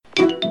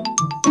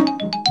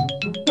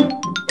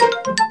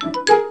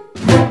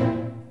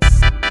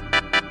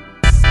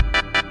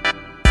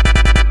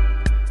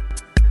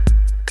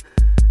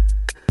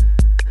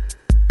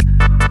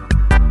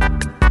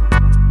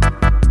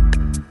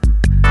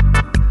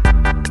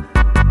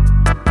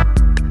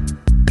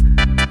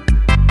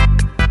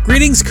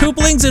Greetings,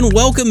 Koopalings, and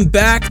welcome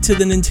back to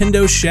the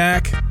Nintendo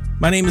Shack.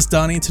 My name is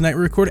Donnie, and tonight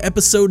we record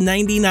episode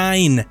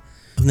 99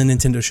 of the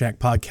Nintendo Shack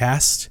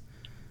podcast,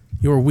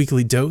 your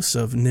weekly dose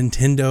of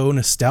Nintendo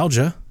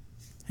nostalgia.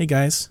 Hey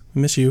guys,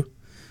 we miss you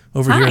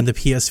over here on the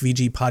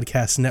PSVG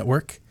Podcast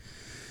Network.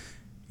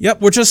 Yep,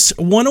 we're just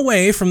one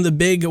away from the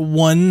big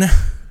 100,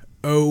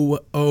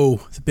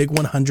 the big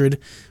 100.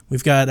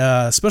 We've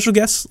got special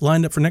guests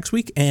lined up for next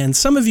week, and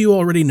some of you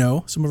already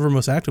know, some of our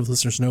most active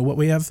listeners know what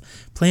we have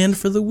planned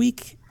for the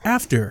week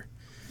after.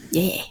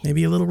 Yeah.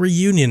 Maybe a little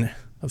reunion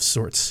of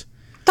sorts.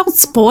 Don't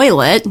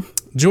spoil it.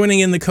 Joining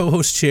in the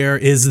co-host chair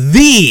is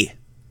the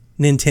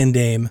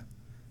Nintendame,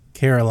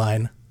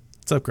 Caroline.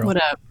 What's up, girl?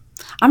 What up?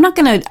 I'm not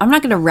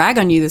gonna rag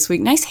on you this week.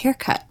 Nice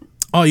haircut.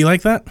 Oh, you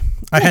like that?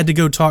 I had to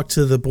go talk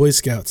to the Boy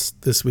Scouts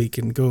this week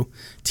and go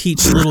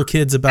teach little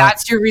kids about.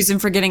 That's your reason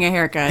for getting a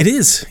haircut. It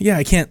is. Yeah,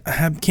 I can't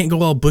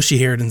go all bushy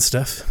haired and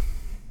stuff.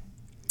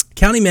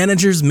 County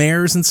managers,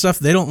 mayors, and stuff,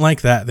 they don't like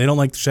that. They don't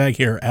like the shag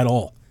hair at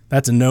all.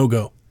 That's a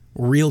no-go,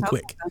 real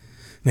quick.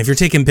 And if you're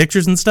taking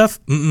pictures and stuff,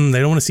 they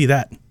don't want to see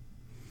that.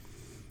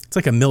 It's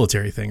like a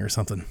military thing or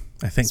something,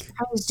 I think. I'm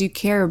surprised you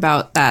care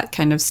about that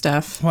kind of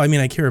stuff. Well, I mean,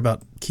 I care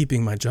about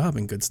keeping my job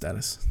in good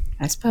status.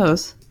 I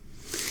suppose.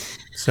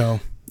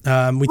 So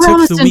we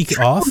took the week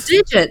off.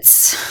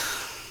 Digits.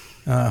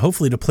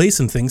 Hopefully to play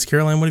some things.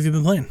 Caroline, what have you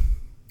been playing?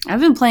 I've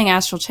been playing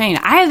Astral Chain.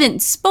 I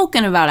haven't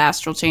spoken about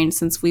Astral Chain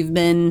since we've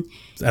been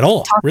at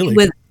all. Really?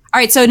 All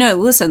right. So no,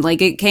 listen.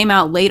 Like it came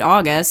out late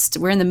August.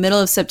 We're in the middle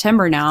of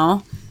September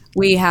now.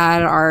 We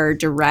had our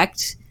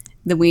direct.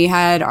 Then we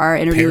had our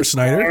interview with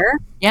Snyder.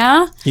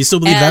 Yeah. You still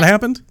believe that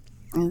happened?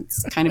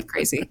 It's kind of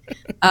crazy.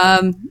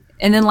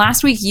 And then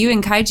last week, you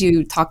and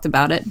Kaiju talked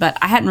about it, but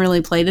I hadn't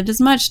really played it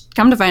as much.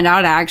 Come to find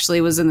out, I actually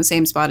was in the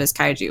same spot as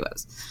Kaiju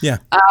was. Yeah.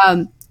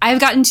 I've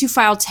gotten to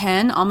file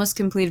 10, almost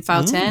completed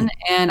file 10,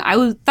 and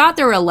I thought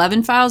there were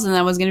 11 files, and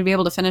I was going to be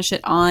able to finish it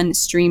on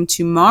stream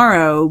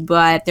tomorrow,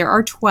 but there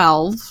are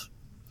 12. So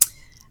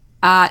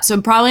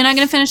I'm probably not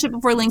going to finish it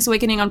before Link's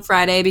Awakening on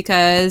Friday,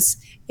 because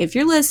if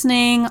you're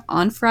listening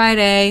on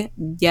Friday,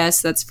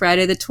 yes, that's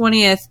Friday the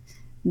 20th,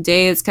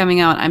 day it's coming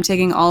out. I'm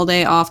taking all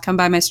day off. Come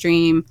by my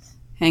stream.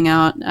 Hang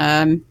out.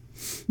 I'm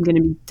going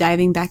to be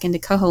diving back into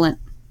Koholint.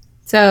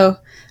 So,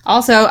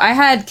 also, I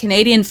had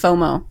Canadian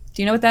FOMO.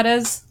 Do you know what that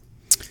is?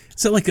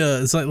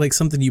 Is that like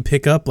something you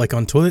pick up like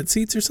on toilet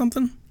seats or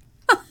something?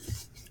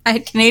 I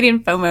had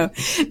Canadian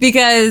FOMO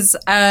because,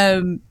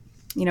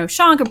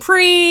 Sean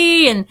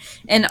Capri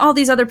and all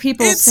these other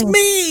people. It's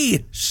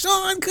me,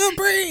 Sean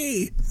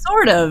Capri.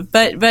 Sort of,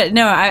 but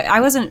no, I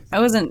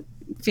wasn't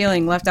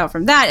feeling left out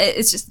from that.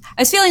 It's just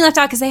I was feeling left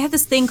out because they have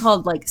this thing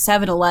called like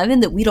 7-Eleven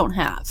that we don't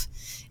have.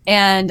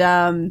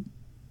 And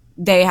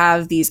they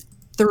have these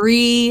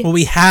 3... Well,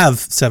 we have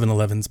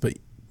 7-Elevens, but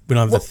we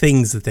don't have the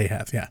things that they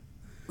have, yeah.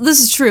 This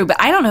is true, but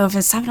I don't know if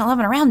it's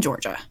 7-Eleven around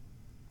Georgia.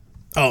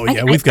 Oh,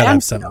 yeah, we've got to have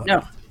 7-Eleven.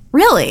 No.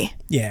 Really?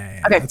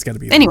 Yeah, okay. That's got to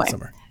be anyway,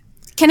 somewhere.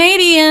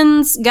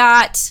 Canadians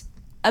got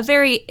a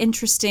very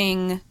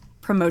interesting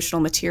promotional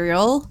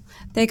material.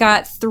 They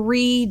got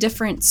 3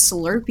 different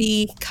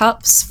Slurpee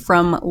cups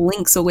from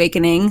Link's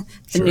Awakening,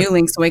 the new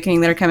Link's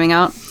Awakening that are coming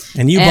out.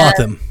 And you bought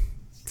them.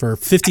 For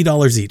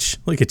 $50 each.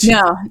 Look at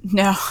you.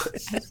 No.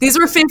 These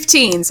were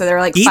 15, so they're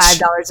like each?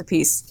 $5 a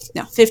piece.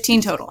 No,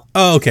 15 total.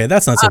 Oh, okay.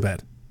 That's not so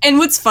bad. And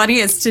what's funny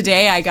is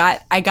today I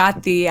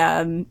got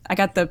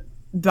the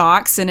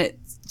box and it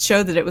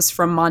showed that it was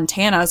from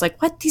Montana. I was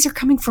like, what? These are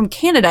coming from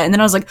Canada. And then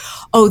I was like,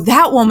 oh,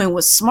 that woman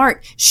was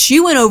smart.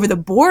 She went over the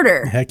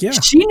border. Heck yeah.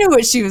 She knew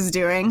what she was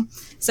doing.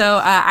 So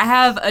I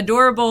have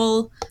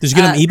adorable. Did you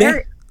get them eBay?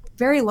 Very,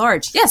 very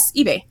large. Yes,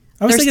 eBay.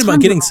 I was thinking about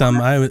getting some.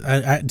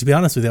 I to be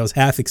honest with you, I was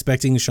half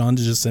expecting Sean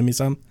to just send me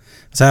some.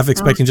 I was half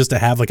expecting just to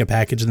have like a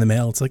package in the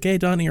mail. It's like, hey,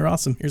 Donnie, you're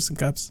awesome. Here's some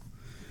cups.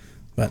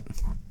 But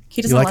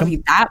he doesn't love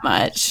you that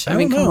much. I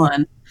mean, come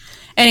on.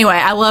 Anyway,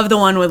 I love the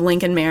one with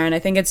Link and Marin. I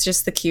think it's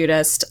just the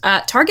cutest.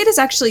 Target is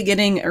actually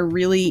getting a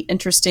really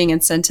interesting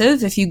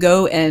incentive. If you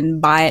go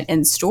and buy it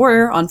in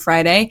store on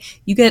Friday,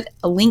 you get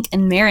a Link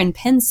and Marin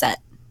pen set.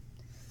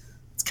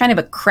 It's kind of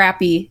a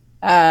crappy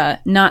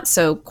not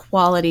so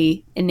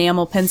quality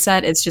enamel pen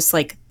set. It's just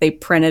like they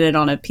printed it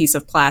on a piece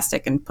of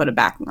plastic and put a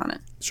backing on it.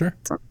 Sure.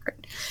 It's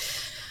great.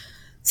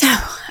 So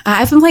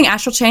I've been playing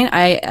Astral Chain.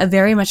 I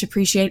very much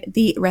appreciate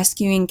the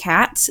rescuing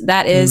cats.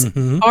 That is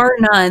bar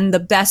none the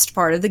best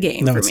part of the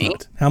game for me.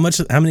 Not.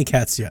 How many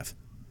cats do you have?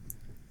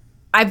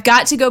 I've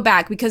got to go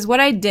back because what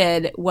I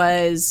did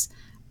was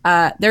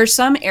there are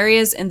some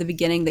areas in the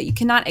beginning that you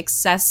cannot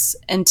access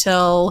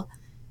until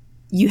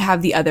you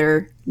have the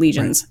other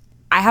legions. Right.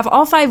 I have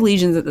all 5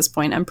 legions at this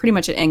point. I'm pretty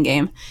much at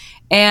endgame.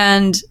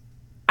 And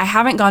I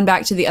haven't gone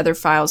back to the other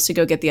files to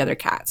go get the other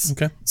cats.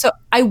 Okay. So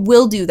I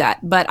will do that.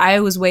 But I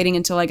was waiting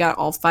until I got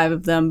all 5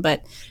 of them.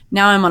 But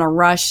now I'm on a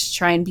rush to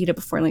try and beat it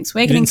before Link's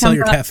Awakening comes out. You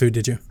didn't sell your cat food,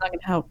 did you? It's not going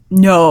to help.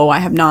 No, I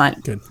have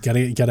not. Good.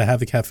 Gotta have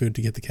the cat food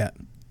to get the cat.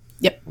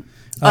 Yep.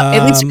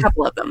 At least a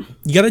couple of them.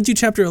 You got to do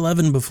chapter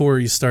 11 before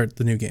you start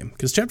the new game.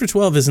 Because chapter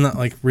 12 is not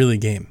like really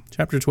game.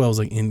 Chapter 12 is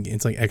like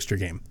it's like extra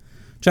game.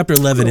 Chapter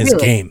 11 is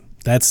game.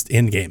 That's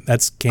in game.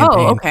 That's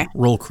campaign. okay.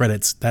 Roll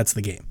credits. That's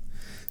the game.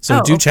 So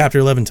Oh, do okay. chapter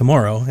 11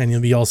 tomorrow, and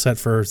you'll be all set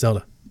for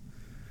Zelda.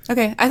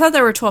 Okay. I thought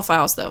there were 12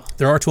 files, though.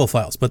 There are 12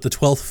 files, but the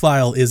 12th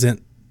file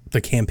isn't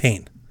the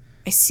campaign.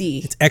 I see.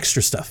 It's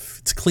extra stuff.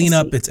 It's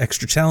cleanup. It's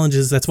extra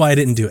challenges. That's why I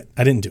didn't do it.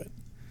 I didn't do it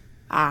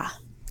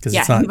because Yeah,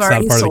 it's not you've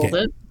already part of the sold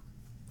game. it.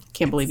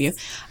 Can't believe you.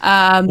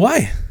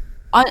 Why?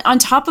 On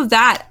top of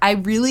that, I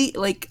really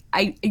like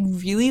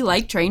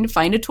trying to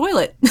find a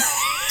toilet.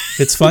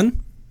 It's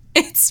fun.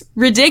 It's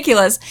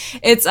ridiculous.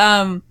 It's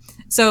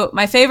so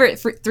my favorite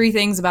three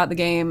things about the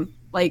game,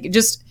 like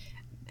just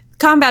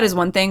combat is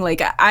one thing.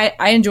 Like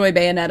I enjoy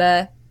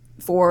Bayonetta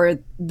for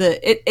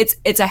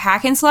it's a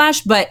hack and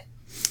slash, but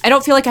I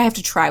don't feel like I have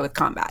to try with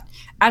combat.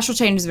 Astral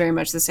Chain is very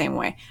much the same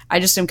way. I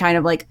just am kind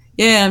of like,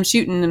 yeah, I'm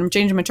shooting and I'm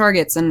changing my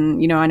targets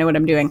and, I know what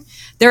I'm doing.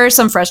 There are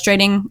some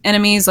frustrating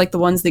enemies, like the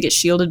ones that get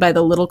shielded by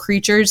the little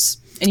creatures,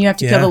 and you have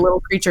to kill the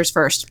little creatures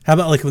first. How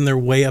about like when they're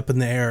way up in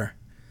the air?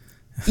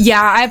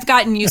 Yeah, I've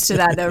gotten used to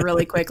that, though,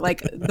 really quick.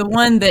 Like the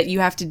one that you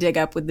have to dig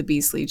up with the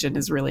Beast Legion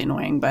is really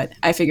annoying, but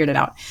I figured it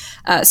out.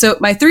 So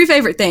my three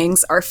favorite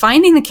things are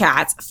finding the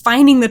cats,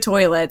 finding the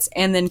toilets,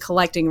 and then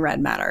collecting red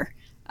matter.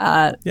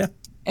 Yeah.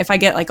 If I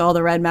get like all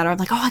the red matter, I'm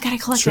like, oh, I gotta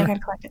collect Sure. it. I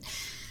gotta collect it.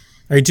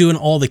 Are you doing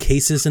all the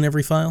cases in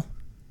every file?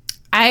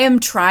 I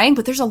am trying,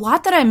 but there's a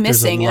lot that I'm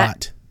There's missing. a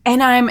lot.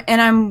 And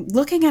I'm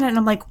looking at it and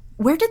I'm like,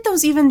 where did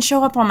those even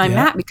show up on my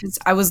map? Because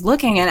I was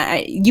looking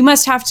and you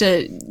must have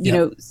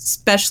to,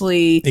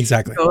 specially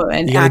Exactly. go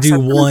and You got to do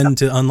access them. one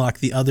to unlock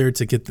the other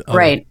to get the other.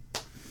 Right.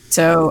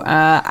 So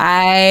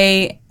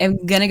I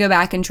am gonna go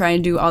back and try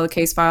and do all the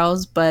case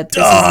files, but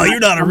this is You're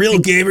not a real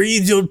gamer.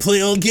 You don't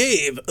play all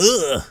game.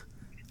 Ugh.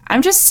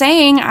 I'm just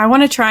saying I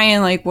want to try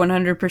and like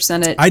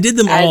 100% it. I did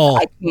them as all.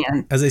 I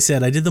can. As I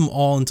said, I did them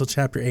all until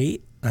chapter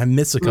 8. I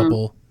missed a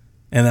couple,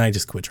 and then I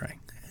just quit trying.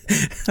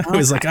 I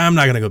was like, I'm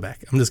not going to go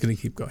back. I'm just going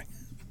to keep going.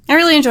 I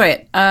really enjoy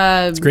it.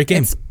 It's a great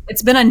game.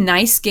 It's been a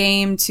nice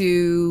game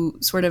to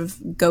sort of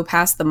go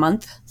past the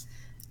month.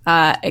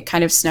 It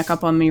kind of snuck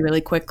up on me really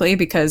quickly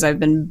because I've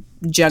been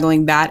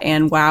juggling that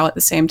and WoW at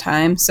the same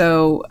time.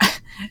 So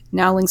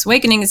now Link's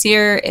Awakening is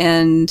here,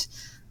 and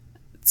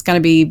it's going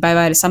to be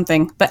bye-bye to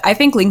something. But I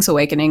think Link's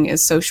Awakening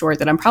is so short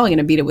that I'm probably going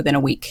to beat it within a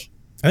week.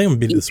 I think I'm going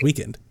to beat it this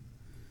weekend.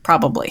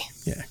 Probably.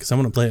 Yeah, because I'm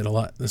going to play it a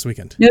lot this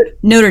weekend.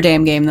 Notre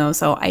Dame game, though,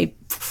 so I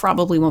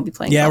probably won't be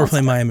playing. Yeah, we're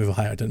playing Miami of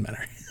Ohio. It doesn't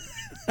matter.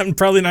 I'm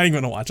probably not even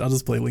going to watch. I'll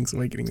just play Link's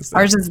Awakening instead.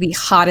 Ours is the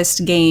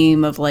hottest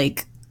game of,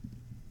 like,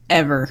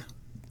 ever.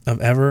 Of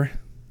ever?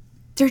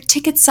 Their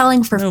tickets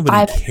selling for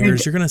Nobody $500.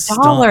 cares. You're going to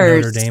stomp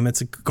Notre Dame.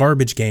 It's a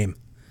garbage game.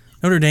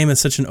 Notre Dame is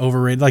such an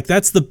overrated. Like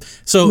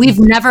We've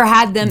never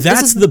had them.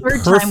 That's this is the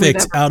third time we've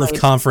perfect ever out of played.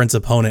 conference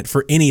opponent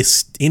for any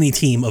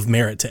team of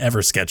merit to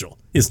ever schedule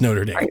is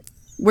Notre Dame. Right.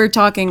 We're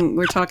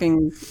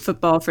talking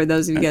football for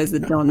those of you guys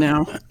that don't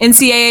know.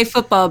 NCAA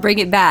football, bring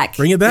it back.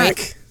 Bring it back.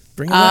 Right?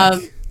 Bring it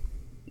back.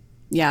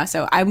 Yeah,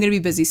 so I'm going to be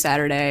busy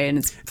Saturday, and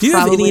it's Do you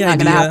have probably any not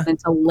going to idea happen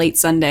until late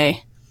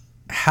Sunday.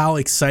 How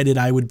excited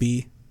I would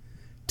be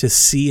to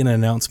see an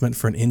announcement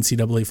for an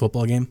NCAA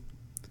football game?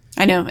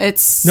 I know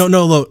it's No,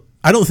 look,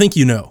 I don't think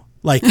you know.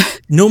 Like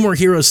No More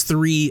Heroes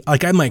 3,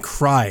 like I might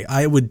cry.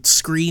 I would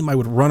scream. I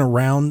would run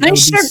around. I would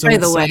nice be shirt, so by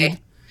the excited.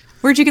 way.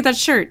 Where'd you get that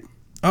shirt?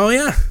 Oh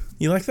yeah,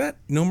 you like that?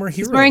 No More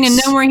Heroes. He's wearing a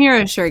No More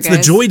Heroes shirt, guys.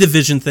 It's the Joy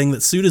Division thing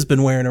that Suda's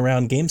been wearing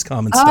around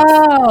Gamescom and stuff.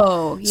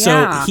 Oh,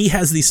 yeah. So he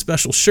has these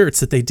special shirts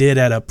that they did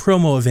at a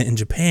promo event in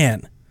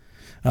Japan,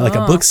 like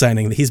a book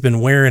signing that he's been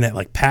wearing at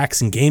like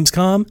PAX and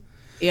Gamescom.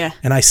 Yeah.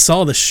 And I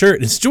saw the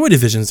shirt. It's Joy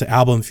Division's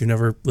album. If you've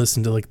never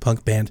listened to like a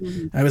punk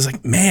band, I was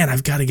like, man,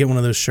 I've got to get one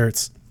of those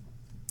shirts.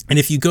 And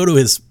if you go to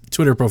his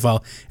Twitter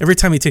profile, every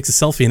time he takes a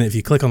selfie in it, if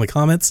you click on the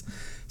comments,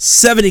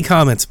 70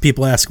 comments,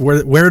 people ask,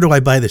 where do I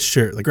buy this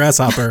shirt? Like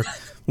Grasshopper,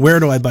 where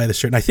do I buy this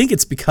shirt? And I think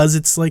it's because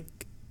it's like,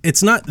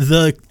 it's not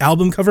the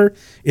album cover.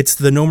 It's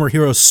the No More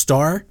Heroes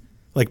star,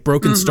 like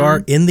broken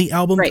star in the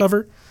album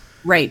cover.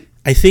 Right.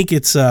 I think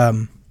it's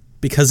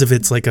because of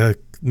it's like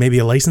maybe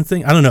a license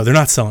thing. I don't know. They're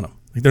not selling them.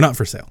 Like they're not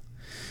for sale.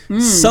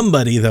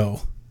 Somebody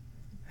though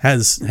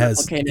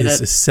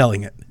is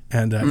selling it,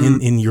 and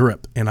in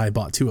Europe, and I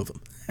bought 2 of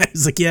them. I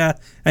was like, yeah,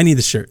 I need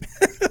the shirt.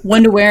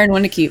 One to wear and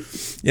one to keep.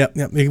 Yep.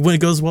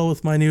 It goes well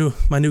with my new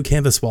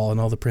canvas wall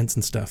and all the prints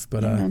and stuff.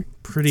 But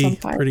pretty,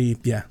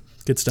 yeah,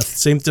 good stuff.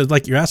 Same to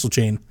like your Astral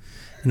Chain,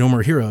 No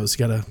More Heroes.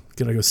 You gotta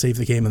go save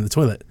the game in the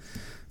toilet.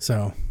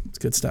 So it's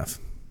good stuff.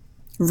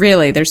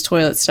 Really, there's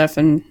toilet stuff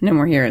and No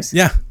More Heroes.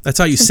 Yeah, that's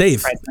how you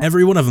save.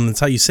 Every one of them. That's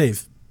how you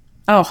save.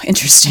 Oh,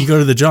 interesting. You go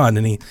to the John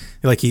and he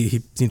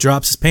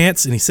drops his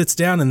pants and he sits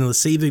down and then the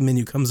saving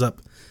menu comes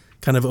up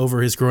kind of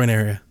over his groin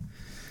area.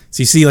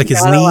 So you see like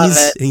his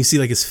knees and you see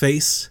like his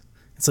face.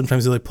 And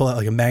sometimes he'll like pull out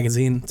like a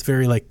magazine. It's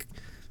very like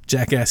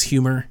Jackass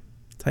humor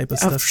type of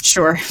stuff. Oh, for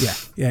sure.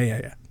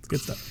 Yeah.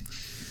 Good stuff.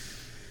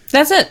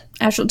 That's it.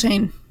 Astral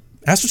Chain.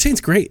 Astral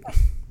Chain's great.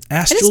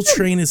 Astral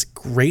Chain is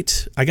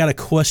great. I got a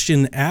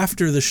question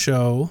after the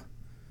show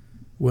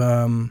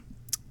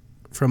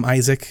from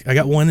Isaac. I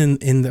got one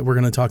in that we're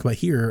going to talk about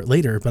here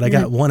later, but I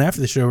got one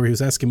after the show where he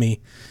was asking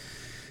me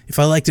if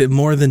I liked it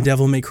more than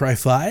Devil May Cry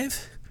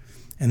 5.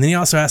 And then he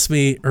also asked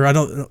me, or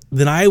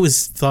then I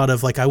always thought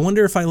of like, I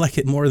wonder if I like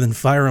it more than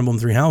Fire Emblem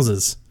Three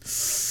Houses.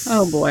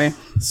 Oh boy.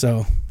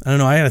 So I don't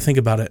know. I got to think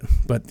about it.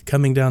 But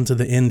coming down to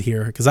the end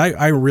here, because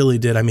I really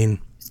did. I mean,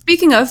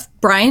 speaking of,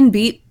 Brian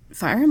beat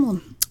Fire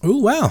Emblem. Oh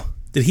wow!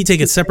 Did he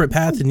take a separate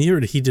path than you, or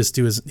did he just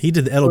do he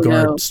did the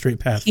Edelgard straight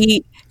path?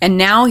 And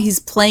now he's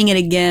playing it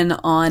again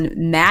on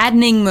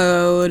maddening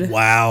mode.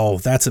 Wow,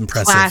 that's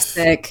impressive.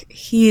 Classic.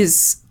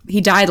 He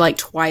died like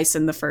twice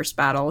in the first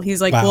battle.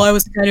 He's like, well, I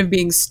was kind of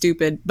being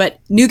stupid. But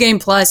New Game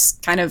Plus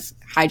kind of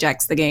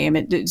hijacks the game.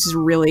 It just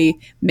really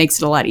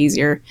makes it a lot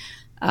easier.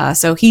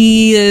 So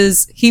he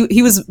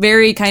was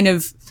very kind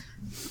of,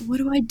 what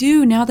do I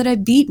do now that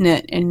I've beaten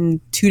it?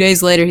 And 2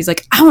 days later, he's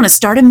like, I want to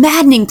start a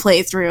maddening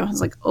playthrough. I was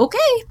like,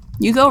 okay,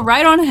 you go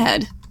right on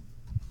ahead.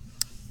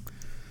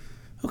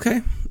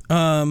 Okay.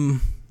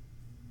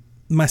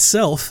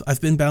 Myself,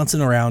 I've been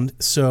bouncing around.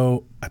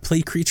 So I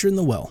played Creature in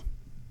the Well.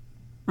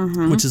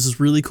 Which is this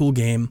really cool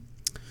game.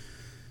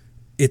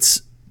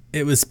 It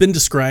was been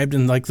described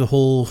in like the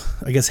whole,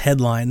 I guess,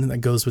 headline that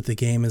goes with the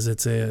game is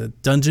it's a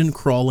dungeon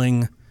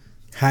crawling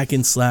hack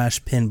and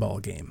slash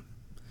pinball game.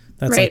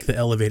 That's like the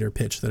elevator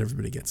pitch that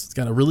everybody gets. It's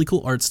got a really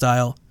cool art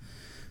style.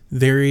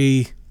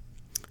 It's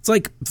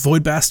like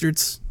Void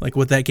Bastards, like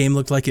what that game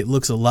looked like. It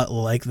looks a lot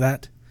like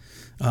that.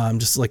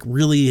 Just like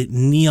really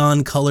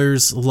neon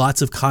colors,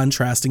 lots of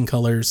contrasting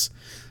colors.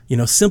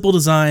 Simple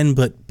design,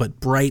 but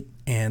bright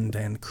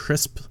and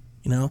crisp,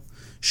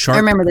 sharp. I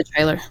remember the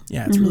trailer.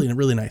 Yeah, it's really,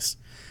 really nice.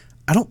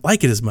 I don't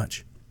like it as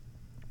much.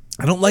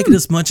 I don't like it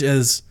as much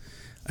as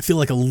I feel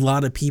like a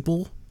lot of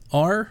people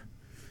are.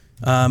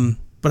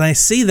 But I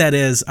say that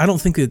as I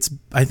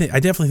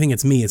definitely think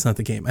it's me. It's not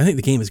the game. I think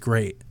the game is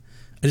great.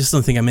 I just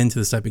don't think I'm into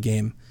this type of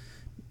game.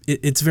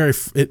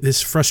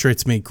 This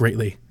frustrates me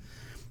greatly.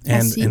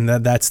 And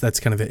that's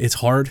kind of it. It's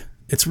hard.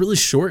 It's really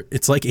short.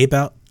 It's like Ape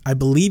Out. I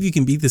believe you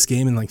can beat this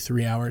game in like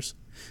 3 hours.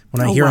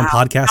 When I hear on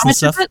podcasts and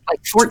stuff, like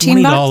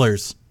 $14.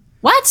 $20.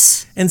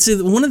 What? And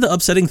so one of the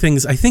upsetting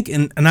things I think,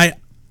 and I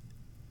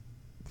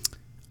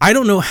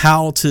don't know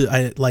how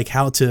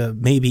to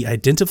maybe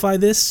identify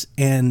this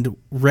and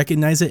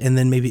recognize it and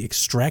then maybe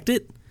extract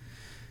it,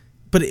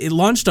 but it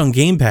launched on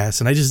Game Pass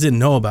and I just didn't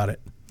know about it.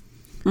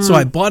 So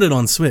I bought it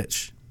on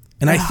Switch,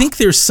 and I think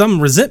there's some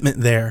resentment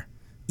there,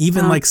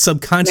 even like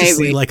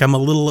subconsciously, maybe. Like I'm a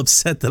little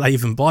upset that I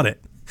even bought it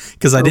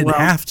because I didn't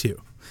have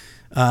to.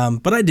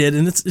 But I did,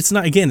 and it's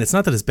not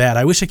that it's bad.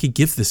 I wish I could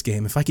give this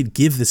game. If I could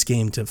give this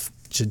game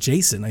to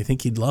Jason, I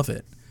think he'd love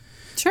it.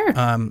 Sure.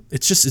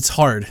 It's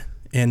hard,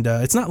 and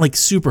it's not like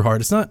super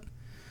hard.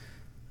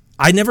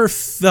 I never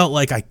felt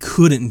like I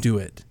couldn't do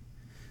it,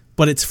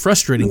 but it's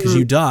frustrating because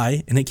you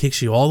die, and it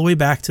kicks you all the way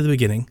back to the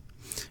beginning,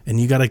 and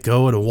you got to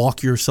go and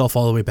walk yourself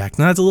all the way back.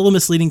 Now, that's a little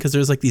misleading because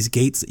there's like these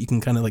gates that you can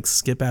kind of like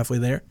skip halfway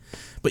there,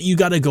 but you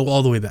got to go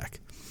all the way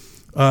back.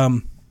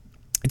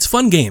 It's a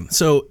fun game.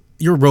 So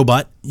you're a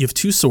robot. You have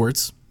 2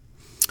 swords,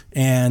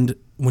 and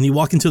when you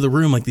walk into the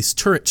room, like these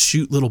turrets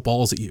shoot little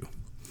balls at you.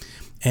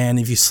 And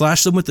if you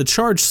slash them with the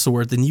charged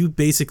sword, then you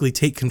basically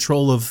take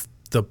control of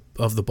the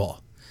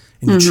ball,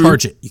 and you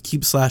charge it. You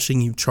keep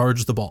slashing, you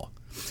charge the ball,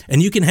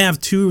 and you can have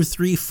 2 or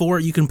 3, 4.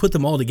 You can put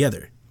them all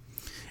together,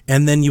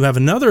 and then you have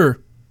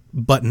another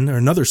button or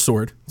another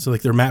sword. So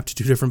like they're mapped to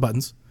 2 different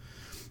buttons,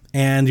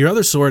 and your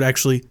other sword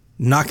actually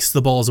knocks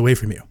the balls away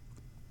from you,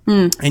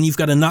 and you've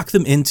got to knock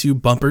them into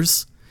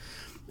bumpers.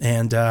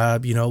 And,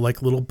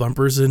 like little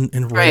bumpers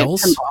and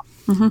rails,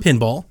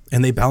 pinball,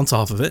 and they bounce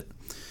off of it.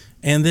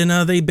 And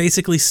then they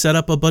basically set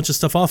up a bunch of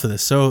stuff off of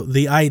this. So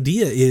the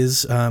idea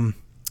is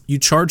you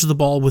charge the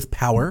ball with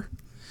power.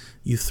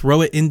 You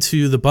throw it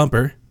into the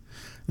bumper.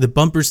 The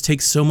bumpers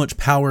take so much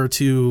power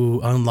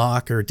to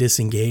unlock or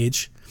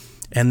disengage.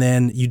 And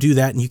then you do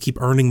that and you keep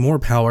earning more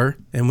power.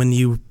 And when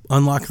you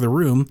unlock the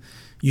room,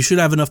 you should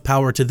have enough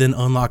power to then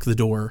unlock the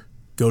door,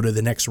 go to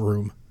the next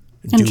room,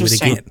 and do it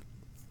again.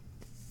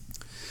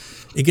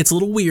 It gets a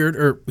little weird,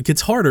 or it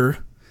gets harder,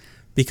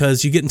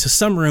 because you get into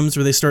some rooms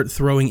where they start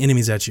throwing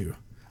enemies at you.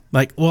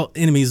 Like, well,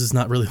 enemies is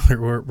not really the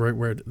right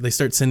word. They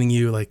start sending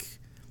you, like,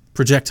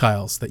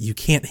 projectiles that you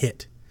can't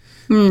hit.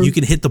 You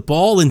can hit the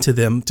ball into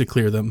them to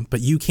clear them,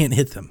 but you can't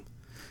hit them.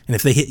 And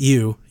if they hit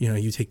you,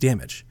 you take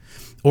damage.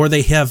 Or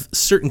they have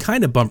certain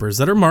kind of bumpers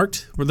that are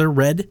marked, where they're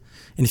red,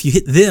 and if you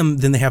hit them,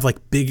 then they have,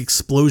 like, big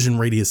explosion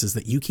radiuses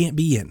that you can't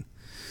be in.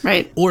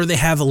 Right. Or they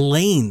have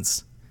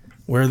lanes,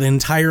 where the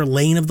entire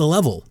lane of the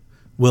level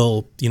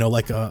will,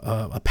 like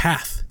a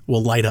path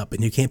will light up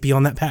and you can't be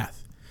on that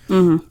path.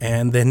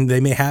 And then they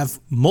may have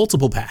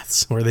multiple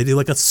paths where they do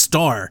like a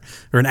star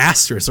or an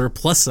asterisk or a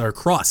plus or a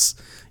cross,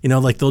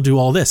 like they'll do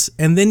all this.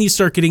 And then you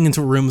start getting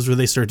into rooms where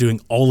they start doing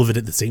all of it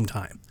at the same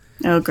time.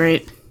 Oh,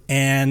 great.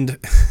 And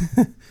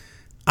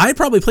I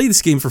probably played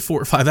this game for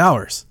 4 or 5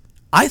 hours.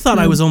 I thought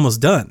I was almost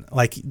done.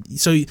 Like,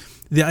 so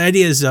the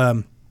idea is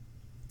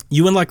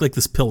you unlock like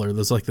this pillar.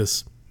 There's like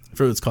this, I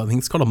forget what it's called. I think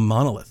it's called a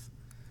monolith.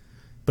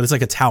 But it's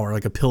like a tower,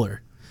 like a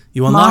pillar.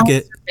 You unlock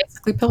it.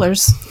 Basically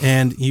pillars.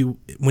 And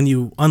when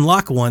you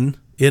unlock one,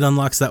 it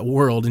unlocks that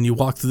world, and you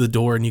walk through the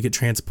door, and you get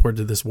transported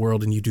to this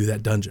world, and you do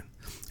that dungeon.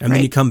 And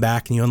then you come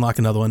back, and you unlock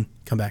another one,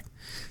 come back.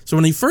 So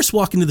when you first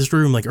walk into this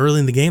room, like early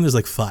in the game, there's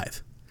like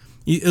 5.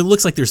 It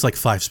looks like there's like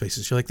 5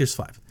 spaces. You're like, there's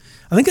 5.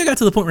 I think I got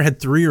to the point where I had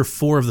 3 or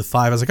 4 of the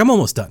 5. I was like, I'm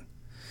almost done.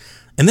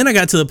 And then I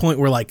got to the point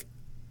where like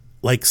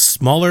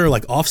smaller,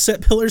 like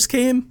offset pillars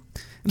came.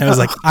 And I was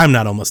like, I'm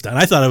not almost done.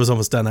 I thought I was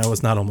almost done. I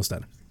was not almost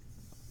done.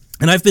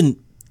 And I've been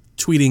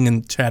tweeting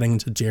and chatting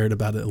to Jared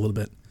about it a little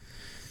bit.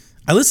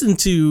 I listened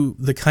to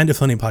the Kind of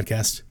Funny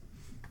podcast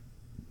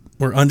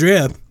where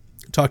Andrea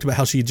talked about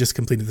how she had just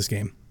completed this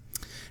game.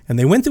 And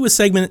they went through a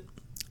segment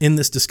in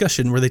this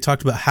discussion where they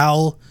talked about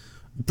how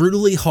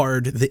brutally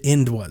hard the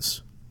end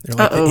was. They're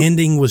like, the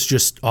ending was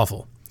just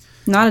awful.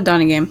 Not a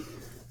Donnie game.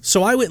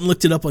 So I went and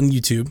looked it up on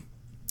YouTube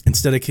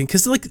instead of,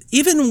 because like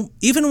even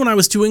when I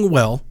was doing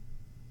well,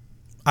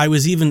 I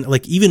was even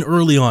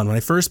early on when I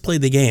first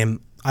played the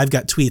game, I've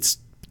got tweets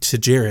to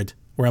Jared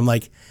where I'm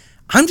like,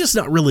 I'm just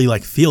not really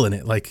like feeling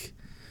it. Like,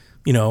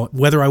 you know,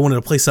 whether I wanted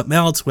to play something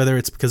else, whether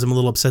it's because I'm a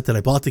little upset that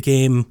I bought the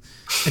game,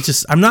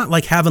 I'm not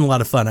like having a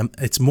lot of fun.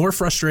 It's more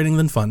frustrating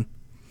than fun.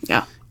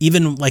 Yeah.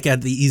 Even like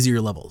at the easier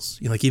levels,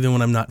 you know, like even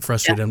when I'm not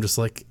frustrated, I'm just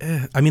like,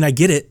 I mean, I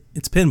get it.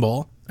 It's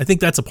pinball. I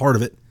think that's a part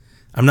of it.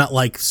 I'm not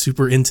like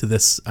super into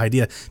this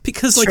idea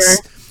because like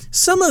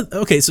some of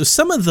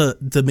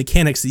the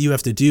mechanics that you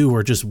have to do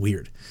are just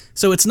weird.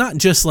 So it's not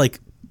just like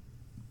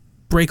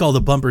break all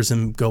the bumpers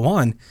and go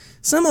on.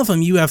 Some of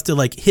them you have to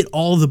like hit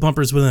all the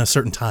bumpers within a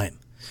certain time.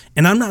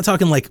 And I'm not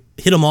talking like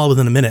hit them all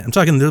within a minute. I'm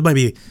talking there might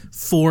be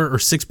 4 or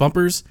 6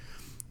 bumpers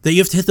that you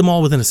have to hit them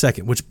all within a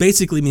second, which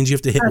basically means you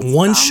have to hit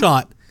one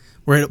shot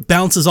where it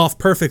bounces off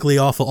perfectly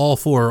off of all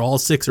 4 or all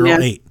 6 or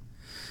all 8.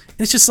 And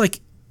it's just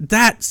like,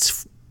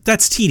 that's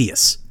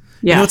tedious.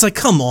 Yeah. You know, it's like,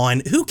 come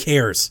on, who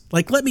cares?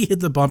 Like, let me hit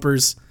the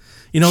bumpers.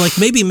 You know, like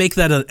maybe make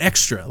that an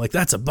extra. Like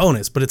that's a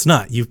bonus, but it's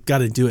not. You've got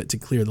to do it to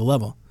clear the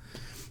level.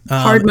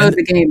 Hard mode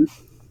the game.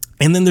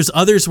 And then there's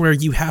others where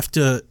you have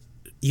to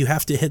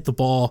hit the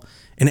ball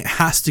and it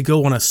has to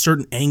go on a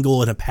certain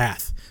angle and a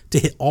path to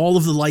hit all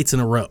of the lights in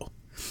a row.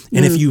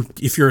 And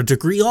if you're a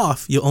degree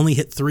off, you only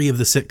hit 3 of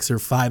the 6 or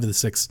 5 of the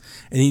 6.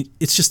 And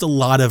it's just a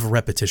lot of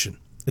repetition.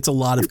 It's a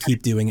lot of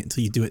keep doing it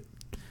until you do it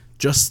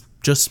just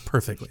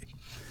perfectly.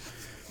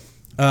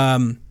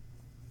 But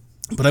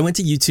I went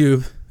to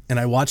YouTube and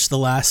I watched the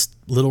last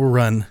little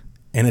run,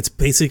 and it's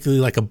basically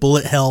like a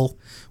bullet hell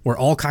where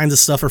all kinds of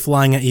stuff are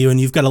flying at you, and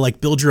you've got to like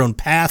build your own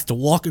path to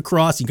walk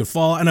across. You can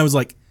fall, and I was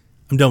like,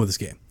 I'm done with this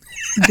game.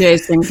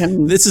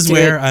 Jason, this is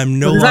where I'm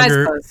no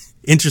longer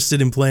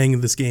interested in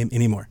playing this game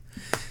anymore.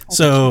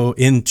 So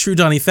in true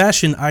Donnie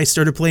fashion, I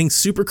started playing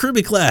Super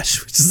Kirby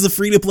Clash, which is a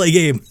free-to-play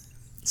game.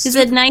 Is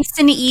it nice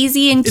and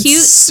easy and cute?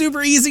 It's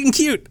super easy and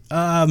cute.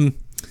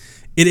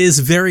 It is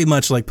very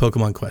much like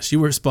Pokemon Quest. You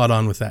were spot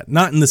on with that.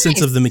 Not in the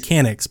sense of the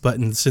mechanics, but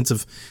in the sense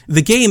of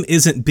the game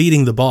isn't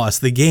beating the boss.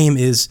 The game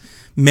is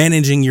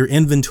managing your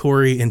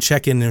inventory and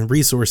check-in and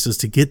resources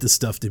to get the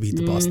stuff to beat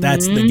the boss.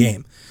 That's the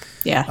game.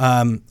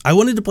 Yeah. I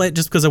wanted to play it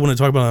just because I wanted to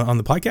talk about it on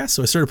the podcast,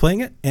 so I started playing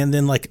it, and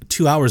then like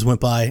 2 hours went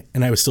by,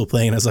 and I was still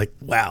playing, and I was like,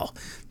 wow,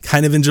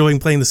 kind of enjoying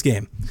playing this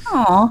game.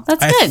 Aw,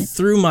 that's good. I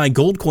threw my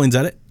gold coins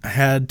at it. I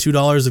had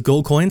 $2 of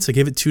gold coins. I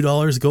gave it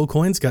 $2 of gold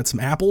coins, got some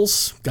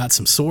apples, got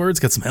some swords,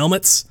 got some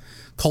helmets,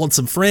 called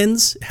some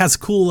friends. It has a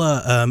cool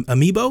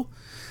amiibo.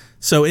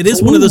 So it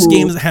is one of those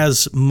games that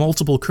has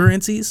multiple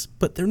currencies,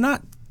 but they're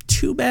not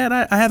too bad.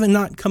 I haven't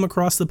not come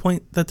across the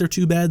point that they're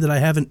too bad that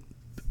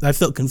I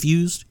felt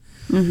confused.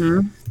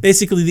 Mm-hmm.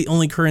 Basically, the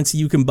only currency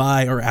you can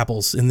buy are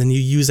apples, and then you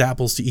use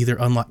apples to either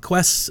unlock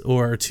quests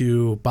or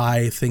to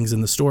buy things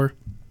in the store.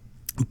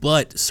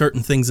 But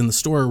certain things in the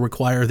store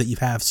require that you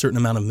have a certain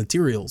amount of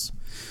materials,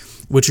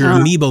 which your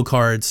amiibo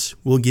cards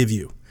will give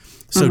you.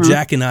 So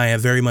Jack and I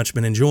have very much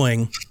been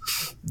enjoying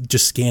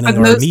just scanning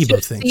our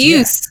amiibo things.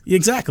 Yeah,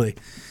 exactly.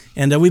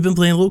 And we've been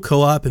playing a little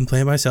co-op and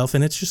playing by myself,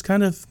 and it's just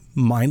kind of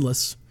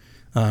mindless,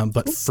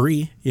 but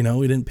free. You know,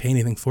 we didn't pay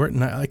anything for it,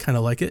 and I kind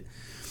of like it.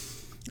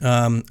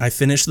 I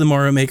finished the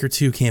Mario Maker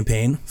 2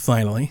 campaign,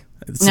 finally.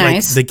 It's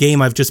like the game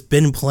I've just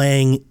been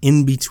playing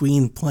in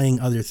between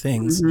playing other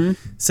things.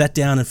 Sat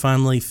down and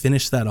finally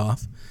finished that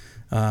off.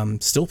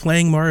 Still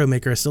playing Mario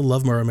Maker. I still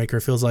love Mario Maker.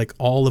 It feels like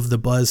all of the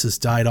buzz has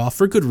died off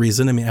for good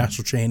reason. I mean,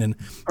 Astral Chain and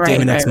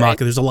Daemon X Machina.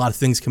 There's a lot of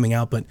things coming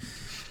out, but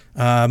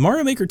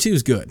Mario Maker 2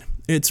 is good.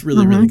 It's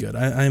really, really good.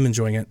 I am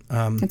enjoying it.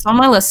 It's on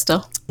my list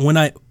still.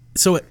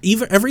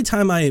 Every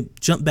time I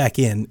jump back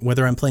in,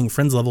 whether I'm playing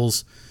friends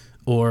levels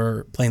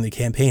or playing the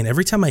campaign,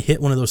 every time I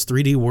hit one of those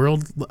 3D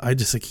world,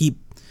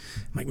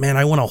 I'm like, man,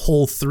 I want a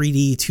whole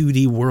 3D,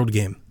 2D world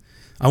game.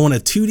 I want a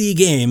 2D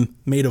game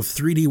made of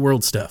 3D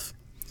world stuff.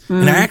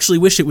 And I actually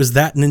wish it was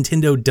that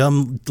Nintendo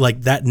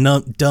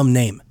dumb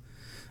name.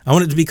 I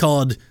want it to be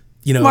called,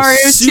 Mario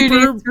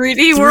Super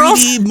 3D World?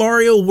 3D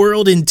Mario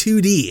World in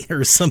 2D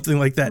or something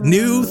like that.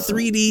 New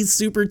 3D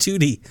Super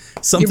 2D.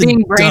 Something You're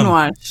being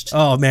brainwashed. Dumb.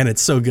 Oh man,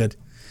 it's so good.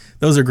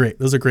 Those are great.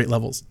 Those are great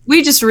levels.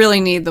 We just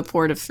really need the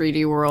port of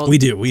 3D World. We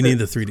do. We need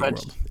the 3D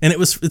World. And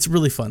it's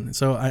really fun.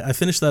 So I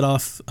finished that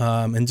off.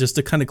 And just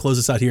to kind of close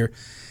this out here,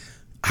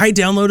 I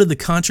downloaded the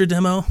Contra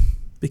demo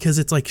because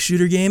it's like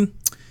shooter game.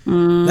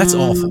 That's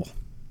awful.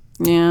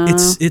 Yeah.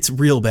 It's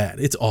real bad.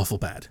 It's awful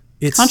bad.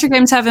 Contra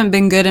games haven't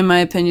been good in my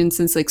opinion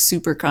since like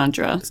Super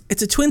Contra.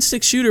 It's a twin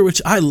stick shooter,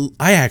 which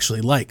I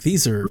actually like.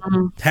 These are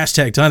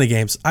hashtag Donnie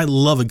games. I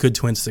love a good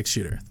twin stick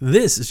shooter.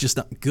 This is just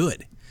not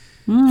good.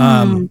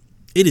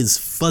 It is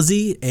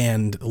fuzzy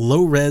and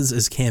low res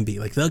as can be.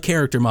 Like the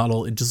character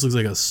model, it just looks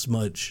like a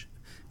smudge.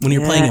 When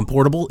you're playing in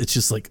portable, it's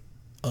just like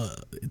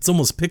it's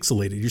almost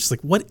pixelated. You're just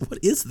like, what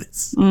is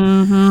this?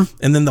 And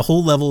then the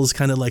whole level is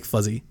kind of like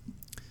fuzzy,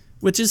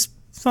 which is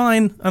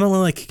fine. I don't want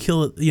to like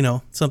kill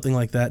it, something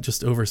like that,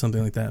 just over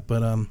something like that.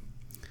 But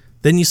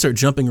then you start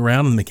jumping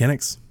around in the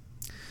mechanics,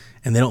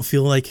 and they don't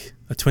feel like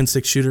a twin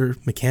stick shooter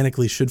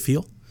mechanically should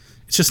feel.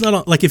 It's just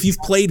not like if you've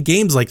played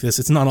games like this,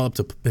 it's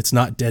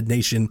not Dead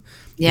Nation.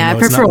 Yeah, I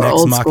prefer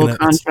old school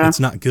Contra.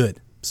 It's not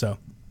good. So,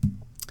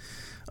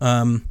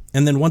 and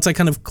then once I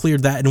kind of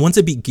cleared that, and once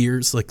I beat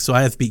Gears, so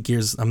I have beat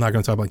Gears. I'm not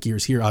going to talk about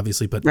Gears here,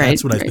 obviously, but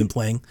that's what I've been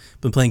playing.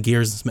 Been playing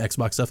Gears and some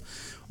Xbox stuff.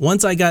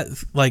 Once I got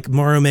like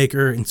Mario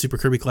Maker and Super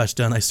Kirby Clash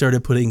done, I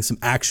started putting some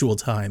actual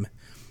time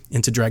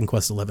into Dragon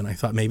Quest XI. I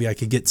thought maybe I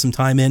could get some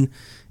time in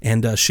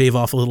and shave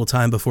off a little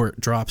time before it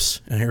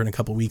drops here in a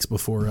couple weeks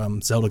before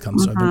Zelda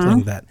comes. So I've been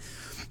playing that.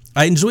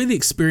 I enjoy the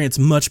experience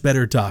much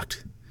better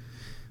docked.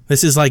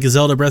 This is like a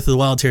Zelda Breath of the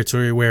Wild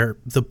territory where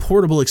the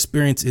portable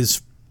experience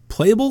is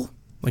playable,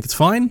 like it's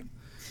fine,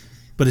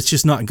 but it's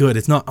just not good.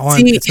 It's not on.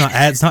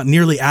 It's not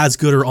nearly as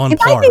good or on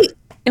par.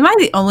 Am I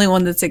the only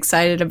one that's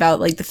excited about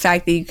like the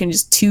fact that you can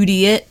just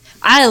 2D it?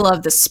 I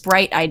love the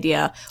sprite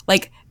idea.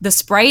 Like the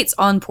sprites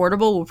on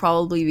portable will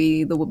probably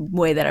be the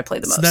way that I play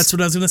the most. So that's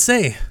what I was going to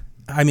say.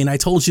 I mean, I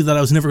told you that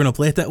I was never going to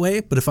play it that way,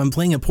 but if I'm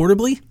playing it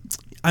portably,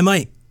 I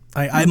might.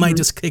 I might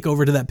just kick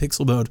over to that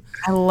pixel mode.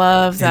 I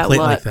love that play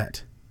it like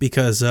that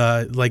because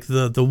like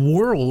the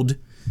world,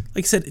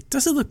 like I said, it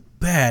doesn't look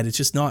bad. It's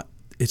just not.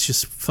 It's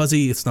just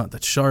fuzzy. It's not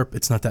that sharp.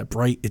 It's not that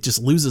bright. It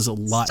just loses a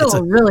lot. It's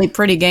a really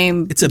pretty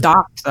game. It's a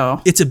dock, though.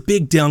 It's a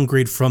big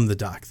downgrade from the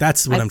dock.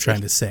 That's what I'm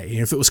trying to say. And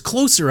if it was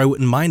closer, I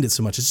wouldn't mind it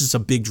so much. It's just a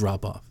big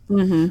drop off.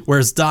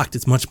 Whereas docked,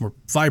 it's much more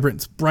vibrant.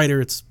 It's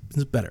brighter. It's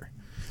better.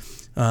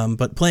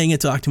 But playing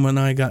it docked, when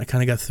I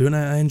kind of got through, and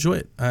I enjoy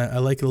it. I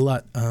like it a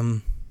lot.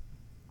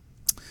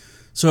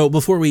 So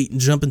before we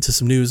jump into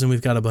some news, and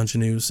we've got a bunch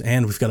of news,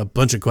 and we've got a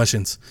bunch of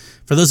questions.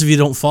 For those of you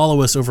who don't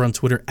follow us over on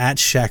Twitter,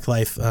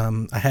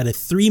 @ShackLife, I had a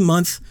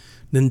 3-month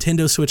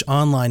Nintendo Switch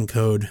Online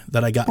code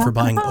that I got for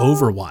buying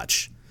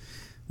Overwatch,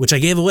 which I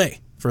gave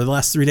away. For the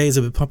last 3 days,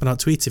 I've been pumping out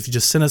tweets. If you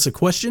just send us a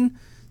question,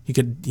 you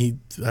could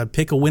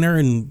pick a winner,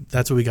 and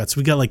that's what we got. So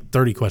we got like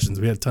 30 questions.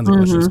 We had tons of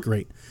questions.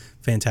 Great.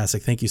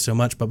 Fantastic. Thank you so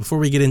much. But before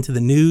we get into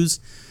the news,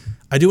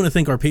 I do want to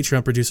thank our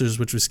Patreon producers,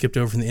 which we skipped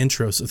over in the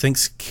intro. So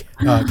thanks,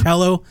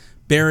 Callow,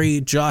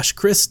 Barry, Josh,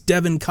 Chris,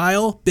 Devin,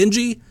 Kyle,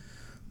 Benji,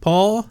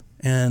 Paul,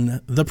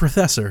 and the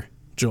Professor,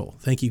 Joel.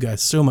 Thank you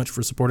guys so much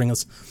for supporting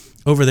us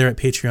over there at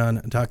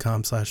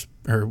patreon.com/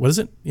 or what is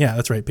it? Yeah,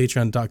 that's right.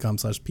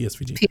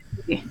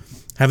 Patreon.com/PSVG.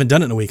 Haven't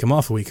done it in a week. I'm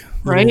off a week.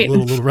 Right. A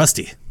little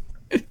rusty.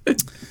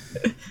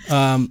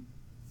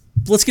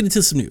 Let's get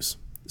into some news.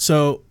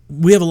 So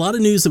we have a lot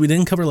of news that we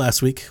didn't cover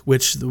last week,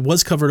 which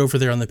was covered over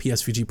there on the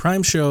PSVG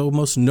Prime show,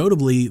 most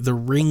notably the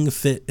Ring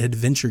Fit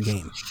adventure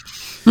game.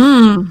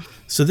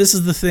 So this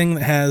is the thing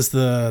that has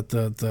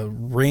the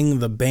ring,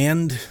 the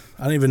band.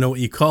 I don't even know what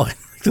you call it.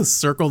 The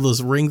circle,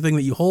 this ring thing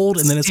that you hold,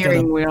 and then it's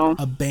got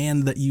a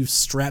band that you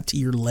strap to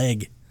your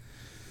leg.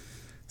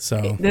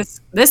 So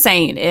this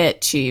ain't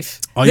it,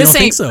 Chief. Oh, you don't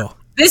think so?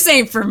 This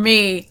ain't for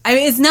me. I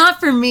mean, it's not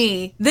for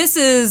me. This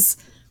is,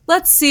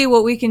 let's see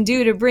what we can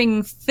do to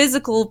bring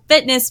physical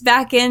fitness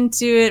back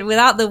into it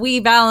without the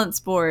Wii balance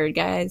board,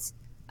 guys.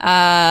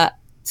 So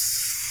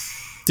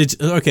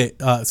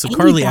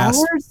Carly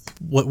asked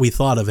what we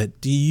thought of it.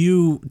 Did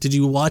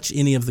you watch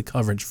any of the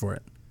coverage for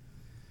it?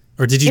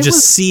 Or did you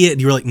just see it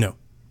and you were like, no?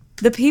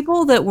 The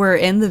people that were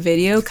in the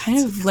video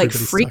kind of like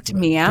freaked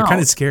me out. They're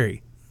kind of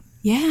scary.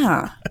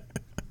 Yeah.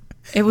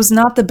 It was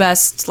not the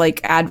best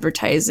like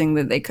advertising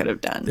that they could have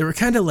done. They were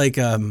kind of like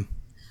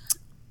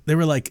they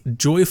were like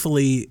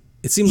joyfully,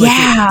 it seemed like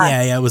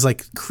it was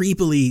like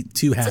creepily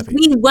too happy.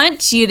 We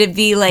want you to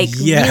be like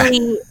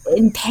really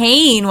in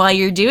pain while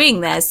you're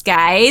doing this,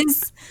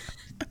 guys.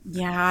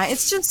 Yeah,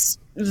 it's just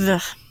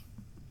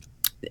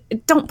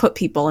don't put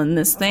people in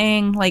this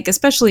thing, like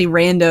especially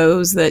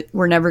randos that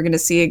we're never going to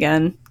see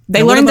again.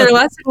 They learned their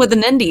lesson with the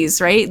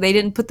Nindies, right? They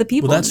didn't put the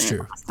people in there.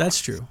 True. That's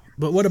true.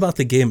 But what about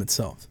the game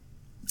itself?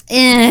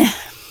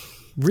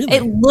 Really?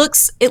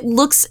 It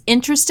looks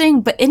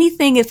interesting, but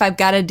anything if I've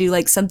got to do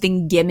like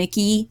something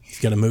gimmicky,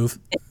 you got to move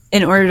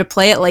in order to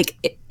play it, like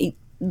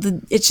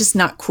it's just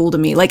not cool to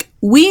me. Like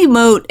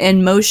Wiimote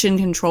and motion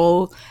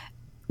control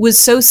was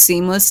so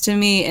seamless to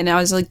me, and I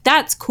was like,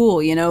 that's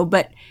cool,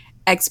 but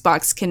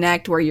Xbox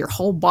Kinect, where your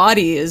whole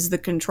body is the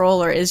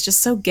controller, is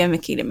just so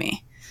gimmicky to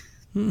me.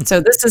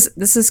 So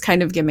this is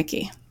kind of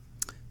gimmicky.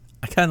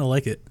 I kind of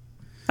like it.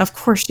 Of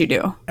course you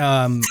do.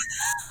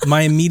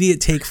 My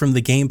immediate take from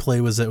the gameplay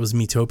was that it was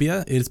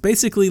Miitopia. It's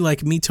basically like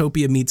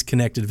Miitopia meets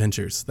Kinect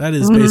Adventures. That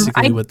is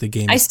basically what the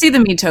game is. I see the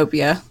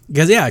Miitopia.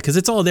 Because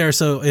it's all there.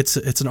 So it's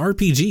an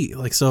RPG.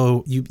 Like,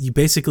 so you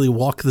basically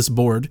walk this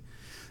board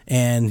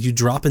and you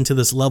drop into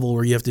this level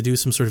where you have to do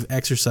some sort of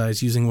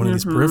exercise using one of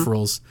these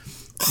peripherals.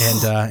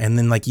 And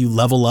then like you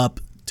level up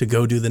to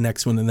go do the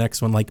next one,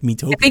 like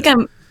Miitopia. I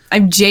think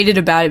I'm jaded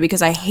about it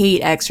because I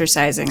hate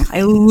exercising.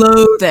 I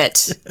loathe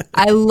it.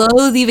 I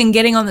loathe even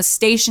getting on the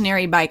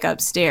stationary bike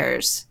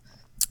upstairs.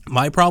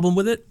 My problem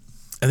with it,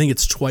 I think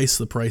it's twice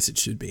the price it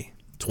should be.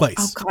 Twice.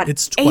 Oh God,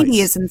 it's twice.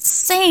 $80 is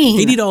insane.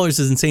 $80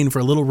 is insane for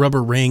a little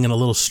rubber ring and a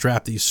little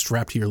strap that you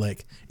strap to your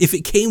leg. If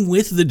it came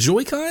with the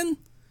Joy-Con,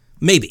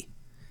 maybe.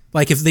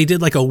 Like if they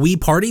did like a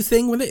Wii Party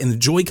thing with it and the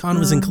Joy-Con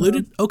was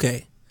included,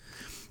 okay.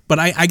 But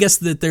I guess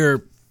that their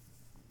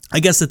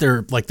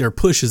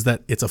push is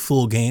that it's a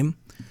full game.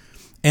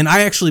 And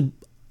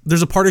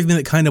there's a part of me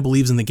that kind of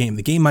believes in the game.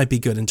 The game might be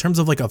good. In terms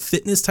of like a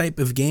fitness type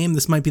of game,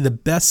 this might be the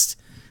best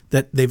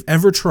that they've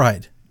ever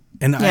tried.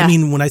 And I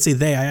mean, when I say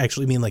they, I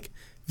actually mean like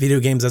video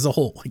games as a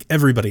whole, like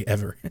everybody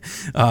ever.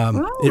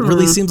 It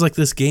really seems like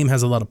this game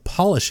has a lot of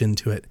polish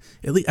into it,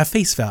 at least at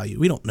face value.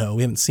 We don't know.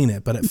 We haven't seen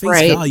it. But at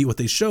face value, what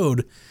they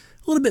showed, a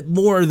little bit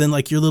more than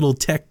like your little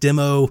tech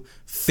demo,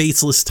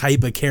 faceless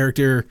type of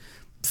character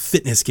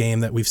fitness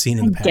game that we've seen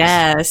in the past.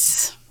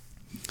 Yes.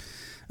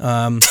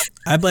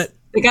 I bet...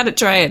 They got to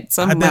try it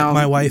somehow. I bet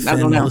my wife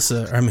and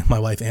Melissa,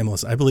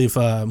 I believe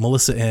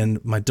Melissa and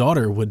my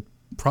daughter would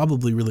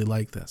probably really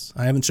like this.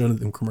 I haven't shown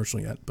them commercial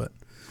yet, but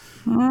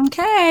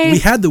okay. We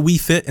had the Wii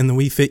Fit and the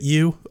Wii Fit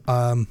U.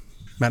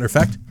 Matter of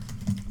fact,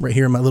 right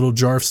here in my little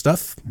jar of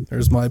stuff,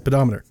 there's my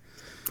pedometer.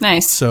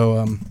 Nice.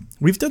 So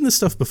we've done this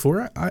stuff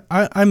before.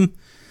 I'm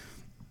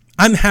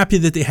happy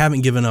that they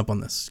haven't given up on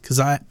this because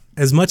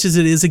as much as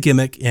it is a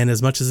gimmick and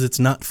as much as it's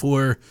not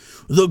for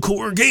the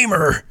core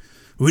gamer,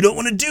 we don't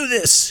want to do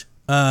this.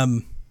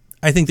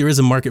 I think there is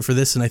a market for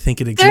this, and I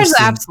think it exists.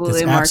 There's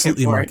absolutely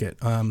a market.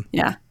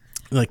 Yeah,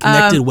 like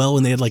connected well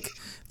when they had like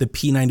the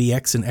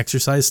P90X and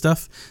exercise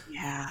stuff.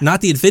 Yeah,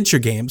 not the adventure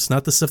games,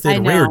 not the stuff that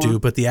Rare do,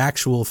 but the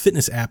actual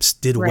fitness apps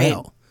did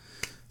well.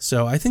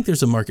 So I think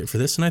there's a market for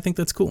this, and I think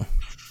that's cool.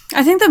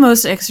 I think the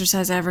most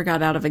exercise I ever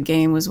got out of a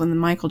game was when the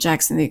Michael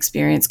Jackson The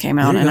Experience came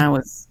out, and I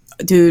was,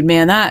 dude,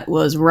 man, that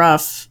was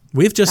rough.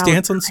 We have Just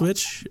Dance on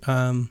Switch.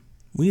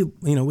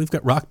 We've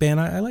got Rock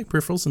Band. I like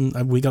peripherals,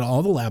 and we got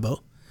all the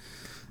Labo.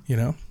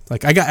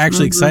 Like I got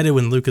actually excited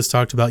when Lucas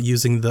talked about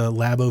using the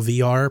Labo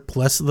VR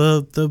plus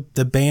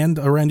the band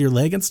around your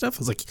leg and stuff. I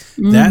was like,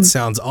 that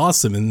sounds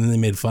awesome. And then they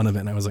made fun of it,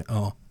 and I was like,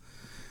 oh,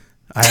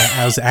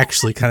 I was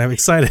actually kind of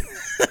excited.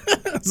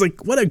 I was like,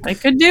 I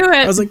could do it.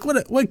 I was like,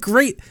 what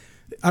great.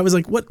 I was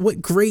like,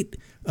 what great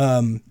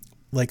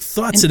like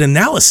thoughts and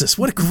analysis.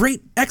 What a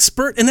great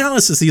expert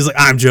analysis. He's like,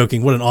 I'm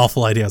joking. What an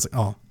awful idea. I was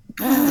like,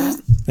 oh,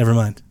 never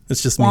mind.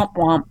 It's just me. Womp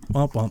womp.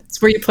 Womp womp.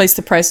 It's where you place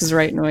the Price is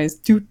Right noise.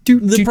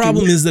 The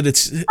problem is that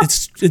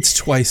it's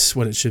twice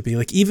what it should be.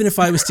 Like even if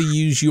I was to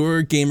use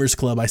your Gamers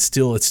Club, it's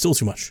still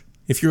too much.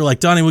 If you're like,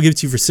 Donnie, we'll give it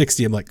to you for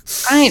 $60, I'm like,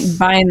 I ain't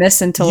buying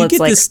this until it's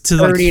like this to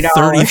 $30.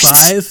 Like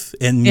 35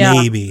 and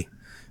maybe.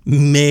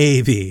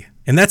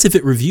 And that's if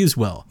it reviews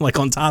well, like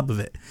on top of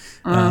it.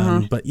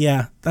 But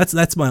yeah,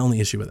 that's my only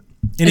issue with it.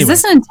 Anyway.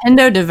 Is this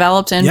Nintendo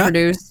developed and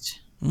produced?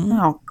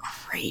 Oh,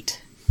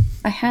 great.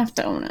 I have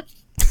to own it.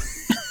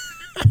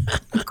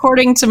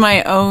 According to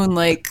my own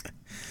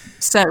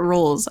set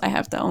rules, I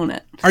have to own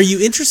it. Are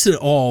you interested at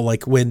all,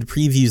 like when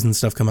previews and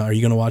stuff come out? Are you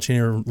going to watch any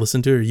or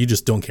listen to it, or you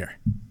just don't care?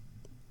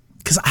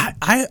 Because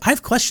I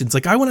have questions.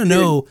 Like I want to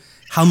know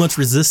how much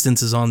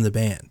resistance is on the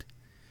band.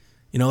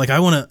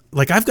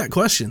 I've got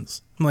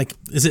questions. I'm like,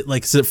 is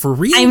it for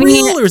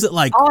real, or is it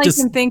like all I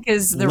can think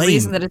is the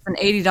reason that it's an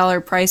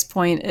 $80 price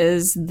point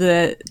is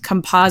the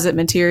composite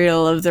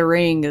material of the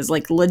ring is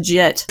like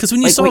legit. Because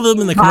when you saw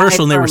them in the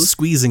commercial and they were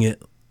squeezing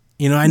it,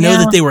 I know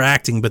that they were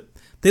acting, but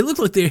they looked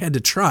like they had to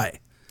try.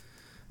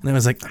 And I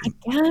was like, I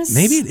guess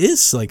maybe it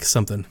is like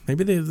something.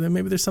 Maybe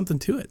there's something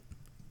to it.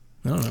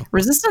 I don't know.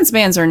 Resistance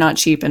bands are not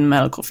cheap in the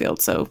medical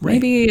field, so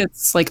maybe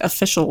it's like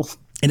official.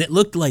 And it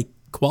looked like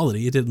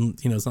quality. It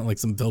didn't, it's not like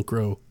some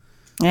Velcro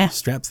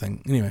strap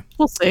thing. Anyway.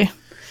 We'll see.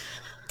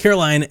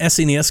 Caroline,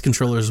 SNES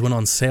controllers went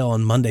on sale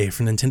on Monday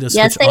for Nintendo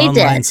Switch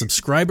Online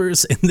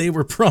subscribers, and they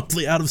were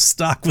promptly out of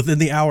stock within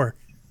the hour.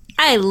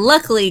 I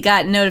luckily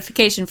got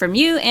notification from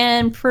you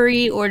and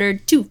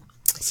pre-ordered 2.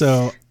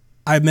 So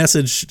I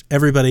messaged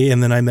everybody,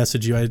 and then I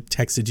messaged you. I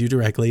texted you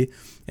directly,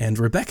 and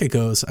Rebecca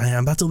goes,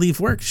 I'm about to leave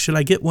work. Should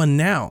I get one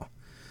now?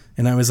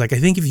 And I was like, I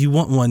think if you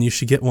want one, you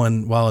should get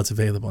one while it's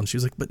available. And she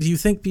was like, but do you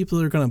think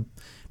they're going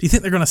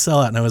to sell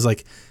out? And I was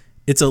like,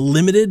 it's a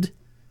limited,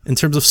 in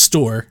terms of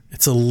store,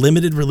 it's a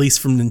limited release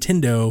from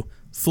Nintendo,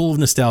 full of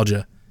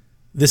nostalgia.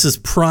 This is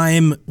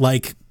prime,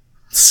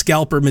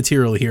 scalper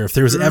material here. If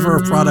there was ever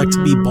a product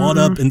to be bought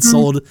up and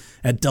sold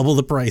at double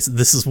the price,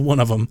 this is one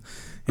of them.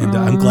 And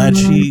I'm glad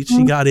she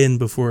got in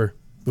before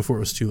it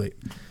was too late.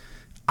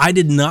 I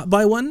did not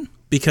buy one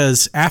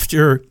because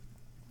after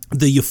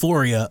the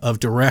euphoria of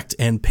Direct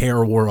and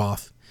Pair wore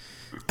off,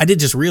 I did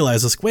just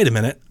realize, wait a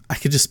minute, I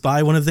could just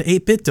buy one of the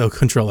 8BitDo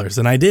controllers,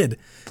 and I did.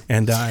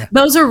 And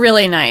those are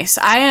really nice.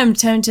 I am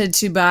tempted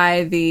to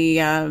buy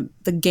the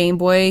Game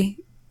Boy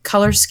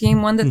color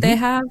scheme one that they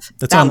have.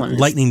 That's on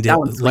Lightning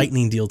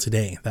Deal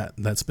today.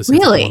 That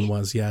specific one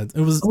was. Yeah, it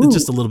was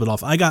just a little bit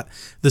off. I got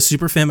the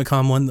Super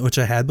Famicom one, which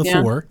I had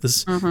before.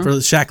 This for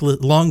the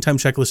long-time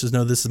Shack listeners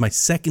know this is my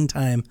second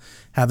time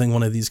having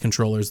one of these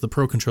controllers, the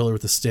Pro controller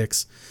with the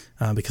sticks,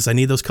 because I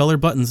need those color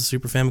buttons. The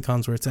Super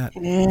Famicom's where it's at.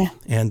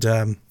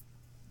 And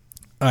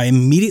I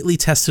immediately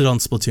tested on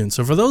Splatoon.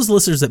 So for those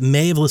listeners that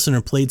may have listened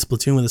or played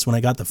Splatoon with us when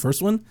I got the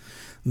first one,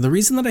 the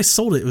reason that I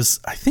sold it was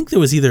I think there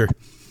was either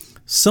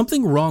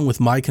something wrong with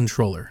my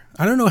controller.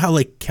 I don't know how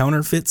like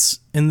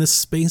counterfeits in this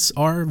space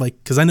are,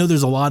 like, because I know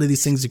there's a lot of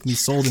these things that can be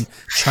sold in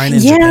China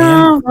and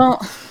Japan.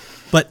 Well,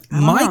 but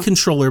my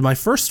controller, my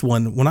first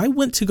one, when I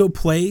went to go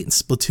play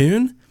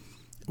Splatoon,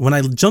 when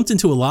I jumped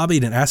into a lobby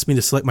and it asked me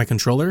to select my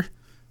controller,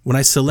 when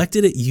I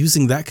selected it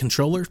using that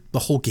controller, the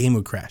whole game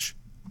would crash.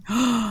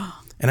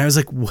 And I was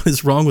like, what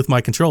is wrong with my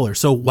controller?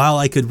 So while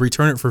I could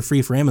return it for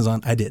free for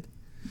Amazon, I did.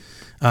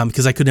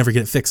 Because I could never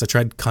get it fixed. I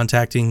tried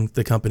contacting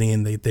the company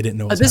and they didn't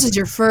know what was this happening. Is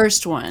your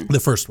first one? The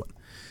first one.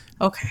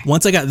 Okay.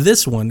 Once I got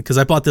this one, because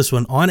I bought this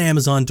one on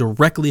Amazon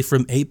directly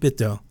from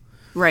 8BitDo.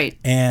 Right.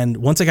 And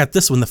once I got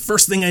this one, the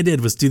first thing I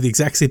did was do the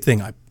exact same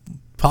thing. I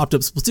popped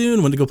up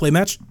Splatoon, went to go play a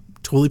match,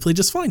 totally played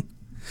just fine.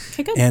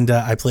 Okay, good. And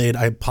I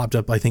popped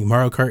up, I think,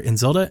 Mario Kart and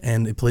Zelda,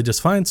 and it played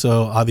just fine.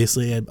 So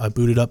obviously I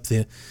booted up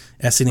the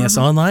SNES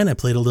online. I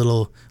played a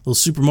little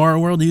Super Mario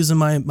World using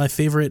my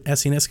favorite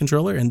SNES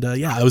controller, and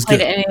I was good.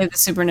 Played any of the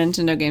Super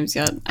Nintendo games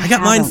yet? I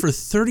got mine for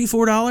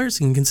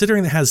 $34, and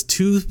considering it has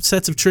 2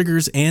 sets of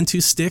triggers and 2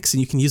 sticks,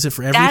 and you can use it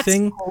for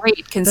everything. That's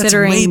great,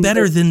 considering that's way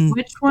better than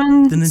which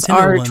ones the Nintendo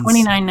are ones.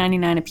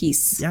 $29.99 a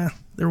piece. Yeah,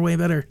 they're way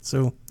better.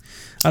 So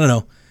I don't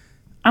know.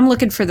 I'm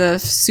looking for the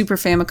Super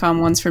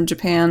Famicom ones from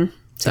Japan.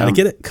 So. Gotta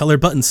get it. Color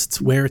buttons. It's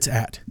where it's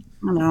at.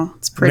 I know.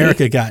 It's pretty.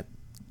 America got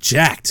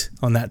jacked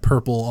on that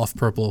off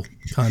purple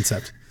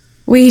concept.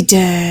 We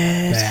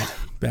did.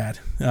 Bad.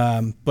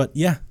 But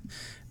yeah,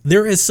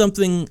 there is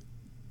something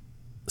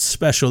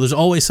special. There's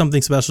always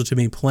something special to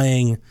me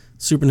playing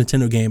Super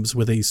Nintendo games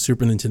with a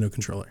Super Nintendo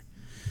controller.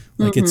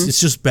 Like it's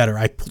just better.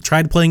 I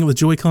tried playing it with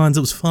Joy-Cons.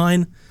 It was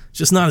fine. It's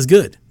just not as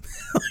good.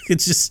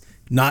 It's just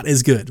not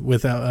as good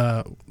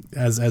without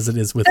as it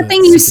is with the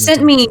thing you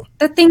sent me.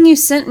 The thing you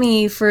sent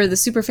me for the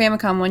Super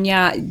Famicom one,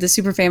 the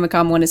Super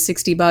Famicom one is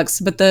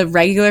 $60, but the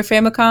regular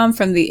Famicom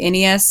from the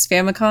NES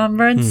Famicom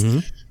runs,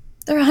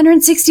 they're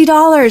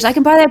 $160. I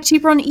can buy that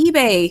cheaper on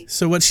eBay.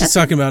 So what she's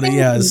talking about,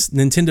 is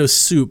Nintendo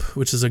Soup,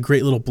 which is a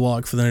great little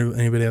blog for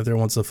anybody out there who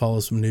wants to follow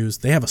some news.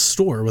 They have a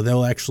store where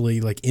they'll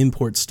actually like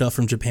import stuff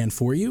from Japan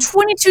for you.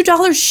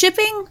 $22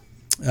 shipping.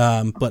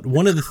 But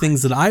one of the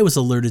things that I was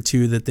alerted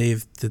to that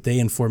they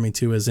informed me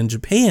to is in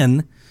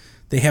Japan,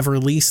 they have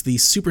released the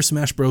Super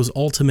Smash Bros.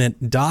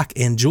 Ultimate dock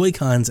and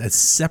Joy-Cons as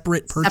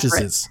separate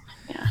purchases.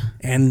 Yeah.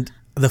 And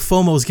the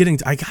FOMO is getting,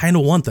 I kind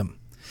of want them.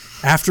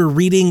 After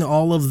reading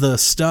all of the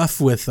stuff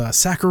with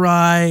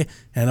Sakurai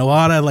and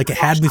Iwata, like it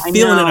had me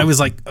feeling it. I was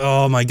like,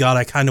 oh my God,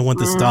 I kind of want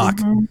this dock.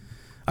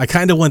 I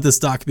kind of want this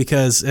dock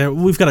because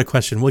we've got a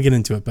question. We'll get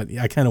into it, but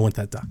I kind of want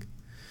that dock.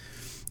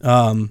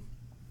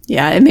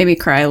 Yeah, it made me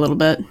cry a little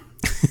bit.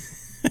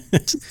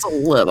 Just a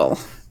little.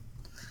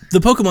 The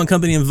Pokemon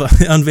Company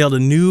unveiled a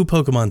new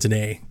Pokemon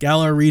today.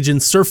 Galar Region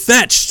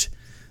Sirfetch'd.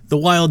 The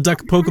wild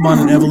duck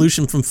Pokemon in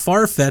evolution from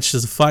Farfetch'd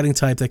is a fighting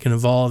type that can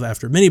evolve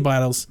after many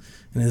battles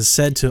and is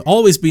said to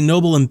always be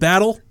noble in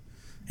battle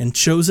and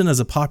chosen as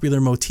a popular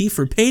motif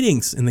for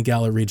paintings in the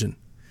Galar region.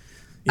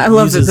 I just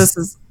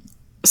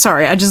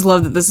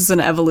love that this is an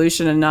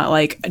evolution and not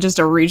like just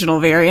a regional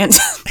variant.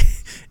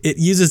 It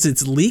uses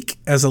its leek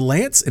as a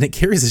lance and it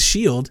carries a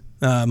shield.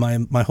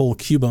 My whole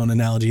Cubone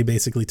analogy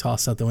basically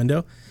tossed out the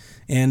window.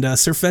 And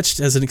Sirfetch'd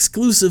has an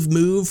exclusive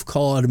move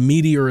called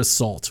Meteor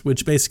Assault,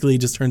 which basically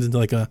just turns into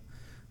like a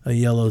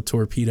yellow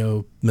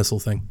torpedo missile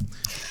thing.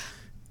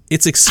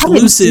 It's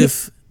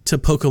exclusive to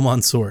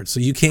Pokemon Sword, so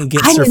you can't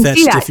get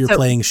Sirfetch'd if you're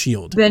playing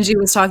Shield. Benji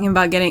was talking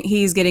about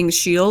he's getting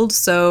Shield,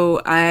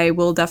 so I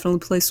will definitely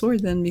play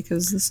Sword then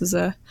because this is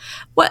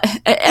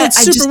It's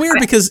super weird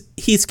because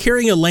he's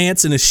carrying a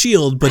lance and a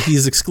shield, but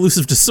he's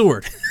exclusive to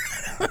Sword.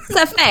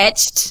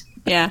 Sirfetch'd.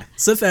 Yeah.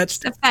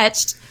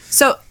 Sirfetch'd.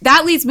 So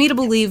that leads me to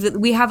believe that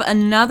we have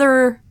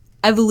another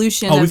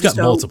evolution. Oh, we've got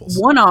multiples.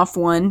 One-off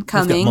one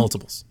coming. We've got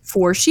multiples.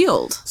 For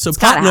Shield. So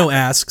Popno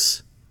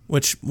asks,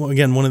 which,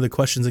 again, one of the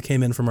questions that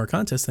came in from our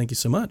contest, thank you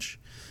so much.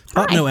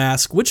 Popno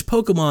asks, which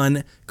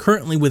Pokemon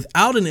currently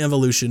without an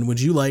evolution would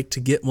you like to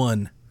get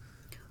one?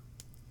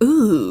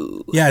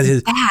 Ooh. Yeah,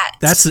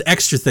 that's the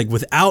extra thing,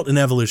 without an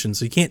evolution.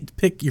 So you can't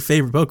pick your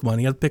favorite Pokemon.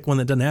 You got to pick one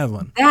that doesn't have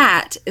one.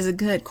 That is a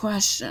good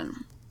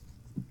question.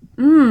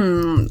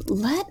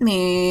 Let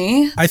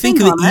me I think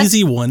the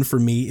easy one for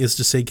me is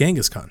to say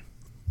Kangaskhan.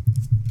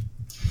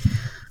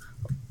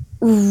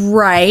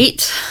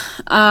 Right.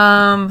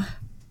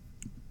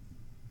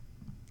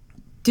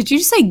 Did you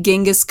say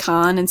Genghis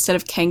Khan instead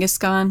of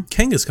Kangaskhan?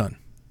 Kangaskhan.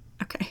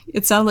 Okay.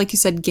 It sounded like you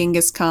said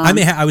Genghis Khan.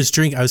 I was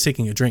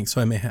taking a drink,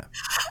 so I may have.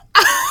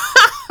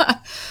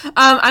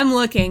 I'm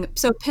looking.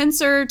 So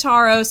Pinsir,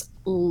 Tauros,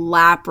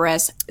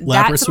 Lapras.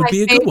 Lapras would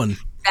be a good one.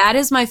 That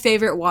is my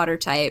favorite water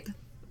type.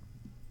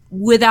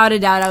 Without a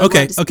doubt, I would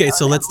love to see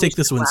so let's take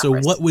this one. Lapras. So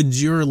what would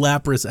your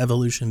Lapras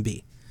evolution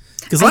be?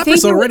 Because Lapras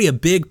is already a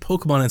big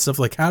Pokemon and stuff.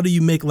 Like, how do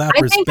you make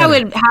Lapras I think better?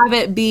 I would have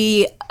it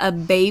be a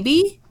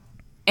baby,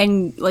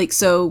 and like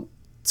so.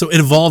 So it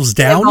evolves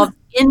down? Evolve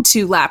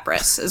into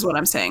Lapras is what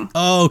I'm saying.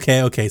 Oh,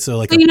 okay. So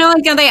like so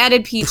like how they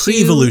added Pichu.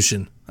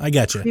 Pre-evolution. I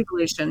gotcha.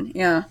 Pre-evolution,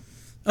 yeah.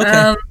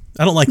 Okay.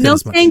 I don't like that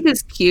as much. Miltank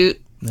is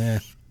cute. Nah.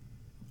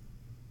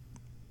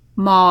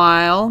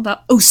 Mawile.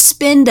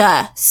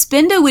 Spinda.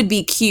 Spinda would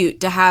be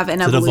cute to have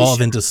an evolution. Does it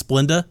evolve into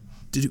Splinda?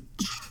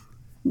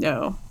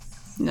 No.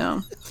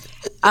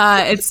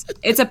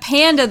 It's a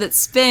panda that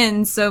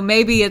spins, so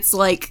maybe it's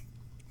like,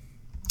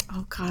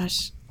 oh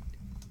gosh.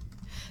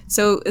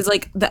 So it's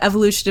like the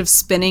evolution of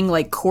spinning,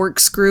 like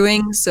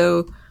corkscrewing.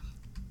 So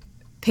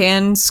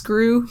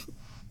Panscrew.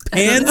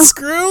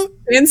 Panscrew?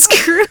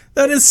 Panscrew.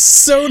 That is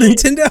so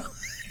Nintendo.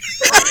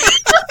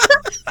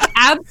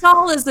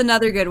 Absol is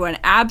another good one.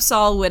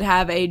 Absol would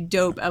have a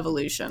dope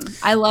evolution.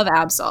 I love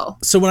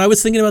Absol. So when I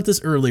was thinking about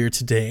this earlier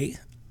today,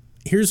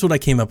 here's what I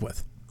came up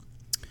with.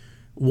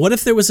 What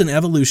if there was an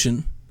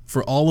evolution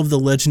for all of the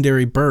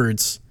legendary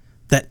birds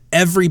that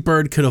every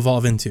bird could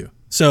evolve into?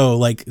 So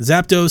like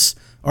Zapdos,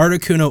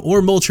 Articuno,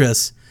 or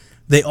Moltres,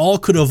 they all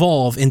could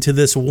evolve into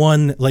this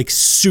one like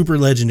super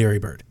legendary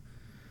bird.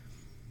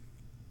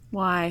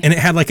 Why? And it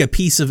had like a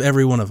piece of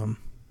every one of them.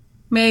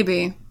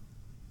 Maybe.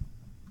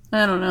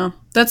 I don't know.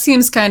 That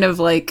seems kind of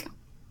like,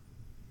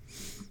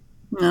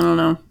 I don't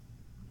know.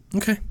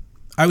 Okay.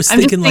 I was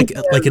thinking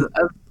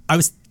I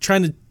was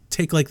trying to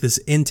take like this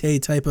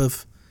Entei type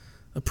of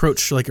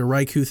approach, like a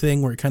Raikou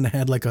thing where it kind of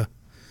had like a...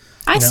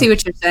 I see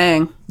what you're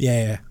saying.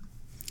 Yeah.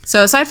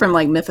 So aside from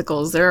like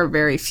mythicals, there are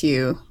very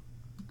few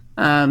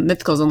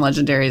mythicals and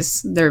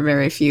legendaries. There are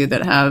very few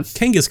that have...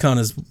 Kangaskhan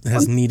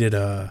has needed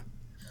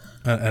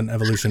an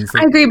evolution for...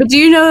 I agree, but do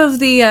you know of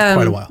the...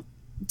 quite a while.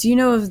 Do you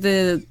know of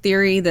the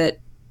theory that...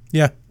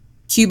 Yeah.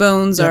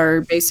 Cubones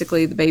are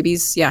basically the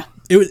babies? Yeah.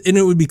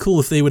 It would be cool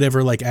if they would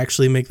ever like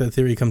actually make that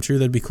theory come true.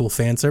 That'd be cool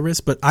fan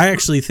service. But I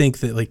actually think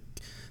that like...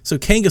 So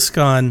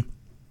Kangaskhan's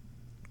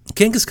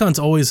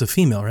always a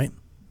female, right?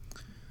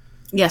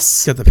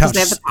 Yes. Got the pouch.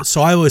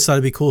 So I always thought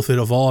it'd be cool if it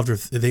evolved or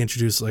if they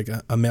introduced like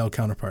a male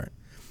counterpart.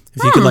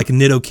 If you could like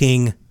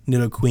Nidoking,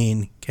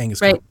 Nidoqueen,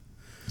 Kangaskhan. Right.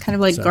 Kind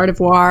of like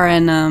Gardevoir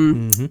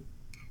and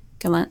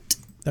Gallant.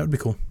 That would be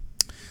cool.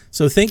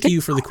 So thank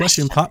you for the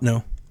question,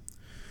 Popno.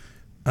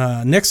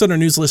 Next on our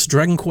news list,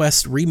 Dragon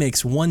Quest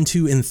Remakes 1,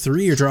 2, and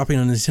 3 are dropping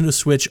on Nintendo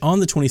Switch on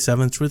the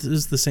 27th, which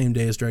is the same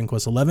day as Dragon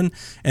Quest 11,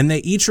 and they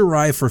each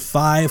arrive for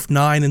 $5,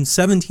 $9, and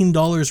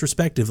 $17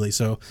 respectively.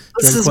 So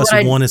Dragon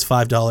Quest 1 is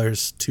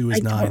 $5, 2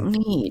 is $9. Don't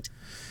need.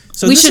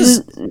 So we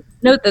should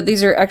note that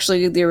these are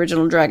actually the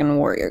original Dragon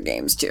Warrior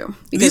games too.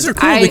 These are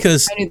cool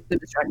because I knew them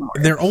as Dragon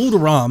Warrior. They're old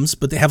ROMs,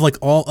 but they have like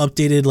all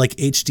updated like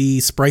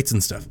HD sprites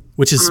and stuff,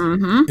 which is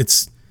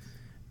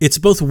it's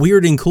both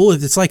weird and cool.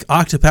 It's like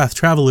Octopath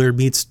Traveler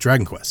meets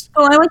Dragon Quest.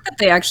 Oh, I like that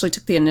they actually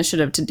took the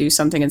initiative to do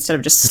something instead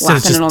of just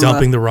slapping it on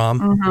dumping the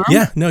ROM.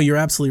 Yeah, no, you're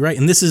absolutely right.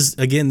 And this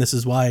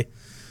is why,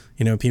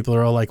 people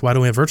are all like, why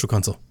don't we have Virtual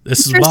Console?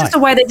 This is why. As to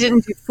why they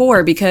didn't do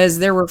 4, because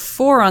there were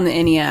 4 on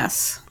the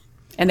NES,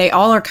 and they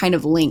all are kind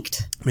of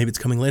linked. Maybe it's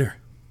coming later.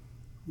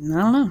 I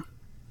don't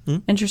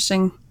know.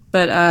 Interesting.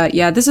 But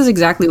yeah, this is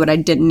exactly what I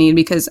didn't need,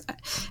 because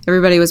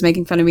everybody was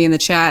making fun of me in the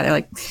chat. They're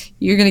like,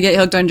 you're going to get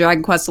hooked on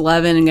Dragon Quest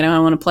 11 and I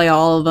want to play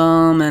all of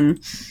them. And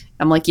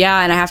I'm like,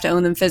 yeah, and I have to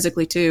own them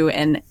physically too.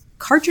 And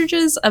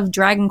cartridges of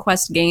Dragon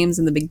Quest games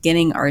in the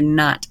beginning are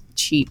not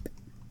cheap.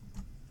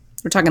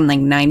 We're talking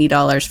like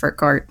 $90 for a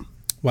cart.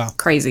 Wow.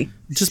 Crazy.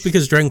 Just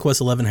because Dragon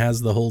Quest 11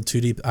 has the whole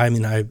 2D, I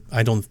mean,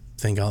 I don't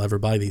think I'll ever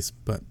buy these,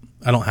 but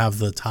I don't have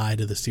the tie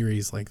to the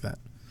series like that.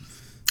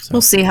 So.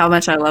 We'll see how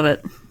much I love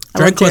it.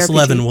 Dragon Quest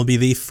 11 will be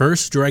the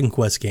first Dragon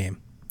Quest game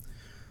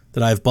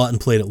that I've bought and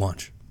played at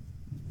launch.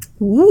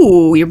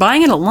 Ooh, you're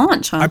buying it at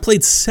launch, huh? I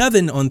played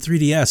 7 on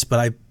 3DS, but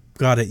I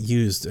got it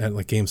used at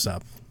like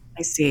GameStop.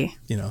 I see.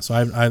 So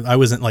I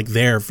wasn't like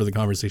there for the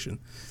conversation.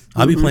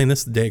 I'll be playing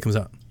this the day it comes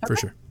out, for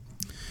sure.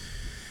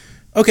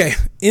 Okay,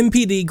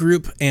 MPD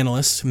Group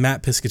analyst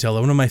Matt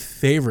Piscatello, one of my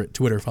favorite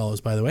Twitter follows,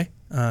 by the way.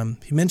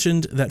 He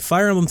mentioned that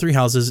Fire Emblem Three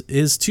Houses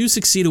is to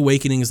succeed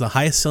Awakening as the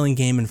highest-selling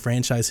game in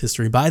franchise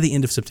history by the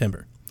end of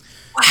September.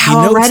 Wow, he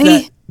notes already?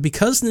 that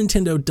because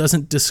Nintendo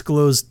doesn't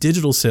disclose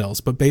digital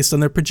sales, but based on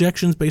their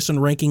projections, based on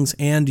rankings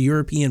and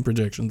European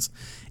projections,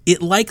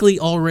 it likely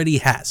already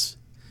has.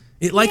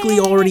 It likely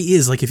already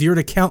is. Like, if you were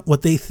to count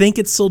what they think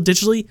it's sold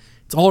digitally,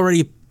 it's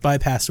already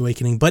bypassed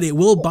Awakening, but it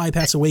will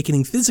bypass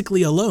Awakening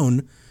physically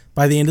alone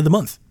by the end of the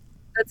month.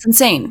 That's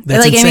insane.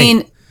 That's insane. I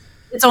mean,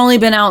 It's only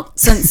been out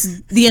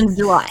since the end of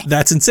July.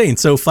 That's insane.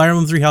 So Fire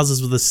Emblem Three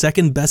Houses was the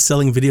second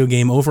best-selling video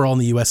game overall in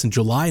the U.S. in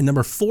July and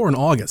number 4 in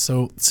August.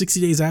 So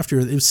 60 days after,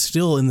 it was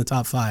still in the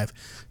top 5,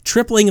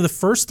 tripling in the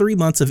first 3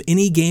 months of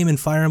any game in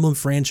Fire Emblem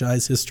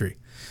franchise history.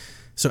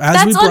 So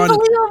That's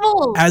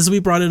unbelievable. As we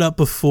brought it up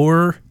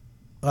before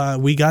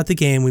we got the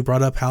game, we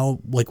brought up how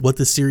what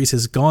the series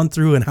has gone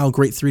through and how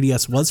great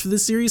 3DS was for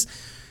this series.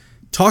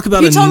 Talk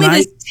about if you told me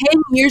this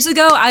 10 years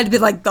ago, I'd be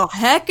like, the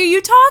heck are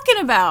you talking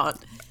about?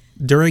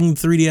 During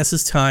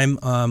 3DS's time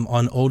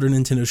on older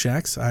Nintendo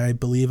Shacks, I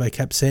believe I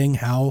kept saying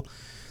how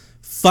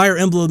Fire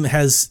Emblem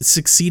has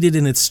succeeded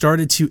and it's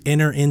started to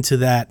enter into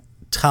that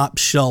top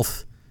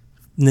shelf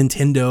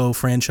Nintendo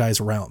franchise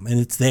realm, and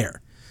it's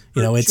there.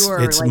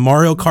 It's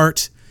Mario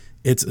Kart,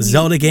 it's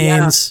Zelda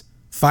games. Yeah.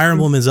 Fire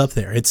Emblem is up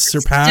there. It's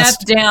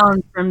surpassed. Step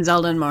down from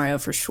Zelda and Mario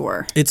for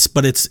sure.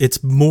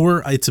 It's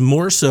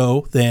more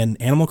so than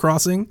Animal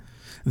Crossing,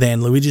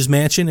 than Luigi's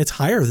Mansion. It's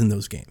higher than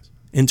those games.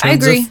 In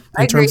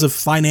terms of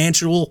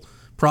financial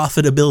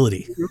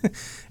profitability,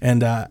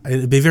 and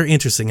it'd be very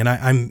interesting. And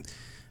I'm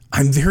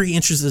very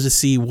interested to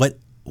see what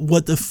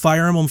the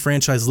Fire Emblem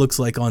franchise looks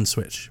like on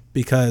Switch,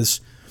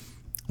 because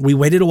we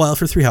waited a while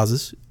for Three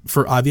Houses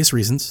for obvious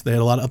reasons. They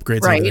had a lot of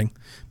upgrades and everything.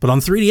 But on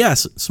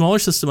 3DS, smaller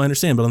system, I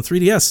understand. But on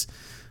 3DS,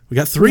 we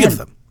got three of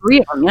them.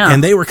 Yeah.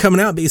 And they were coming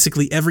out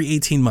basically every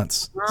 18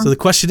 months. So the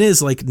question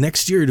is,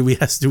 next year, do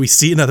we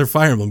see another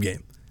Fire Emblem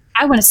game?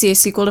 I want to see a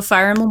sequel to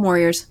Fire Emblem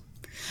Warriors.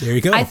 There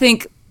you go. I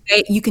think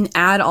you can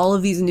add all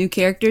of these new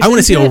characters. I want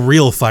to see a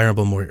real Fire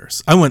Emblem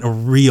Warriors. I want a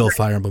real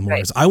Fire Emblem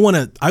Warriors. I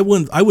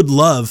would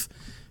love,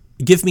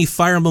 give me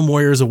Fire Emblem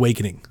Warriors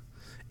Awakening,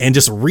 and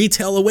just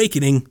retail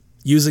Awakening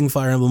using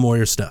Fire Emblem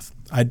Warriors stuff.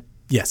 I'd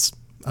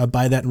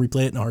buy that and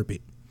replay it in a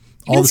heartbeat.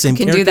 All the same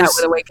characters. You can do that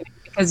with Awakening,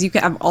 because you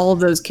can have all of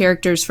those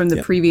characters from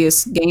the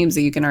previous games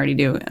that you can already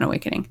do in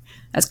Awakening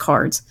as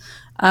cards.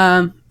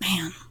 Man,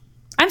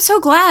 I'm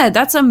so glad.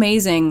 That's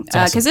amazing.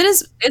 Because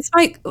it's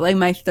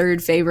my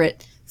third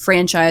favorite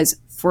franchise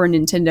for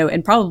Nintendo,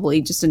 and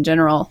probably just in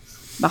general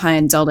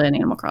behind Zelda and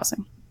Animal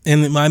Crossing.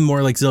 And I'm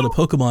more like Zelda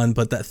Pokemon,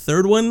 but that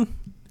third one,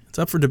 it's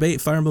up for debate.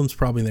 Fire Emblem's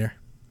probably there.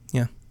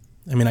 Yeah.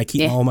 I mean, I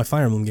keep all my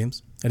Fire Emblem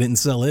games. I didn't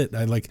sell it.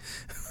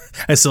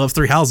 I still have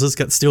Three Houses,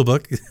 got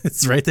Steelbook.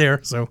 It's right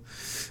there. So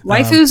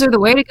waifus are the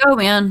way to go,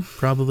 man.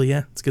 Probably,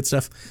 yeah. It's good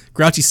stuff.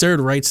 Grouchy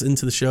Sird writes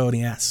into the show and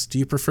he asks, do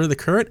you prefer the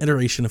current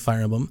iteration of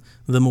Fire Emblem,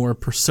 the more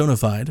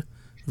personified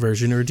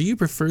version, or do you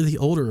prefer the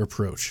older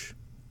approach?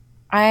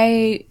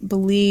 I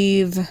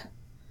believe,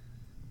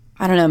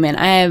 I don't know, man.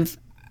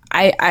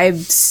 I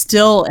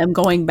still am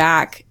going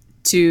back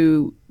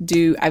to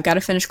I've got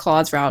to finish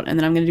Claude's route, and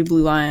then I'm going to do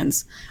Blue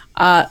Lions.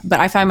 But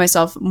I find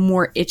myself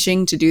more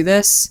itching to do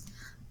this.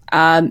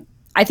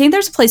 I think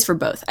there's a place for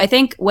both. I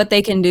think what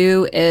they can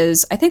do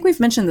is, I think we've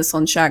mentioned this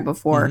on Shack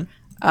before,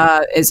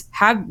 is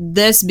have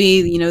this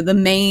be, the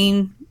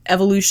main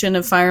evolution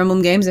of Fire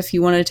Emblem games, if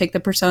you wanted to take the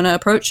Persona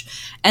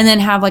approach, and then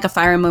have a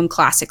Fire Emblem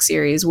Classic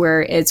series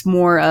where it's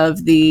more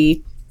of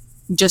the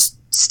just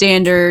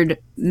standard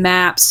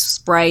maps,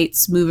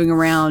 sprites, moving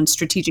around,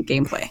 strategic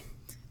gameplay.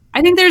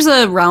 I think there's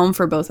a realm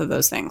for both of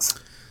those things.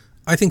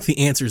 I think the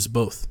answer is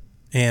both.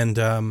 And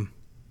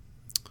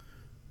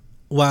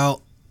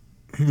while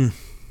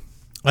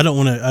I don't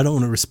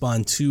want to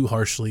respond too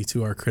harshly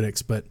to our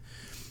critics, but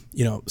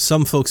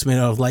some folks may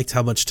not have liked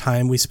how much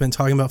time we spent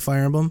talking about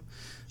Fire Emblem.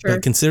 Sure.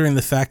 But considering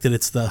the fact that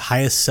it's the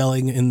highest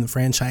selling in the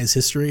franchise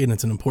history and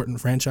it's an important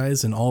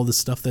franchise and all the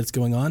stuff that's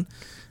going on,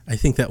 I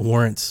think that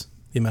warrants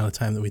the amount of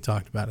time that we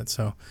talked about it.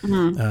 So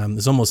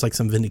there's almost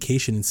some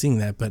vindication in seeing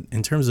that. But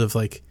in terms of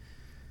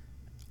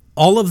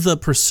all of the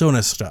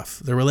Persona stuff,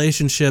 the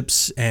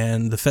relationships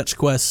and the fetch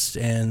quests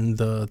and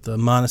the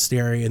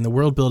monastery and the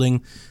world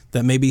building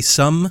that maybe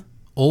some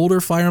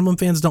older Fire Emblem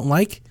fans don't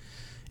like,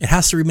 it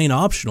has to remain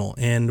optional.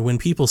 And when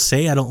people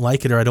say I don't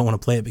like it or I don't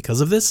want to play it because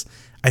of this,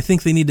 I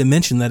think they need to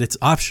mention that it's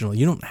optional.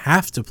 You don't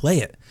have to play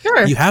it.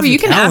 Sure. You have a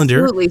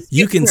calendar.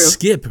 You can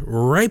skip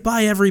right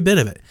by every bit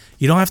of it.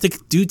 You don't have to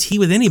do tea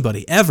with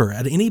anybody ever.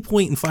 At any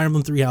point in Fire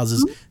Emblem Three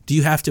Houses, do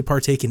you have to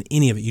partake in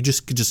any of it? You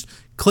just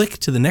click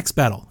to the next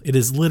battle. It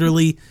is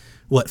literally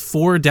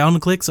 4 down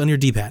clicks on your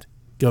D-pad.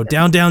 Go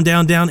down, down,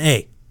 down, down,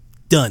 A.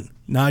 Done.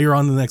 Now you're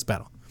on the next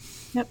battle.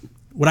 Yep.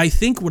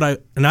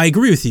 And I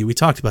agree with you. We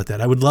talked about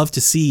that. I would love to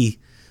see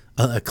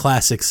a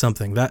classic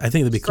something. That I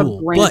think that'd be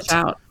cool. Branch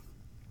out.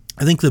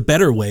 I think the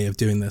better way of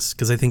doing this,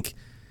 because I think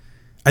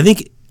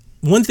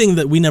one thing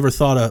that we never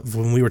thought of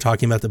when we were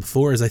talking about that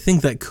before is I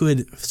think that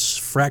could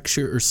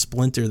fracture or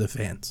splinter the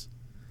fans.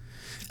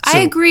 So,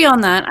 I agree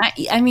on that.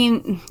 I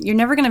mean, you're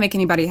never going to make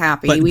anybody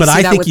happy. But see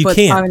I that think with you what's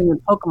can. happening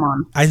with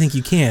Pokemon. I think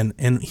you can.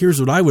 And here's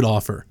what I would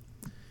offer.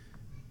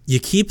 You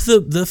keep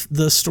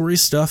the story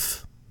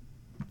stuff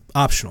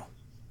optional.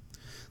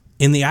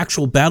 In the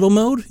actual battle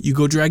mode, you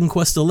go Dragon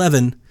Quest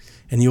XI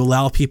and you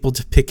allow people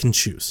to pick and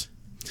choose.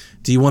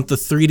 Do you want the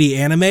 3D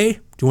anime? Do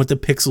you want the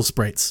pixel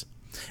sprites?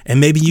 And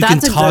maybe you can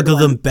toggle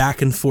them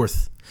back and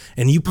forth.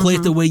 And you play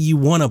it the way you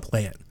want to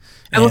play it.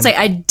 I will say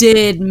I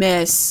did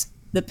miss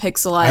the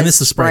pixelized I miss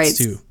the sprites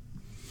too.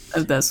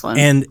 of this one.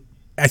 And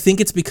I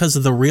think it's because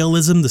of the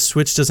realism. The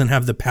Switch doesn't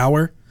have the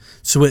power,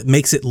 so it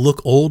makes it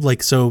look old.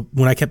 Like, so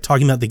when I kept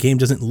talking about the game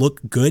doesn't look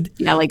good,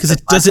 because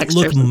it doesn't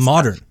look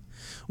modern.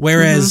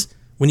 Whereas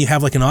when you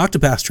have like an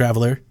Octopath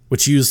Traveler,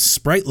 which used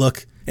sprite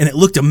look, and it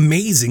looked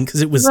amazing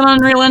because it was on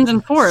Unreal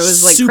Engine 4. It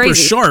was like super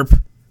crazy. sharp.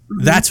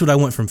 That's what I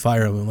want from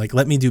Fire Emblem. Like,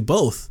 let me do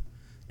both.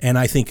 And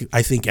I think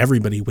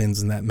everybody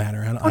wins in that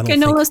matter. I don't no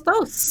think, los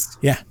dos.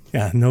 Yeah.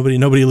 Nobody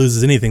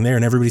loses anything there,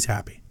 and everybody's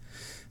happy.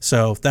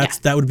 So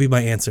that would be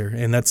my answer,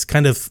 and that's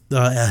kind of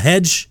a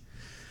hedge,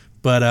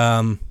 but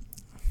I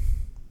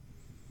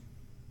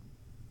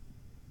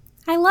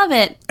love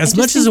it. As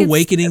much as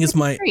Awakening is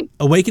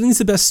Awakening's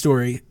the best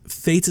story,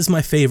 Fates is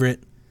my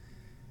favorite.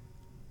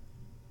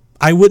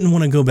 I wouldn't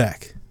want to go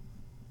back.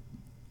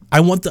 I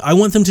want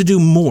them to do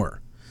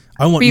more.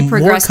 I want more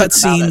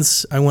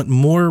cutscenes. I want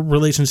more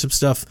relationship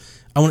stuff.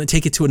 I want to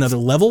take it to another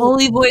level.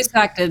 Fully voice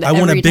acted. I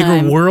want a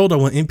bigger world. I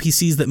want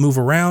NPCs that move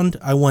around.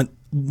 I want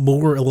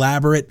more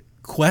elaborate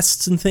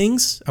quests and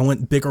things. I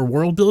want bigger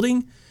world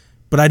building,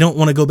 but I don't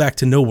want to go back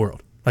to no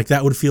world. Like,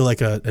 that would feel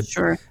like a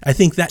sure. I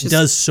think that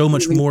does so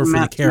much more for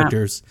the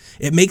characters.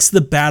 It makes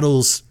the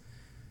battles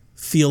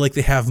feel like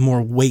they have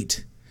more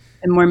weight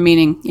and more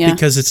meaning. Yeah,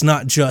 because it's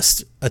not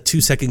just a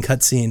 2-second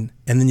cutscene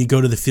and then you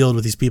go to the field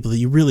with these people that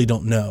you really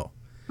don't know.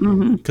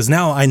 Because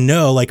now I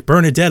know, like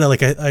Bernadetta,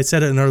 like I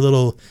said it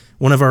in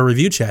one of our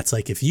review chats,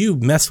 like if you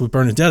mess with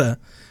Bernadetta,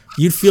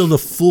 you'd feel the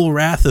full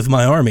wrath of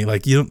my army.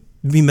 Like, you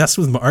don't be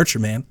messing with my archer,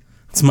 man.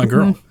 It's my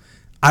girl.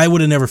 I would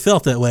have never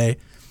felt that way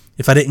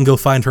if I didn't go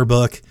find her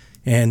book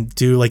and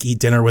eat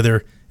dinner with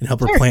her and help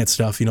her plant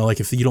stuff. Like,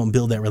 if you don't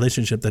build that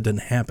relationship, that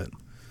doesn't happen.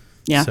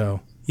 Yeah. So,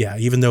 yeah,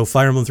 even though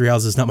Fire Emblem Three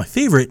Houses is not my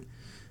favorite,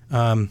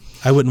 I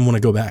wouldn't want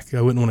to go back. I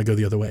wouldn't want to go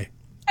the other way.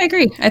 I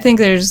agree. I think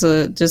there's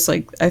I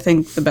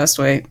think the best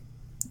way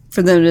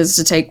for them is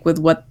to take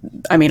with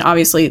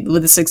obviously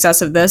with the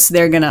success of this,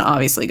 they're going to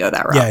obviously go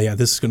that route. Yeah,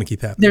 this is going to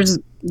keep happening.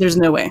 There's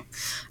no way.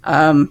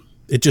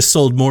 It just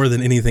sold more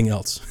than anything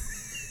else.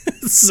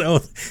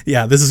 So,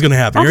 yeah, this is going to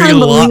happen. You're going to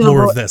get a lot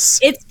more of this.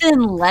 It's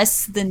been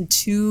less than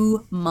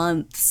 2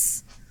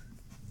 months.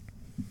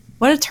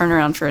 What a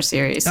turnaround for a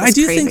series. That's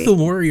crazy. Think the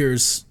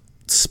Warriors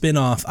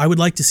spin-off, I would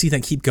like to see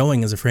that keep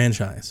going as a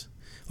franchise.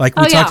 Like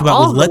we talked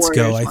about with Let's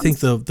Go, I think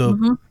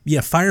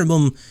Fire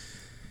Emblem,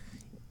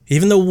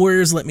 even though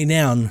Warriors let me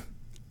down,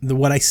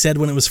 what I said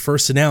when it was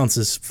first announced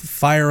is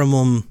Fire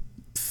Emblem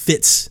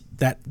fits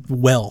that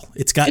well.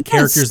 It's got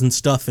characters and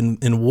stuff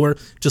in War,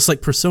 just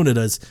like Persona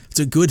does. It's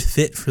a good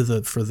fit for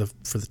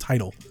the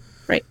title.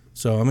 Right.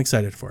 So I'm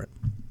excited for it.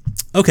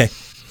 Okay.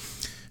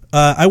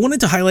 I wanted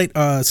to highlight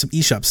some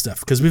eShop stuff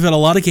because we've had a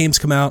lot of games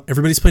come out.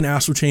 Everybody's playing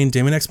Astral Chain.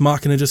 Daemon X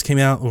Machina just came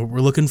out. We're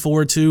looking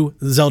forward to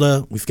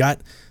Zelda. We've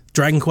got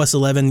Dragon Quest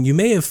XI. You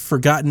may have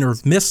forgotten or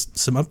missed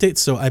some updates,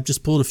 so I've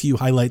just pulled a few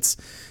highlights.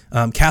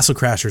 Castle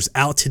Crashers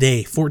out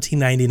today,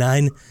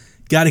 $14.99.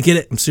 Got to get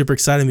it. I'm super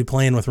excited to be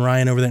playing with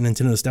Ryan over there at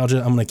Nintendo Nostalgia.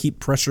 I'm going to keep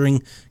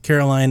pressuring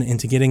Caroline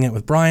into getting it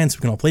with Brian so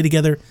we can all play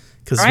together.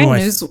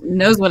 Ryan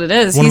knows what it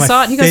is. He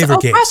saw it and he goes,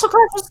 Castle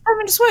Crashers is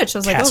coming to Switch. I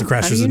was like, Castle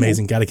Crashers is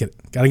amazing. Got to get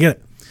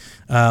it.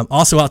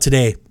 Also out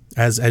today,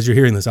 as you're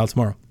hearing this, out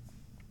tomorrow,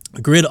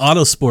 Grid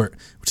Autosport,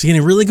 which is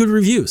getting really good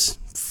reviews.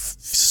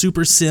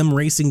 Super sim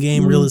racing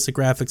game, realistic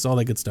graphics, all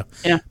that good stuff.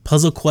 Yeah.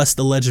 Puzzle Quest: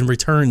 The Legend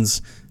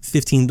Returns,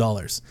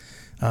 $15.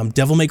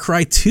 Devil May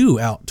Cry 2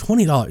 out,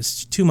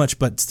 $20. Too much,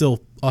 but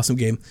still awesome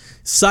game.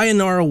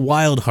 Sayonara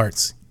Wild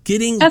Hearts,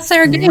 getting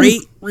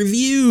great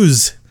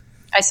reviews.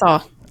 I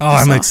saw.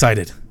 I'm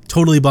excited.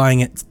 Totally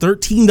buying it.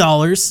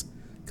 $13.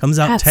 Comes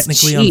out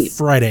technically on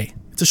Friday.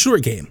 It's a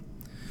short game.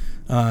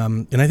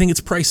 And I think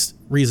it's priced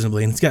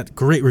reasonably, and it's got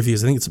great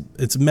reviews. I think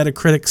it's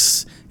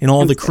Metacritic's and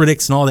all the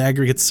critics and all the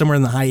aggregates somewhere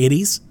in the high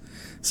 80s.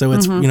 So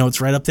it's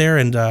it's right up there.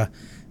 And I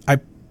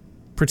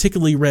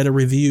particularly read a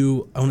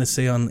review, I want to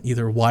say on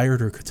either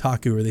Wired or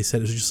Kotaku, where they said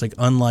it was just like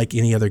unlike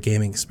any other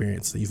gaming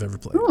experience that you've ever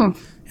played.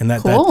 And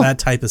that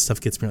type of stuff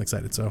gets me really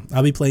excited. So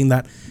I'll be playing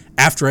that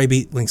after I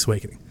beat Link's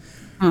Awakening.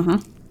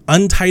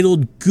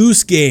 Untitled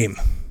Goose Game.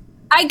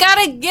 I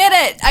gotta get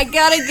it.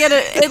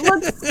 It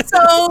looks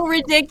so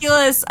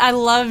ridiculous. I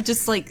love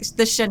just like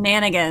the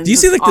shenanigans. Do you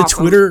see the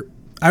Twitter?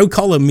 I would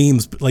call them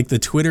memes, but like the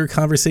Twitter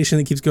conversation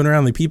that keeps going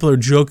around. Like people are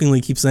jokingly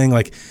keep saying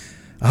like,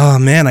 "Oh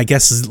man, I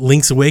guess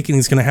Link's Awakening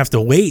is gonna have to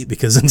wait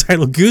because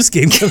Untitled Goose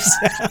Game comes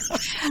out."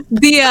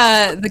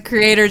 The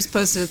creators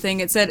posted a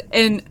thing. It said,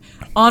 in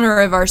honor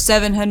of our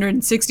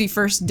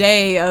 761st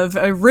day of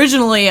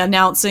originally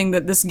announcing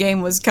that this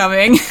game was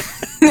coming,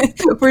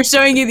 we're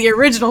showing you the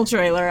original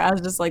trailer. I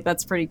was just like,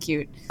 that's pretty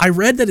cute. I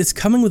read that it's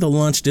coming with a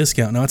launch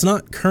discount. Now, it's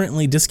not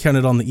currently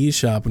discounted on the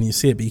eShop when you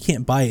see it, but you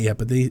can't buy it yet.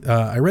 But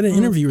I read an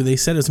interview where they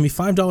said it's going to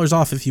be $5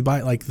 off if you buy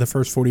it like the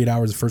first 48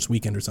 hours, the first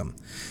weekend or something.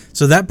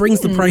 So that brings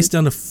the price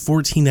down to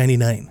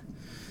 $14.99,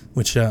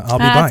 which I'll be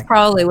buying. That's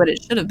probably what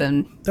it should have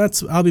been.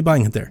 I'll be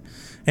buying it there.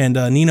 And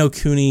Ni no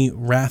Kuni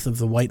Wrath of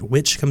the White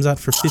Witch comes out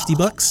for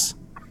 $50.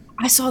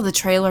 I saw the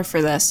trailer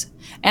for this,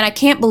 and I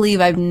can't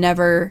believe I've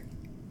never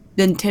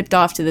been tipped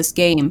off to this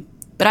game.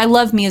 but I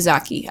love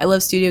Miyazaki. I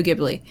love Studio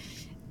Ghibli.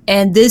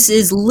 And this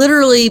is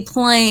literally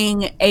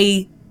playing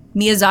a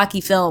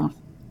Miyazaki film.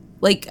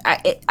 Like,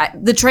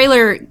 the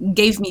trailer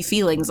gave me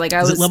feelings. Like,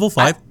 I was it level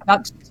 5?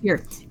 About to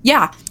tear.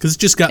 Yeah. Because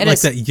it's just got like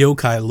that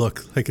yokai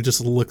look. Like, it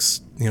just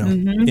looks,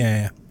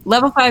 Yeah.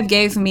 Level 5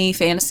 gave me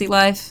Fantasy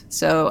Life,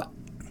 so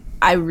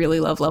I really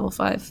love Level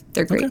 5.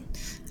 They're great. Okay.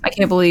 I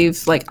can't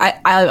believe, like,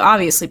 I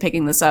obviously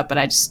picking this up, but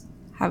I just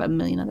have a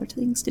million other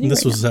things to do. And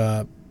this was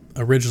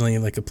originally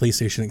like a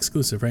PlayStation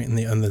exclusive, right?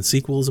 And the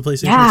sequel is a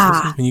PlayStation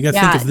exclusive. And you got to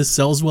think if this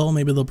sells well,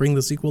 maybe they'll bring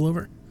the sequel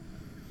over.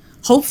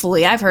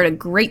 Hopefully. I've heard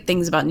great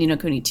things about Ni no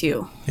Kuni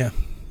 2. Yeah.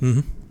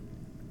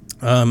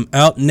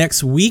 Out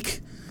next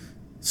week,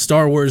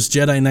 Star Wars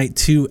Jedi Knight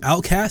 2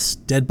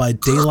 Outcast, Dead by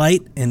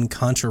Daylight, and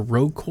Contra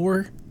Rogue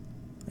Core.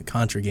 A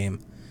Contra game.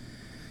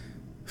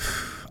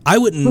 I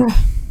don't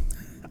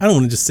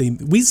want to just say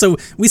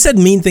we said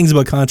mean things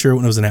about Contra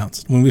when it was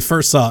announced. When we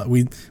first saw it,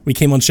 we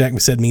came on Shack and we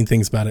said mean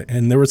things about it.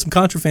 And there were some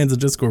Contra fans in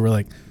Discord who were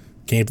like,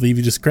 can't believe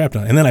you just crapped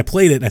on it. And then I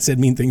played it and I said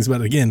mean things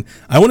about it again.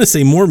 I want to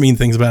say more mean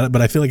things about it,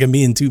 but I feel like I'm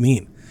being too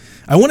mean.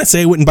 I want to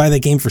say I wouldn't buy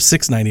that game for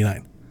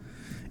 $6.99.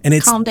 And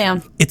it's calm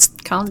down.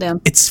 Calm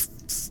down. It's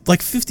like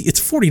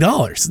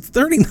 $40. It's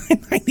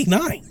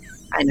 $39.99.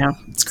 I know.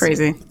 It's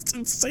crazy. It's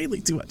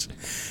insanely too much.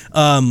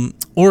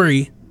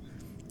 Ori's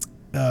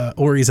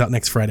out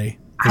next Friday.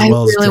 I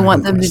really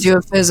want them to do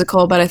a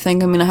physical, but I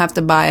think I'm going to have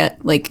to buy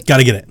it. Like,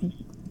 gotta get it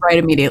right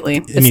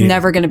immediately. It's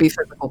never going to be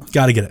physical.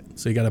 Gotta get it.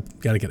 So you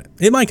gotta get it.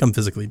 It might come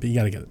physically, but you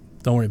gotta get it.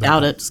 Don't worry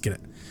about it. Just get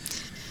it.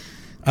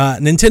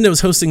 Nintendo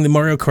is hosting the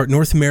Mario Kart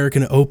North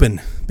American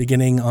Open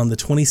beginning on the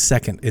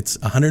 22nd. It's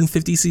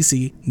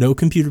 150cc, no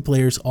computer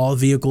players, all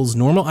vehicles,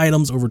 normal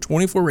items over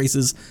 24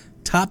 races,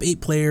 top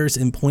 8 players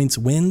and points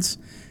wins.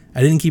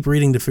 I didn't keep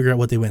reading to figure out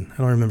what they win. I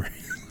don't remember.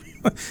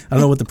 I don't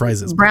know what the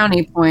prize is.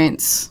 Brownie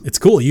points. It's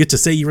cool. You get to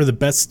say you were the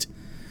best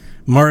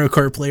Mario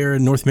Kart player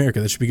in North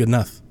America. That should be good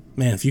enough.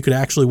 Man, if you could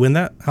actually win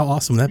that, how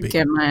awesome would that be?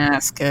 Get my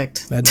ass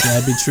kicked.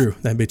 That'd be true.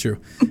 That'd be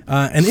true.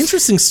 An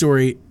interesting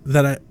story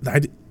that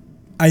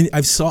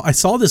I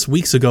saw this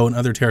weeks ago in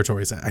other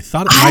territories. I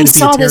thought it might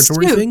be a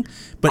territory thing,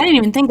 but I didn't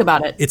even think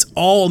about it. It's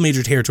all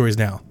major territories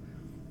now.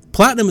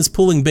 Platinum is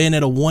pulling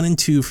Bayonetta 1 and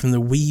 2 from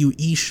the Wii U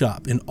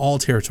eShop in all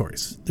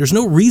territories. There's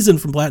no reason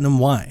from Platinum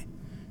why.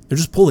 They're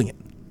just pulling it.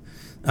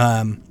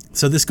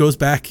 So this goes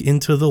back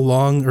into the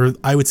long, or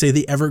I would say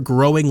the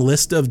ever-growing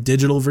list of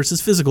digital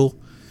versus physical.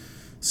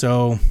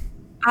 So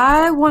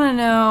I want to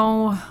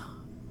know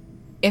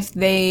if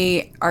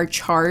they are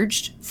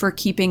charged for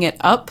keeping it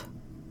up.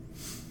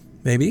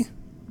 Maybe.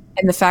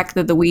 And the fact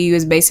that the Wii U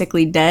is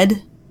basically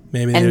dead.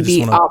 Maybe. And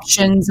the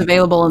options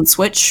available on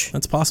Switch.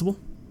 That's possible.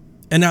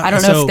 And now, I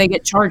don't know if they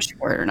get charged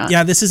for it or not.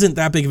 Yeah, this isn't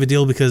that big of a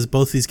deal because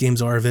both these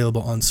games are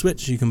available on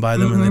Switch. You can buy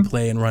them and they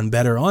play and run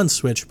better on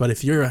Switch. But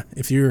if you're a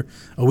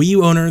Wii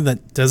U owner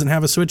that doesn't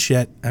have a Switch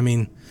yet, I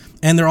mean,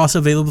 and they're also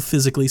available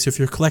physically. So if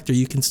you're a collector,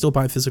 you can still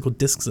buy physical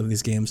discs of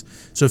these games.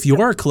 So if you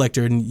are a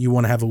collector and you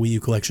want to have a Wii U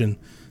collection,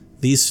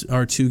 these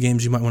are 2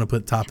 games you might want to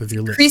put at the top of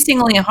your list.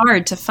 Increasingly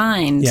hard to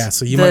find. Yeah,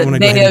 so you might want to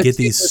go ahead and get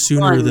these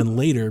sooner than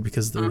later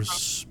because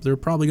they're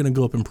probably going to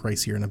go up in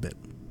price here in a bit.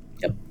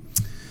 Yep.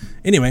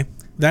 Anyway,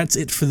 that's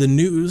it for the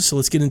news. So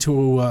let's get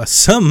into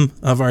some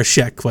of our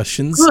Shack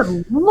questions.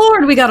 Good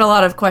Lord, we got a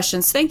lot of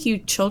questions. Thank you,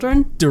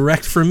 children.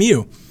 Direct from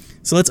you.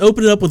 So let's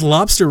open it up with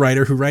Lobster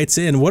Rider, who writes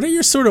in, what are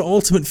your sort of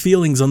ultimate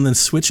feelings on the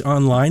Switch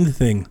Online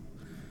thing?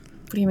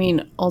 What do you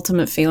mean,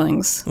 ultimate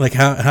feelings? Like,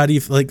 how do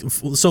you, like,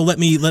 so let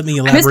me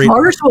elaborate. I miss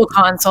Virtual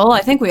Console.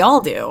 I think we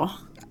all do.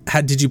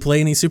 Did you play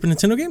any Super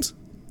Nintendo games?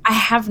 I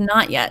have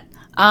not yet.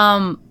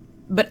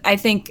 But I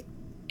think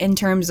in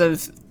terms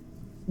of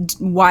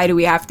why do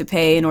we have to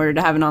pay in order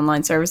to have an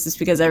online service, it's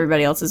because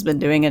everybody else has been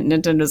doing it.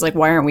 Nintendo's like,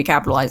 why aren't we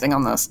capitalizing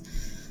on this?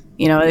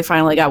 You know, they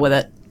finally got with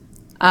it.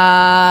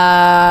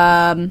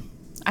 I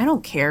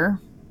don't care.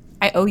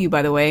 I owe you,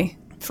 by the way,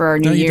 for our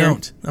new year. No, you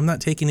don't. I'm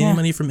not taking any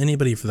money from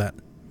anybody for that.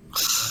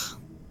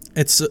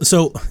 It's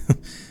so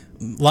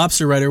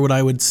Lobster Rider, what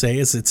I would say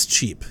is it's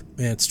cheap.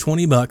 It's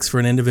 $20 for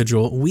an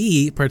individual.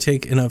 We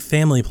partake in a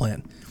family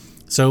plan.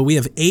 So we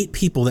have 8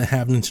 people that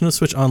have Nintendo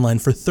Switch Online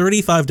for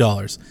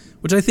 $35,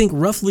 which I think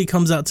roughly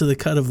comes out to the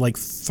cut of like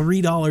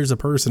 $3 a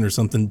person or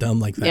something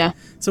dumb like that. Yeah.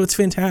 So it's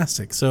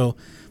fantastic. So,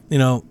 you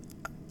know,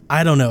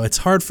 I don't know. It's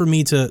hard for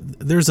me to...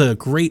 There's a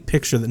great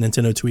picture that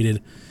Nintendo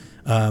tweeted.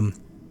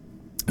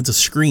 It's a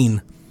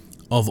screen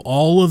of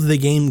all of the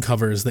game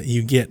covers that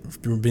you get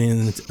for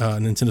being a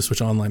Nintendo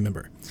Switch Online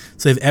member.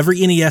 So they have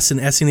every NES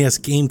and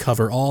SNES game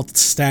cover all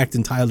stacked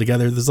and tiled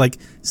together. There's like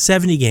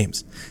 70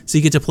 games. So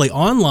you get to play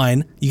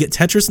online, you get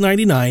Tetris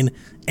 99,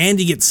 and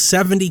you get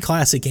 70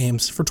 classic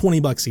games for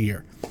 $20 a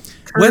year.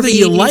 Kirby, whether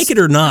you like it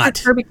or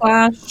not, Kirby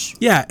Clash.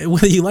 Yeah,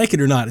 whether you like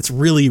it or not, it's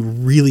really,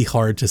 really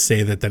hard to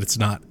say that it's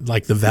not,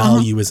 like the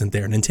value isn't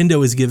there.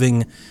 Nintendo is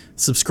giving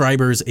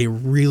subscribers a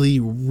really,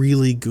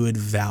 really good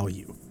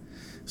value.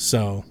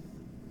 So,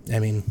 I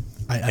mean,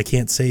 I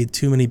can't say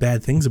too many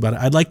bad things about it.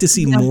 I'd like to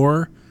see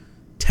more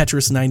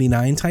Tetris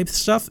 99 type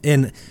stuff.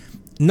 And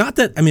Not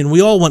that, I mean,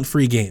 we all want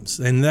free games,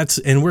 and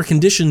we're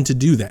conditioned to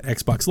do that.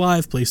 Xbox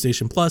Live,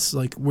 PlayStation Plus,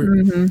 like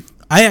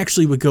I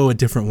actually would go a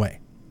different way.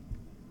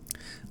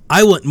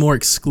 I want more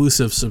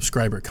exclusive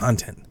subscriber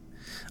content.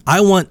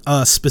 I want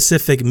a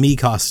specific Mii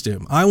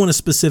costume. I want a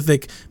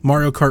specific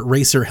Mario Kart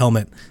Racer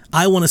helmet.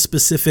 I want a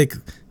specific,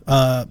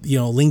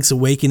 Link's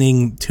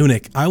Awakening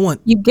tunic.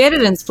 You get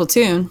it in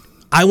Splatoon.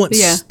 I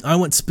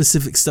want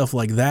specific stuff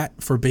like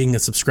that for being a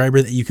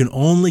subscriber that you can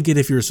only get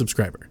if you're a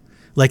subscriber.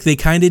 Like they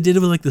kind of did it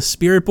with like the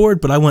Spirit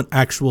board, but I want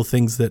actual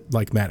things that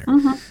like matter.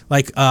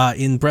 Like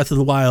in Breath of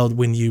the Wild,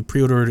 when you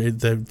pre-ordered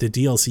the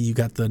DLC, you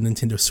got the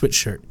Nintendo Switch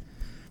shirt.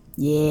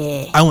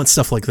 Yeah. I want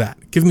stuff like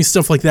that. Give me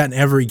stuff like that in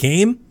every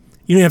game.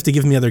 You don't have to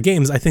give me other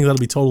games. I think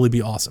that'll totally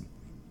be awesome.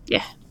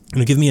 Yeah.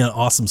 Give me an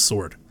awesome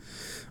sword,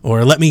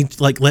 or let me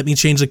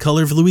change the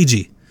color of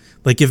Luigi.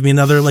 Like give me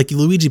another like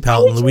Luigi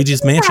palette in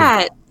Luigi's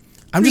Mansion.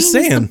 I'm just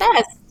saying,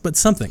 but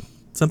something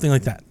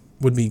like that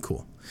would be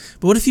cool.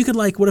 But what if you could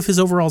what if his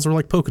overalls were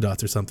like polka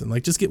dots or something?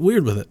 Like just get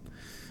weird with it.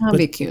 That'd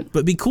be cute.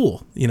 But be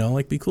cool,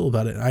 be cool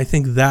about it. I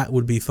think that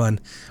would be fun.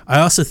 I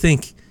also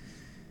think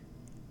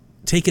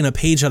taking a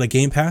page out of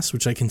Game Pass,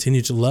 which I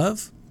continue to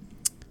love,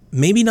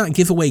 maybe not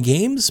give away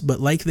games, but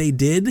like they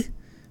did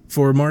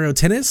for Mario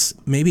Tennis,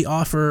 maybe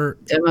offer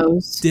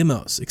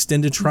demos,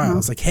 extended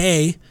trials. Like,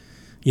 hey,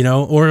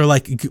 or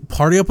like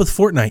party up with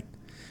Fortnite.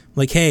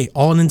 Like, hey,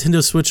 all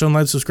Nintendo Switch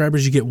Online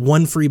subscribers, you get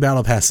one free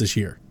Battle Pass this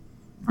year.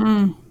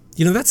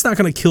 That's not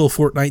going to kill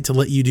Fortnite to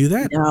let you do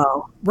that.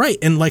 No. Right,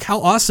 and like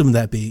how awesome would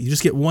that be? You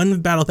just get one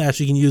Battle Pass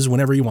you can use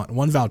whenever you want,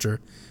 one voucher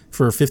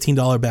for a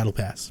 $15 Battle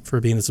Pass for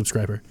being a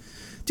subscriber.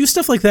 Do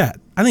stuff like that.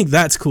 I think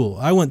that's cool.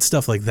 I want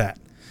stuff like that.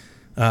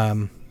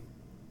 I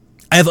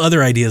have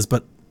other ideas,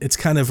 but it's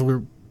kind of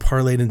we're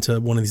parlayed into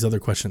one of these other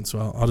questions,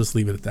 so I'll just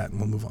leave it at that and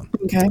we'll move on.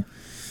 Okay.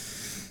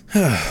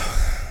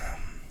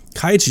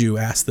 Kaiju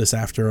asked this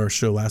after our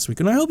show last week,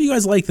 and I hope you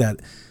guys like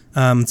that.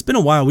 It's been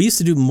a while. We used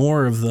to do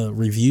more of the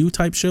review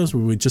type shows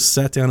where we just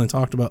sat down and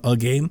talked about a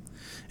game,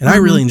 and I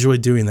really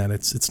enjoyed doing that.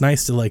 It's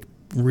nice to like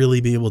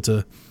really be able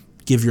to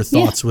give your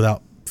thoughts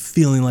without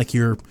feeling like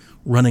you're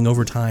running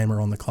over time or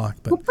on the clock.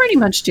 But we'll pretty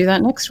much do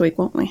that next week,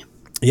 won't we?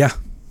 Yeah,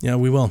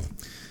 we will.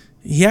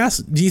 He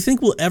asked, do you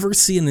think we'll ever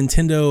see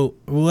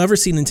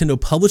Nintendo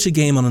publish a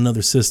game on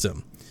another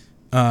system?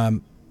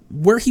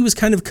 Where he was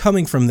kind of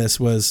coming from this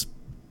was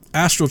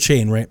Astral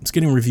Chain, right? It's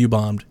getting review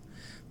bombed.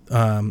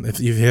 If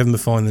you haven't been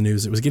following the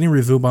news, it was getting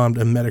review bombed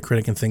on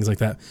Metacritic and things like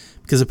that.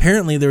 Because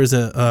apparently there is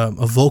a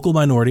vocal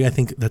minority. I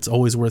think that's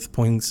always worth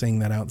saying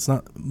that out. It's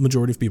not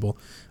majority of people.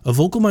 A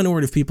vocal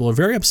minority of people are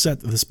very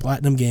upset that this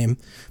Platinum game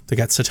that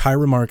got such high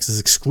remarks is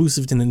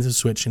exclusive to Nintendo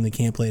Switch and they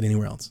can't play it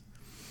anywhere else.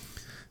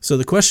 So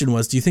the question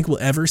was, do you think we'll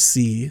ever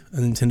see a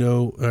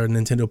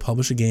Nintendo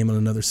publish a game on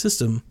another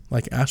system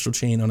like Astral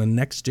Chain on a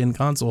next-gen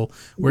console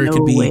where it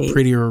could be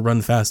prettier,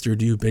 run faster,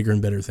 do bigger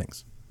and better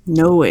things?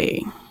 No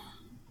way.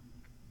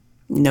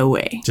 No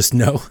way. Just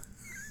no?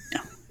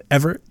 No.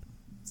 Ever?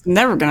 It's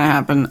never going to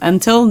happen.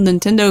 Until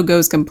Nintendo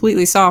goes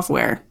completely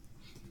software,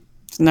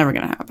 it's never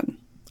going to happen.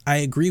 I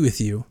agree with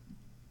you,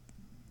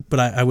 but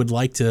I would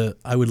like to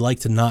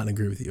not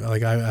agree with you.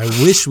 Like I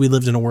wish we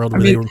lived in a world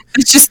where they were.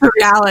 It's just the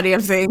reality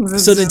of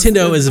things. So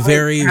Nintendo is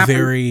very,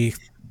 very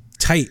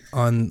tight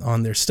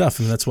on their stuff,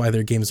 and that's why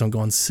their games don't go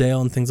on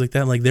sale and things like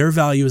that. Like their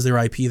value is their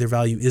IP. Their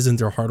value isn't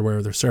their hardware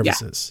or their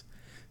services. Yeah.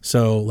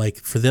 So like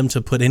for them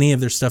to put any of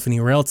their stuff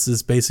anywhere else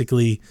is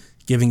basically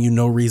giving you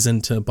no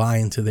reason to buy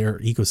into their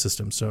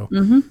ecosystem. So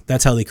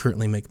that's how they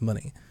currently make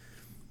money.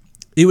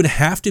 It would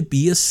have to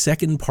be a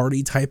second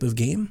party type of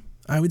game,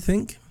 I would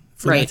think,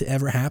 for that to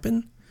ever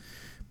happen.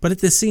 But at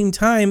the same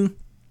time,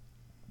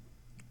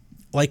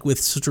 like with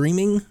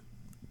streaming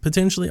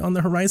potentially on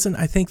the horizon,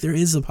 I think there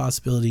is a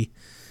possibility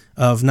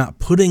of not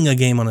putting a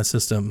game on a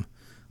system,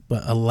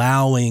 but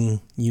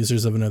allowing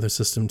users of another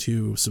system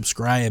to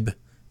subscribe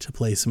to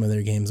play some of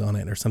their games on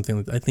it or something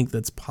like that. I think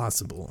that's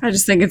possible. I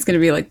just think it's going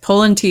to be like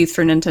pulling teeth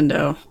for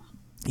Nintendo.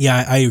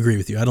 Yeah, I agree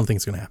with you. I don't think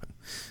it's going to happen.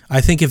 I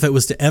think if it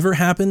was to ever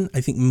happen, I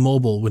think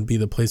mobile would be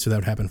the place where that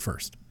would happen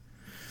first.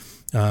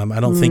 I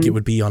don't think it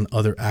would be on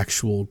other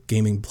actual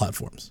gaming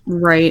platforms.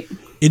 Right.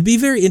 It'd be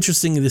very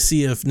interesting to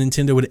see if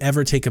Nintendo would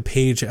ever take a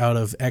page out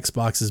of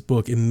Xbox's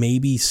book and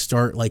maybe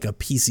start like a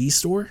PC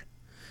store.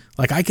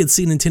 Like I could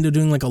see Nintendo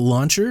doing like a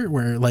launcher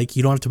where like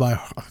you don't have to buy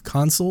a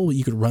console,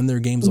 you could run their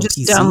games on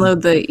PC. Just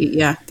download the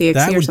XE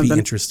that or would something. be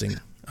interesting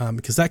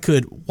because that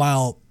could,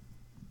 while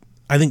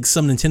I think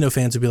some Nintendo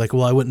fans would be like,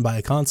 well, I wouldn't buy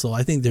a console.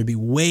 I think there'd be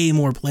way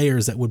more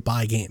players that would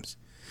buy games.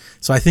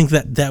 So I think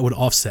that would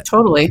offset.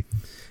 Totally.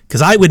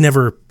 Because I would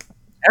never.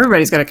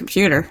 Everybody's got a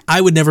computer. I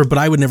would never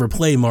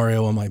play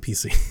Mario on my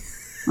PC.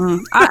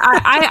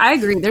 I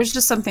agree. There's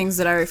just some things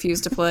that I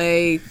refuse to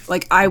play.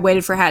 Like I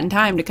waited for Hat in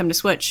Time to come to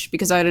Switch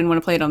because I didn't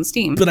want to play it on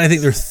Steam. But I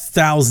think there's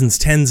thousands,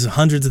 tens,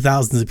 hundreds of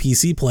thousands of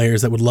PC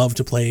players that would love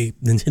to play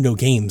Nintendo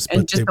games.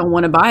 And just don't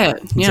want to buy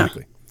it.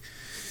 Exactly. Yeah.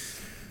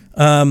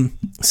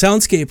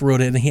 Soundscape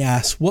wrote it and he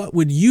asked, what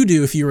would you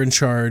do if you were in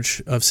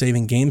charge of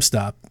saving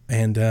GameStop?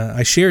 And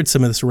I shared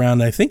some of this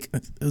around. I think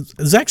it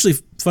was actually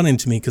funny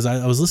to me because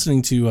I was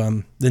listening to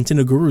the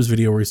Nintendo Guru's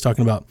video where he's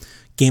talking about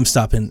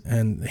GameStop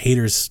and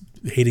haters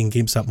hating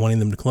GameStop, wanting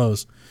them to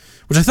close,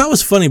 which I thought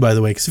was funny, by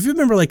the way, because if you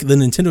remember like the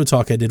Nintendo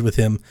talk I did with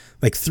him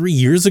like 3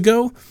 years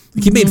ago,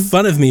 like, he made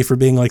fun of me for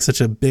being like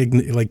such a big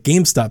like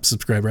GameStop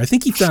subscriber. I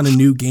think he found a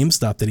new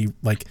GameStop that he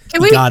like.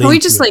 Can we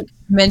just like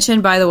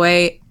mention, by the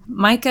way,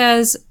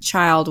 Micah's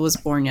child was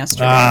born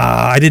yesterday.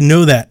 I didn't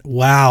know that.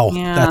 Wow,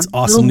 yeah, that's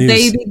awesome news.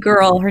 Baby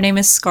girl, her name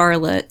is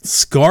Scarlett.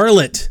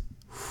 Scarlett.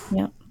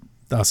 Yep.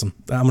 Awesome.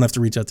 I'm gonna have to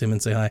reach out to him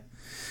and say hi.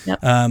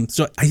 Yep.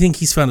 So I think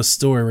he's found a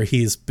store where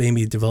he's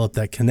maybe developed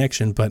that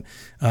connection. But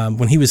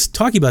when he was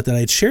talking about that, I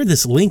had shared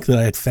this link that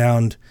I had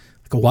found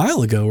like a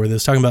while ago where they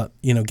was talking about,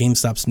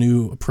 GameStop's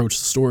new approach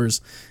to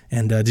stores.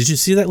 And did you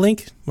see that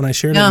link when I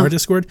shared it in our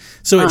Discord?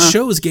 So it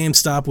shows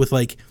GameStop with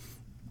like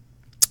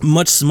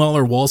much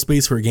smaller wall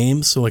space for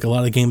games. So like a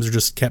lot of games are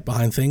just kept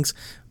behind things.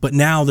 But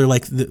now they're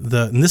like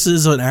and this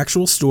is an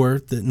actual store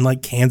that in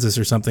like Kansas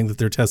or something that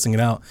they're testing it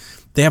out.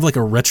 They have like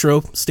a retro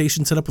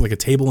station set up with like a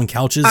table and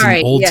couches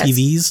and old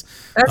TVs.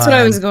 That's what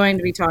I was going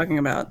to be talking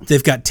about.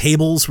 They've got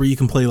tables where you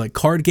can play like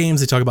card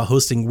games. They talk about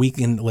hosting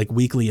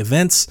weekly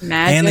events.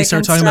 Magic and they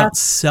start talking about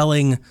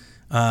selling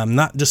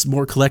not just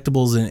more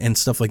collectibles and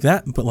stuff like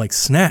that, but like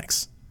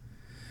snacks.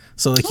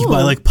 So like you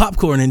buy like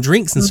popcorn and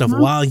drinks and stuff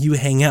while you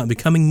hang out,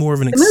 becoming more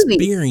of an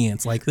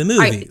experience like the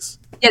movies.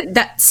 Yeah,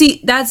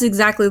 that's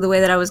exactly the way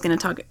that I was going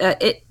to talk.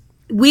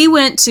 We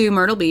went to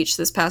Myrtle Beach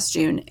this past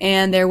June,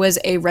 and there was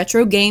a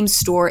retro game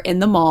store in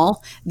the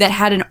mall that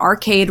had an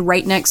arcade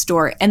right next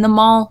door. And the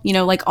mall,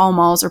 like all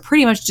malls, are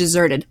pretty much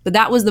deserted. But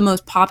that was the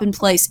most poppin'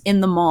 place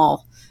in the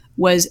mall,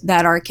 was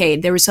that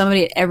arcade. There was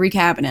somebody at every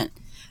cabinet.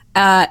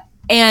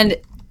 And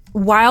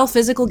while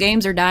physical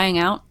games are dying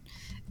out,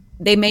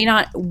 they may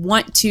not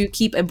want to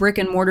keep a brick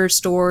and mortar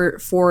store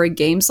for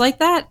games like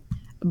that.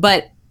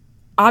 But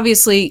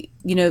obviously,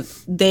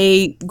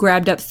 they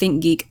grabbed up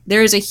ThinkGeek.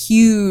 There is a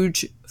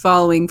huge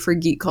following for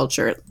geek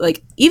culture.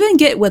 Like, even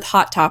get with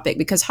Hot Topic,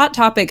 because Hot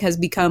Topic has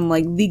become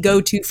like the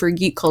go-to for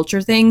geek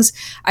culture things.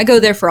 I go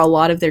there for a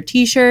lot of their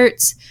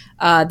t-shirts.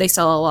 They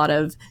sell a lot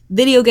of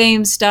video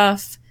game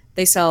stuff.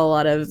 They sell a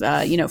lot of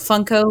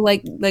Funko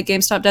like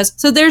GameStop does.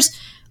 So there's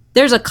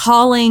a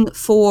calling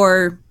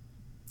for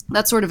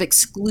that sort of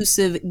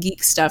exclusive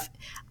geek stuff.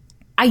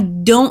 I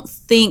don't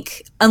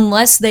think,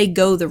 unless they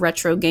go the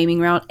retro gaming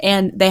route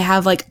and they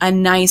have like a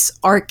nice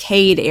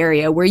arcade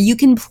area where you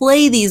can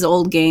play these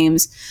old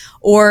games,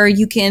 or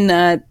you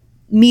can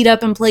meet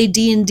up and play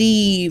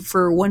D&D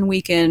for one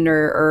weekend,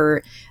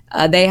 or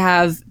they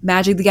have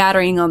Magic the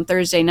Gathering on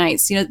Thursday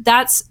nights.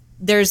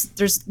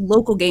 There's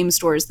local game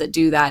stores that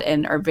do that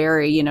and are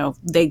very,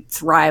 they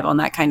thrive on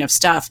that kind of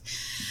stuff.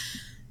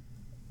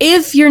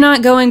 If you're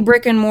not going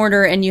brick and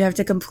mortar and you have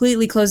to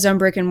completely close down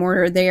brick and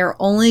mortar, they are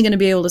only going to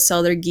be able to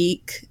sell their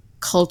geek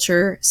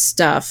culture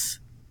stuff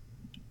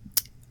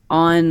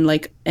on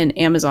like an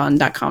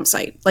Amazon.com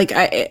site. Like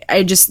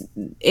I just,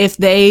 if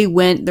they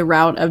went the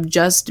route of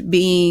just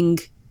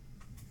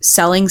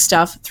selling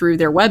stuff through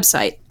their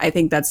website, I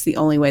think that's the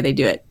only way they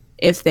do it,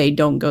 if they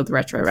don't go the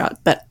retro route.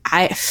 But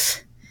I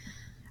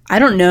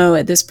don't know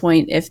at this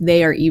point if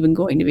they are even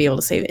going to be able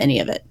to save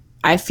any of it.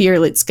 I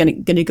fear it's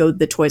going to go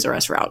the Toys R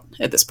Us route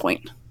at this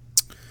point.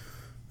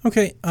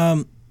 Okay.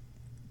 I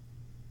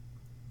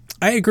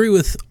agree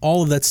with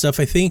all of that stuff.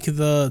 I think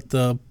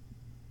the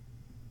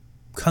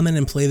come in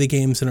and play the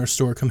games in our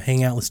store, come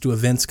hang out, let's do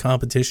events,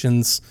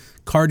 competitions,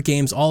 card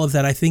games, all of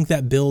that. I think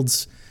that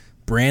builds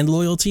brand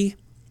loyalty.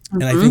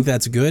 And I think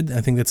that's good.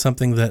 I think that's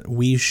something that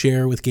we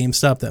share with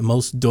GameStop that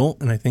most don't.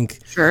 And I think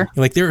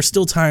like there are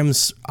still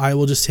times I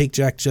will just take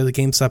Jack to the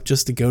GameStop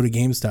just to go to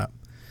GameStop.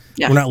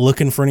 Yeah. We're not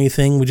looking for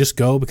anything. We just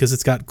go because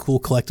it's got cool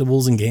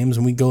collectibles and games,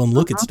 and we go and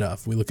look at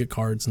stuff. We look at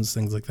cards and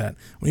things like that.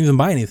 We don't even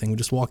buy anything. We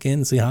just walk in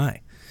and say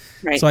hi.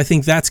 Right. So I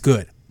think that's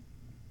good.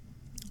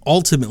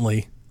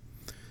 Ultimately,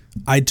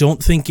 I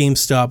don't think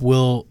GameStop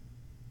will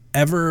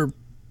ever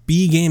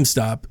be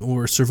GameStop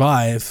or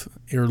survive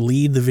or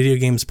lead the video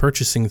games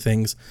purchasing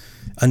things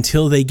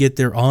until they get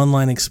their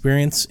online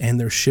experience and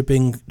their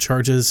shipping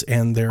charges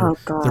and their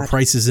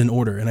prices in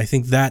order. And I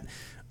think that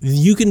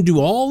you can do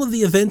all of the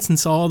events and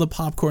sell all the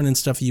popcorn and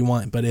stuff you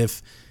want, but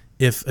if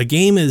a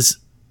game is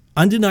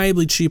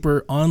undeniably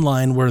cheaper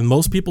online where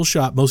most people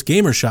shop, most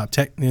gamers shop,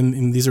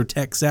 and these are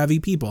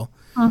tech-savvy people,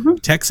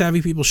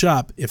 tech-savvy people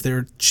shop, if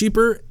they're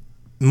cheaper,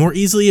 more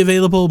easily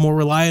available, more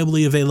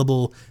reliably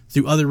available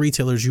through other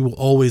retailers, you will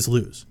always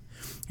lose.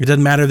 It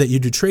doesn't matter that you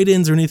do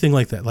trade-ins or anything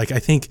like that. Like I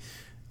think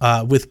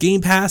with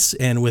Game Pass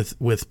and with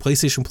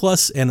PlayStation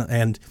Plus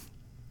and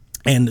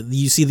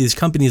you see these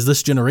companies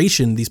this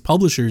generation, these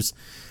publishers,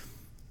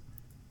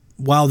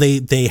 while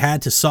they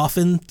had to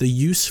soften the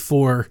use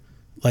for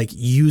like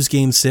used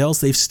game sales,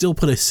 they've still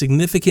put a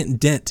significant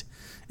dent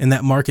in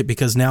that market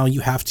because now you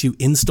have to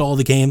install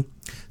the game.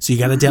 So you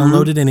got to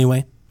download it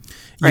anyway.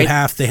 They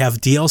have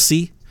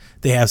DLC,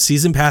 they have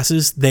season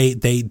passes, they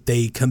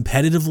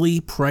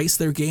competitively price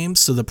their games,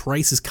 so the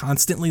price is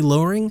constantly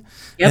lowering.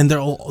 And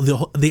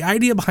the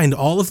idea behind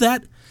all of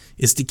that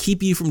is to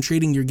keep you from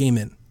trading your game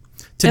in,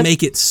 to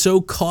make it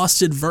so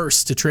cost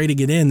adverse to trading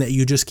it in that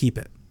you just keep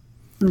it.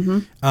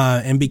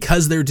 And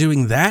because they're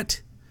doing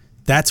that,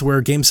 that's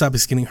where GameStop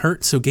is getting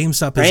hurt. So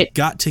GameStop has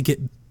got to get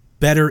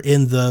better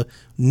in the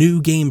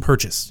new game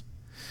purchase.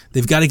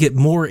 They've got to get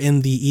more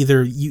in the you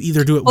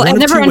either do it one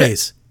of two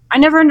ways. I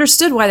never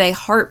understood why they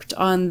harped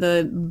on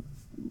the,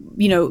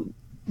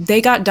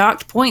 they got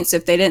docked points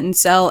if they didn't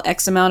sell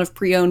X amount of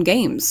pre-owned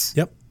games.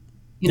 Yep.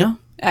 You know?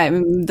 I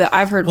mean,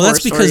 I've heard well, horror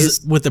that's because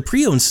stories. with the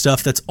pre-owned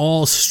stuff, that's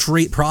all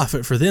straight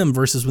profit for them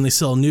versus when they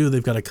sell new,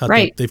 they've got to cut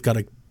they've got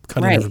to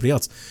cut in everybody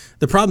else.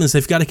 The problem is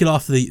they've got to get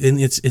off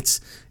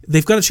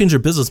they've got to change their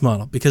business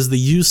model because the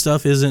used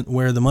stuff isn't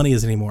where the money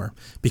is anymore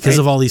because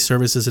of all these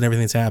services and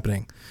everything that's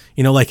happening.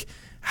 Like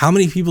how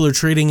many people are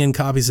trading in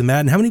copies of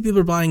Madden? How many people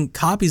are buying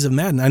copies of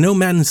Madden? I know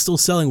Madden's still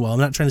selling well. I'm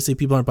not trying to say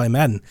people aren't buying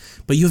Madden,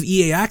 but you have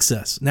EA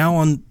Access now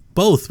on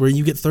both where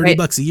you get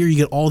 $30 a year, you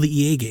get all the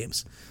EA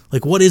games.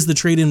 Like what is the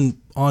trade-in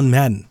on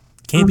Madden?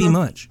 Can't be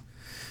much.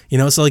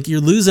 So like you're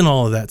losing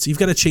all of that. So you've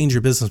got to change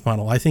your business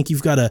model. I think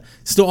you've got to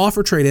still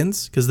offer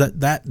trade-ins because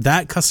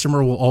that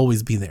customer will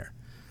always be there.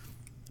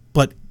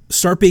 But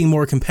start being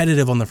more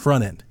competitive on the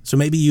front end. So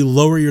maybe you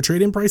lower your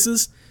trade-in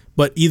prices,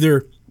 but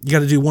either you got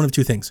to do one of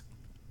two things.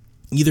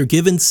 Either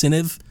give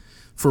incentive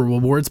for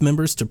rewards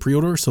members to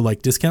pre-order, so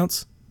like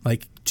discounts,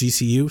 like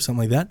GCU,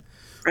 something like that.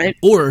 Right.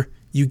 Or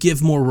you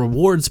give more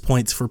rewards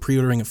points for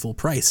pre-ordering at full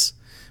price.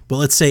 But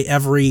let's say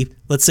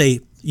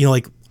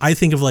like I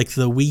think of like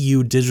the Wii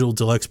U Digital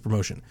Deluxe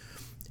promotion.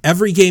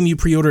 Every game you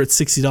pre-order at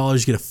 $60,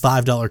 you get a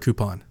 $5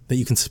 coupon that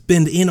you can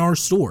spend in our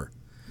store.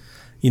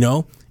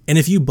 And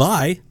if you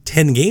buy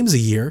 10 games a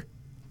year,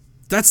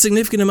 that's a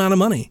significant amount of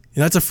money.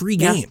 And that's a free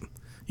game.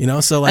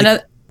 So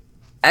like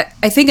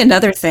I think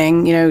another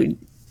thing,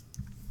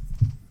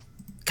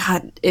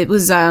 God, it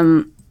was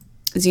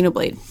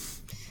Xenoblade.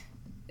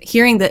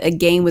 Hearing that a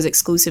game was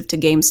exclusive to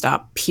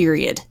GameStop,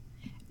 period.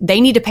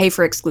 They need to pay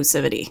for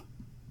exclusivity.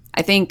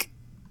 I think,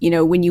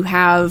 when you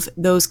have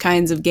those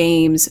kinds of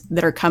games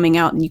that are coming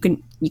out, and you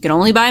can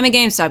only buy them at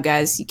GameStop,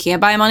 guys. You can't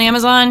buy them on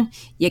Amazon.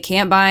 You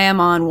can't buy them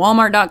on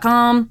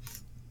Walmart.com.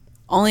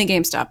 Only at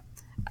GameStop.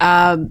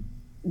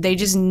 They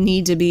just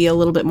need to be a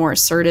little bit more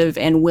assertive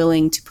and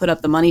willing to put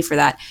up the money for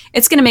that.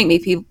 It's going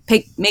to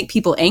make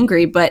people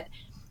angry, but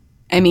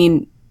I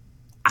mean,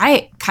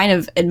 I kind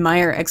of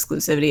admire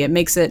exclusivity. It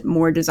makes it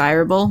more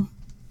desirable.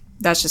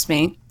 That's just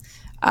me.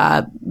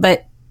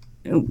 But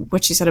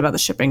what you said about the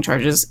shipping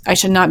charges, I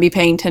should not be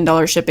paying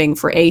 $10 shipping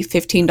for a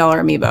 $15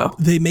 amiibo.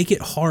 They make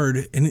it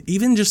hard, and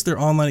even just their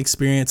online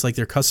experience, like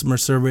their customer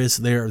service,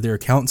 their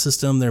account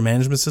system, their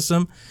management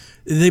system,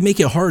 they make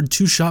it hard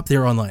to shop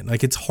there online.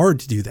 Like it's hard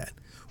to do that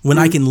when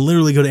I can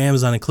literally go to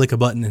Amazon and click a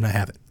button and I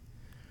have it.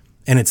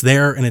 And it's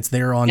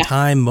there on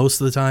time.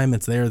 Most of the time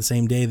it's there the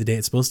same day, the day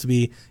it's supposed to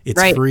be.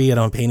 It's free. I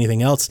don't pay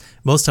anything else.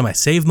 Most of the time I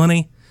save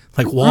money.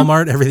 Like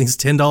Walmart, everything's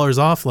 $10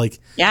 off. Like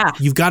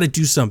you've got to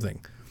do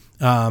something.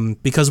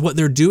 Because what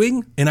they're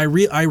doing, and I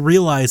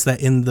realize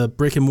that in the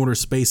brick and mortar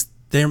space,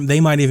 they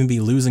might even be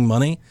losing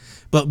money,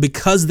 but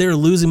because they're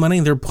losing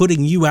money, they're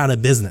putting you out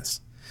of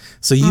business.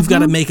 So you've got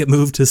to make a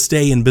move to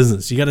stay in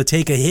business. You got to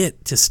take a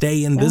hit to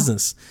stay in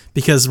business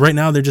because right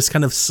now they're just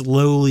kind of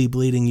slowly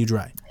bleeding you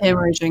dry.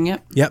 Hemorrhaging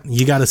it. Yep,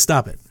 you got to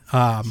stop it.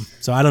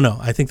 So I don't know.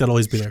 I think that'll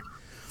always be there.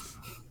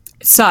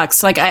 It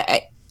sucks. Like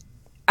I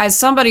as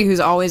somebody who's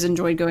always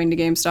enjoyed going to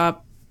GameStop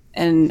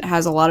and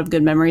has a lot of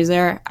good memories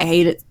there, I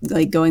hate it,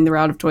 like going the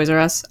route of Toys R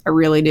Us. I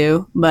really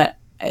do. But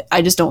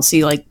I just don't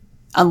see, like,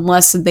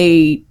 unless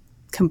they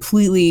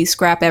completely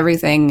scrap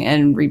everything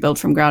and rebuild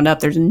from ground up,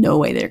 there's no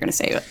way they're going to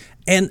save it.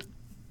 And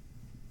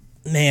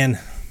man,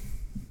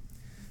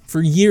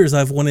 for years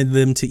I've wanted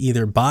them to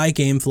either buy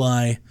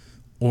GameFly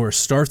or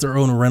start their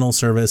own rental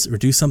service or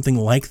do something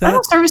like that.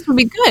 Rental service would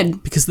be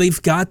good because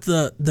they've got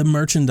the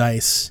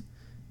merchandise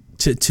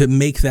to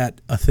make that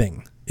a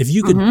thing. If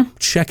you could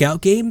check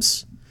out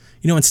games,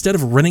 instead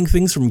of renting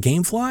things from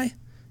GameFly,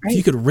 if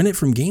you could rent it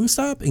from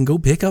GameStop and go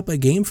pick up a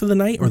game for the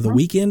night or the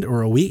weekend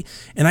or a week,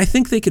 and I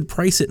think they could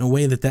price it in a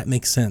way that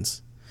makes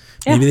sense.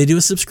 Yeah. Maybe they do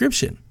a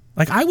subscription.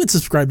 Like I would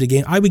subscribe to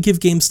game. I would give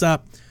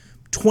GameStop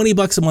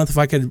 $20 a month if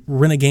I could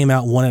rent a game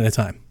out one at a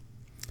time.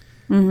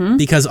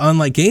 Because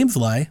unlike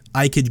GameFly,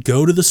 I could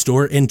go to the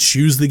store and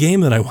choose the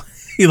game that I want.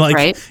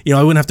 I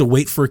wouldn't have to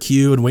wait for a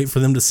queue and wait for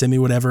them to send me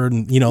whatever.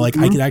 And, I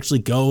could actually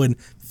go and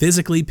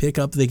physically pick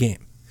up the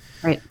game.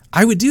 Right.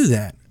 I would do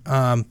that.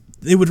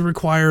 It would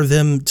require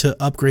them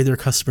to upgrade their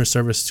customer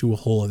service to a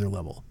whole other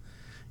level.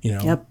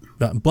 Yep.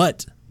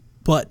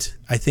 But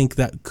I think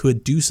that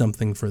could do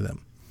something for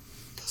them.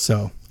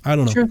 So I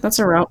don't know. Sure, that's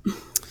a route.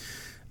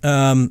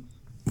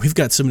 We've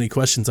got so many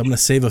questions. I'm going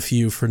to save a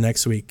few for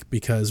next week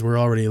because we're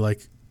already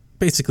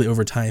basically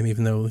over time,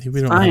 even though we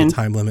don't have a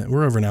time limit.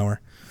 We're over an hour.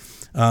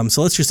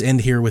 So let's just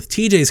end here with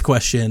TJ's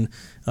question.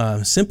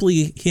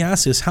 Simply, he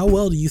asks us, how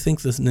well do you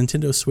think the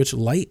Nintendo Switch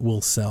Lite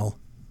will sell?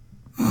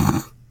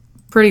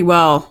 Pretty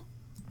well.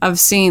 I've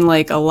seen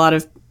a lot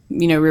of,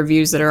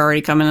 reviews that are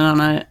already coming in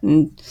on it,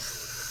 and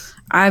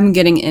I'm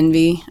getting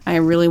envy. I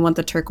really want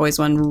the turquoise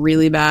one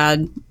really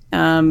bad.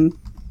 And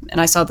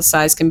and I saw the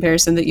size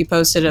comparison that you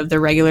posted of the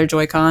regular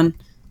Joy-Con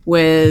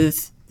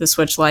with the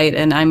Switch Lite,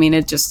 and I mean,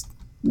 it's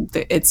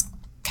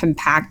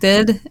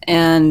compacted,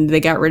 and they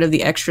got rid of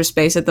the extra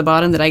space at the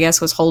bottom that I guess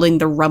was holding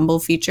the rumble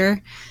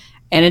feature,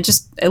 and it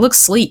looks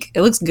sleek.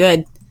 It looks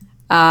good.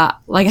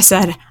 Like I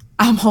said,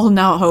 I'm holding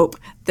out hope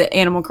that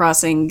Animal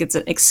Crossing gets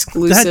an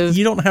exclusive.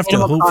 You don't have to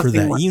hope for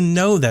that. One. You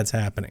know that's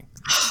happening.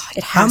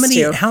 It has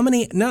to. How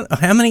many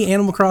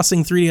Animal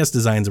Crossing 3DS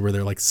designs were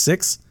there? Like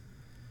 6?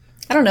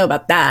 I don't know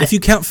about that. If you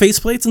count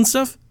faceplates and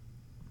stuff?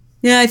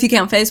 Yeah, if you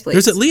count faceplates.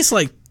 There's at least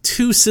like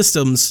 2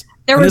 systems.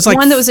 There was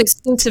one that was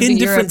exclusive to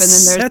Europe, and then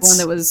there's sets. one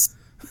that was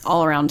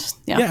all around.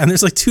 Yeah, and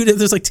there's like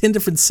 10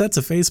 different sets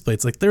of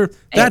faceplates. Like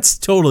that's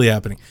totally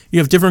happening. You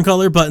have different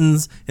color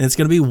buttons, and it's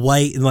going to be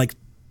white and like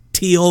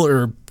teal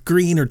or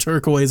green or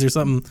turquoise or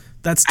something.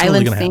 That's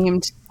totally going to happen.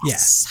 Island themed.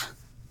 Yes. Yeah.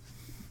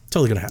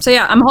 Totally going to happen. So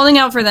yeah, I'm holding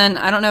out for then.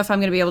 I don't know if I'm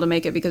going to be able to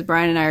make it because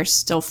Brian and I are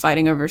still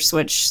fighting over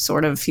Switch,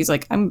 sort of. He's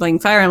like, I'm playing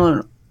Fire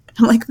Emblem.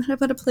 I'm like, what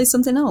about to play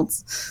something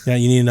else? Yeah,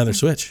 you need another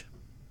Switch.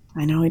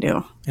 I know I do.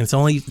 And it's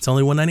only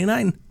 $199.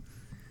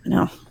 I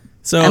know.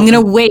 So I'm going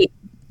to wait.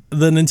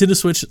 The Nintendo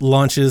Switch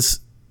launches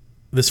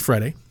this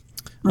Friday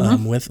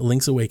with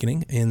Link's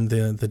Awakening in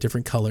the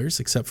different colors,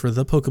 except for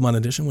the Pokemon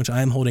edition, which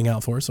I am holding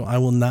out for. So I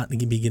will not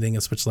be getting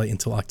a Switch Lite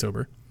until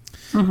October.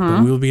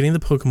 But we will be getting the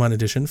Pokemon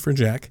edition for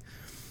Jack.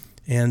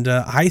 And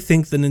I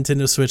think the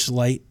Nintendo Switch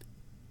Lite,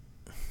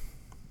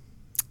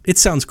 it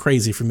sounds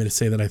crazy for me to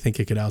say that I think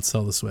it could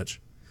outsell the Switch.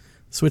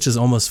 Switch is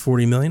almost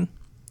 40 million.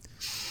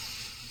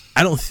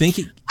 I don't think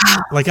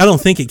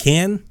it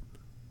can,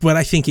 but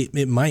I think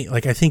it might.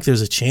 Like, I think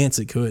there's a chance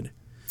it could.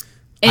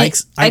 I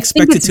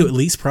expect it to at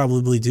least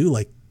probably do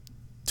like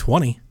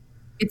 20.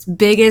 Its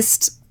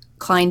biggest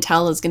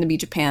clientele is going to be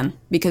Japan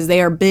because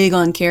they are big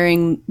on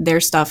carrying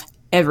their stuff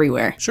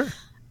everywhere. Sure.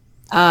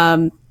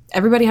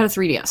 Everybody had a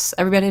 3DS.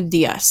 Everybody had a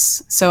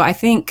DS. So I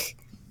think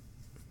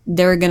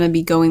they're going to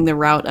be going the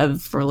route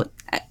of,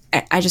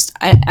 I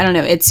don't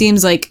know. It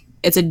seems like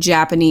it's a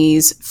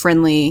Japanese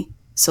friendly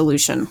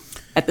solution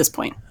at this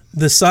point.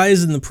 The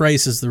size and the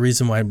price is the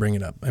reason why I bring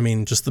it up. I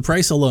mean, just the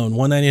price alone,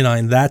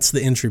 $199, that's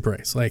the entry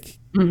price. Like,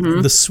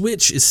 the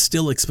Switch is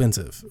still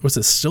expensive. Was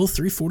it still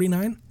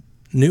 $349?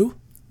 New?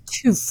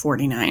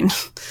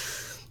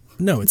 $249.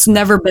 No, it's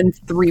never been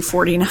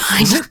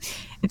 $349.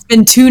 It's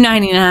been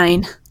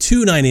 $299.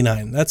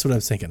 $299. That's what I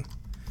was thinking.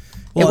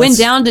 Well, it went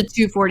down to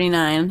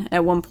 $249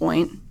 at one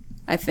point,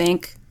 I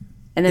think,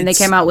 and then they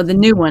came out with a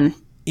new one.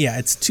 Yeah,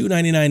 it's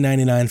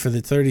 $299.99 for the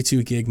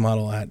 32 gig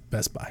model at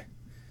Best Buy.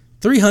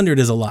 $300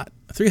 is a lot.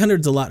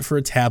 $300 is a lot for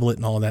a tablet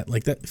and all that.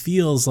 Like, that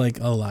feels like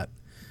a lot.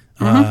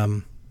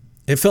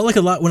 It felt like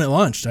a lot when it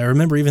launched. I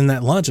remember even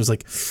that launch, I was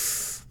like,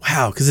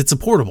 wow, because it's a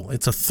portable.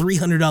 It's a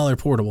 $300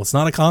 portable. It's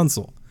not a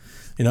console.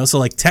 You know, so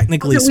like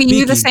technically speaking. Wii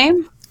U the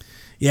same?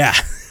 Yeah.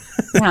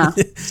 Yeah.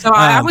 So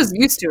I was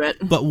used to it.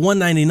 But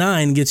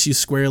 $199 gets you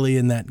squarely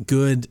in that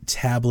good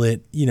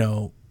tablet. You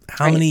know,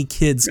 how many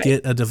kids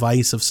get a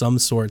device of some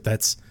sort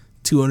that's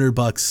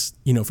 $200,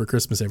 you know, for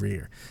Christmas every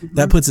year?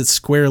 That puts it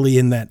squarely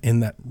in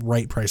that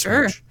right price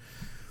range.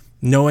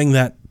 Knowing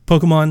that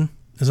Pokemon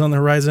is on the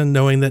horizon,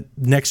 knowing that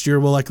next year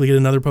we'll likely get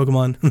another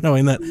Pokemon,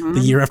 knowing that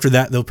the year after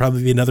that there'll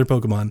probably be another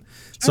Pokemon.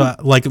 So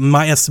like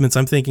my estimates,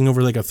 I'm thinking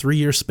over like a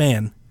 3-year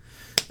span.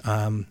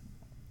 We'll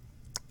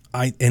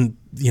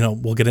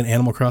get an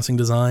Animal Crossing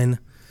design.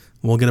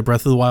 We'll get a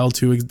Breath of the Wild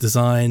 2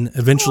 design.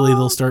 Eventually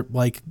they'll start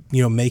like,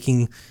 you know,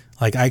 making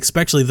like, I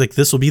expect like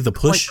this will be the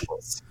push.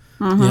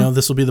 You know,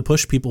 this will be the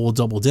push. People will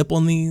double dip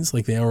on these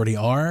like they already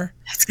are.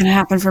 That's going to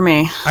happen for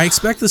me. I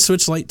expect the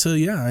Switch Lite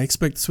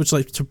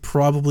to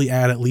probably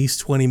add at least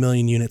 20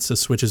 million units to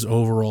Switch's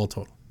overall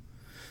total.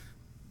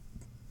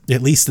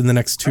 At least in the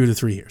next 2 to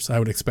 3 years. I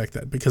would expect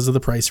that because of the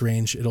price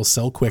range. It'll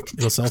sell quick.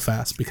 It'll sell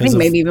fast. I think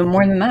maybe even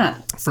more than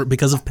that.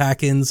 Because of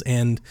pack-ins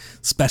and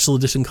special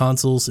edition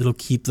consoles, it'll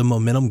keep the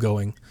momentum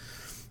going.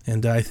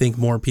 And I think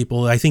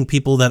people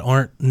that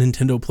aren't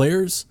Nintendo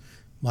players,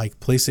 like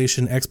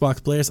PlayStation,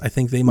 Xbox players, I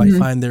think they might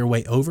find their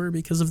way over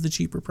because of the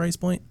cheaper price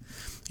point.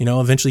 You know,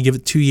 eventually give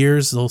it 2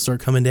 years, they'll start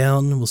coming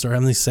down. We'll start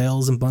having these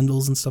sales and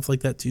bundles and stuff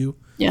like that too.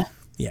 Yeah.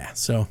 Yeah,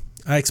 so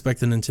I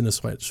expect the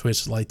Nintendo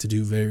Switch Lite to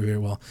do very, very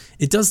well.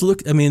 It does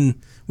look, I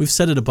mean, we've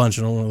said it a bunch.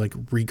 I don't want to like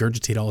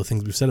regurgitate all the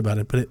things we've said about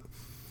it, but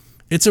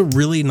it's a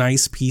really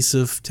nice piece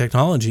of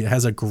technology. It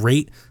has a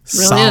great,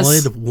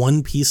 solid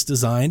one-piece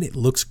design. It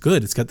looks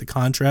good. It's got the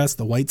contrast,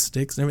 the white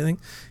sticks and everything.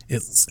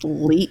 It's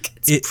sleek.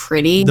 It's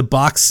pretty. The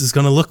box is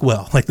going to look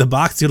well. Like, the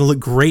box is going to look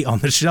great on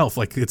the shelf.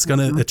 Like, it's going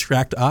to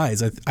attract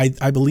eyes.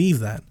 I believe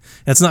that.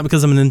 That's not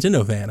because I'm a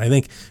Nintendo fan. I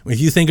think if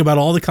you think about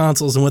all the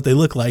consoles and what they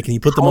look like and you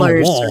put them on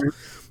a wall,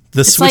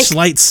 the Switch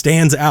Lite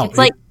stands out. It's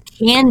like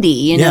candy,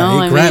 you know?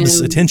 Yeah, it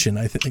grabs attention.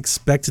 I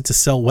expect it to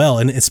sell well.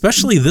 And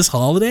especially this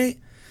holiday,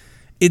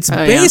 it's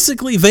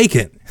basically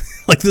vacant.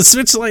 Like, the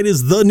Switch Lite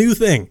is the new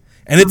thing.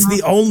 And it's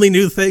the only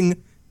new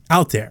thing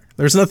out there.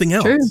 There's nothing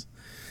else. True.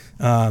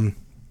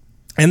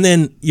 And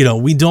then, you know,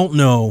 we don't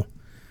know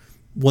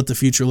what the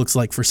future looks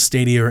like for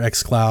Stadia or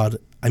xCloud.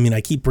 I mean,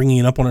 I keep bringing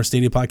it up on our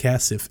Stadia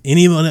podcast.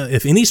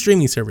 If any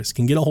streaming service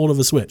can get a hold of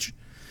a Switch,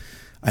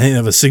 I think they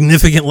have a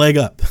significant leg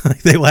up.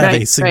 They will have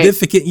a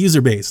significant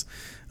user base.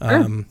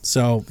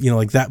 So,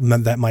 like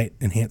that might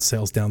enhance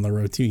sales down the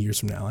road 2 years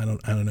from now. I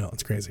don't know.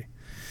 It's crazy.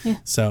 Yeah.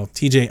 So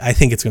TJ, I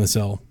think it's going to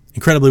sell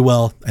incredibly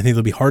well. I think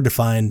they'll be hard to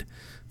find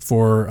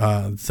for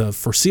the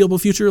foreseeable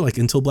future, like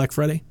until Black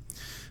Friday.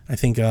 I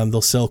think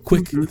they'll sell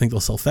quick. Mm-hmm. I think they'll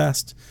sell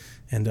fast.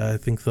 And I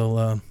think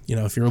they'll,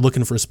 if you're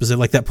looking for a specific,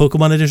 like that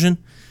Pokemon edition,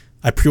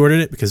 I pre-ordered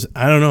it because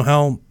I don't know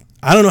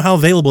how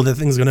available that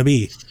thing's going to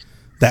be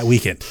that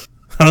weekend.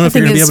 I don't know if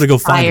you're going to be able to go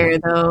find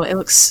it. Though. It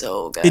looks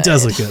so good. It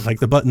does look good. Like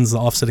the buttons, the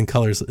offsetting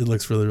colors, it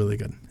looks really, really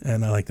good.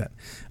 And I like that.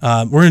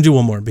 We're going to do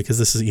one more because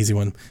this is an easy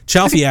one.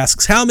 Chalfie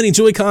asks, how many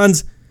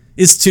Joy-Cons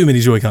is too many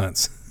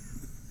Joy-Cons?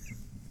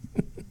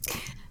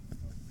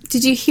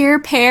 Did you hear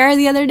Pear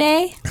the other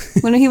day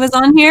when he was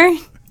on here?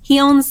 He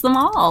owns them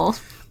all.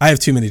 I have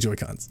too many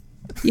Joy-Cons.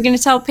 You're going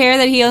to tell Pear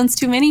that he owns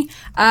too many?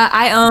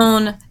 I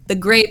own the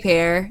gray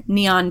pair,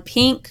 neon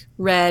pink,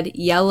 red,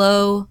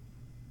 yellow,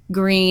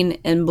 green,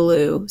 and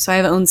blue. So I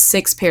have owned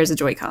 6 pairs of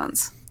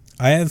Joy-Cons.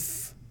 I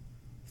have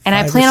and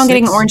I plan on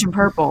getting orange and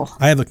purple.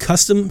 I have a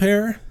custom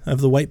pair. I have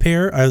the white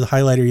pair. I have the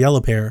highlighter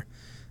yellow pair.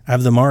 I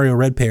have the Mario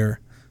red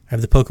pair. I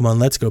have the Pokemon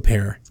Let's Go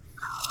pair.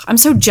 I'm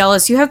so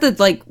jealous. You have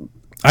the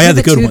I have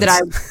the good ones. That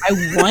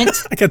I want.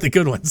 I got the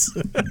good ones.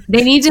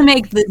 They need to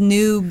make the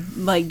new,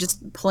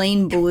 just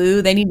plain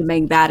blue. They need to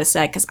make that a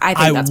set because I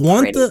think that's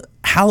want pretty. The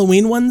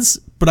Halloween ones,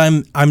 but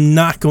I'm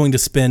not going to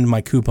spend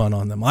my coupon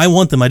on them. I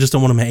want them. I just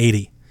don't want them at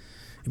 80.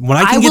 When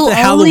I can get the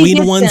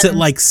Halloween ones at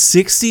like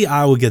 60,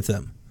 I will get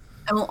them.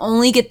 I will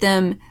only get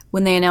them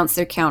when they announce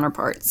their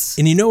counterparts.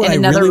 And you know what I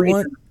really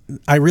want?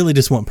 I really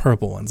just want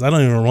purple ones. I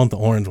don't even want the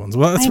orange ones.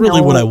 Well, that's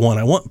really what I want.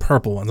 I want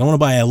purple ones. I want to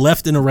buy a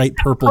left and a right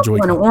purple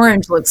Joy-Con. And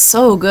orange looks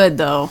so good,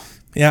 though.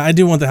 Yeah, I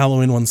do want the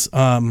Halloween ones.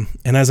 And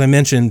as I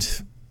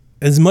mentioned,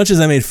 as much as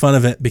I made fun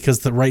of it because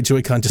the right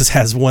Joy-Con just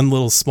has one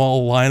little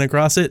small line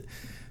across it,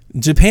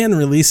 Japan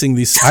releasing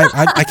these,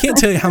 I can't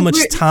tell you how much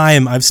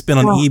time I've spent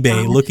on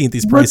eBay looking at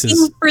these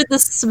prices. Looking for the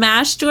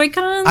Smash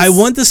Joy-Cons? I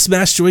want the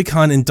Smash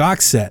Joy-Con in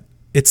dock set.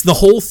 It's the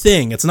whole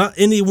thing. It's not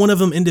any one of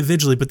them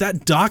individually, but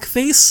that dock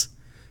face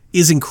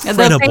is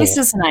incredible.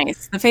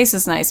 The face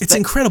is nice. It's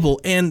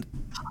incredible. And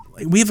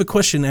we have a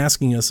question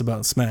asking us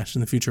about Smash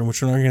in the future,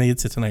 which we're not going to get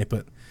to tonight,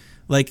 but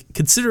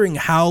considering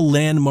how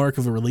landmark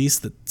of a release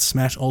that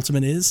Smash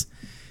Ultimate is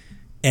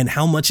and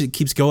how much it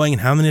keeps going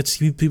and how many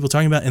people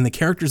talking about and the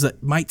characters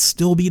that might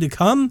still be to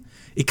come,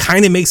 it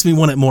kind of makes me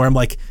want it more. I'm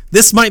like,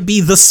 this might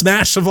be the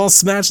Smash of all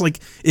Smash.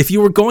 Like, if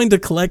you were going to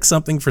collect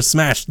something for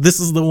Smash, this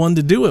is the one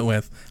to do it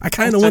with. I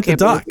kind of want the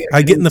dock.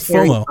 I'm getting the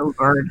FOMO.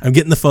 I'm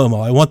getting the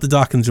FOMO. I want the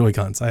dock and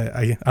Joy-Cons.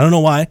 I don't know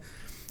why.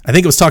 I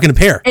think it was talking to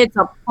Pear. It's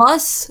a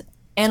plus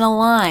and a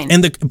line.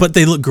 But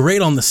they look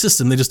great on the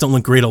system. They just don't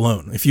look great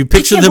alone. If you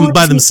picture them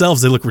by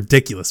themselves, they look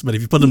ridiculous. But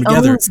if you put them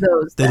together,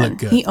 they look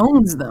good. He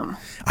owns them.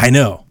 I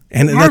know.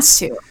 And I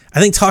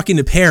think talking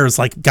to Pear has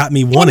got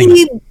me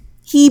wanting.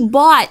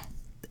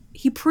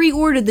 He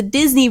pre-ordered the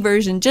Disney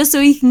version just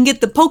so he can get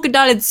the polka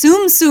dotted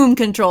Tsum Tsum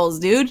controls,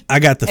 dude. I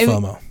got the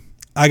FOMO.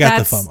 I got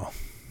the FOMO.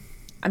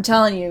 I'm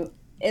telling you,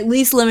 at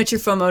least limit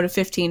your FOMO to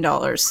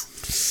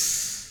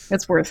 $15.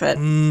 That's worth it.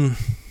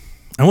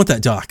 I want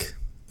that dock.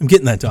 I'm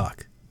getting that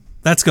dock.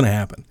 That's going to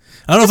happen.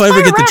 I don't know if I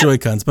ever get the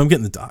Joy-Cons, but I'm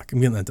getting the dock.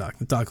 I'm getting that dock.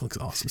 The dock looks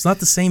awesome. It's not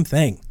the same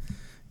thing.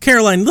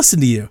 Caroline, listen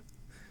to you.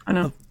 I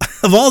know.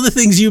 Of all the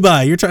things you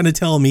buy, you're trying to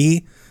tell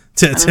me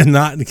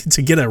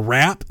to get a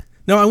wrap?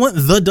 No, I want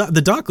the dock.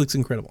 The dock looks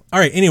incredible. All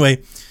right,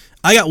 anyway,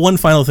 I got one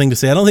final thing to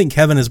say. I don't think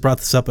Kevin has brought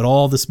this up at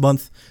all this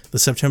month, the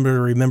September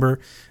to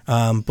Remember.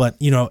 But,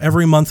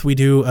 every month we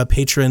do a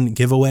patron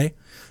giveaway.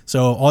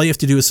 So all you have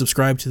to do is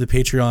subscribe to the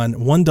Patreon.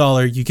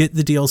 $1, you get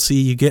the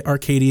DLC, you get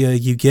Arcadia,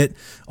 you get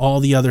all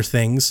the other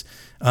things.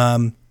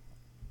 But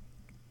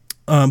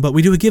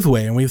we do a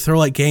giveaway, and we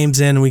throw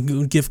games in, and we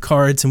give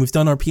cards, and we've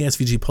done our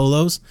PSVG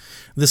polos.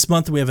 This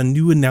month, we have a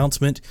new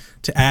announcement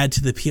to add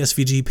to the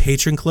PSVG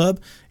Patron Club.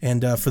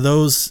 And for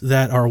those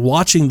that are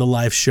watching the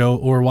live show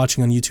or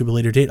watching on YouTube at a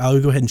later date, I'll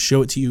go ahead and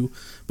show it to you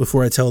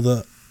before I tell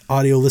the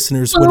audio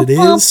listeners what it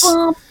is.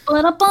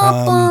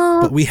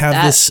 But we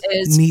have this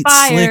neat,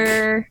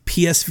 slick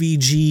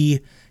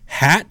PSVG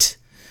hat.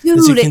 Dude,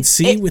 as you can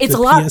see, it's a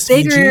lot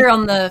bigger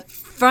on the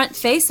front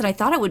face than I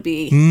thought it would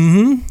be.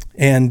 Mm-hmm.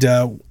 And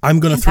I'm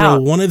going to throw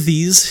one of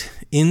these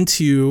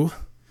into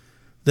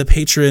the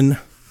patron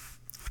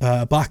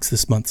box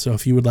this month. So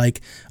if you would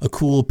like a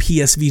cool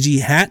PSVG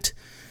hat,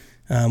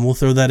 we'll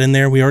throw that in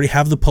there. We already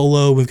have the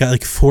polo. We've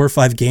got 4 or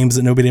 5 games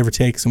that nobody ever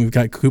takes, and we've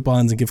got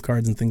coupons and gift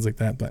cards and things like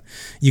that. But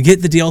you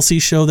get the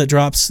DLC show that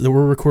drops that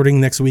we're recording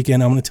next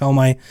weekend. I'm going to tell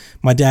my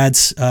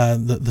dad's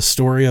the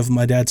story of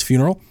my dad's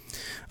funeral.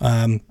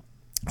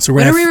 So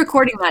when are we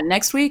recording that?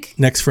 Next week?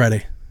 Next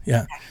Friday.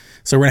 Yeah.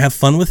 So we're going to have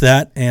fun with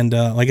that. And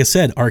like I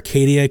said,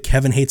 Arcadia,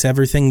 Kevin Hates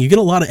Everything. You get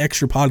a lot of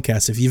extra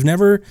podcasts. If you've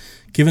never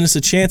given us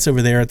a chance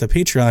over there at the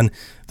Patreon,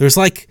 there's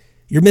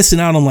you're missing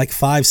out on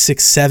 5,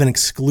 6, 7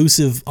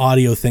 exclusive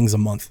audio things a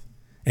month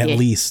at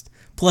least.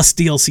 plus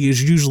DLC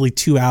is usually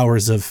 2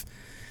 hours of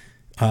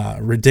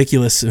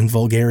ridiculous and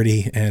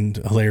vulgarity and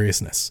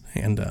hilariousness,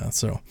 and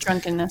so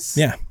drunkenness.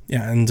 Yeah,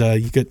 and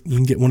you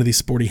can get one of these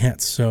sporty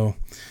hats. So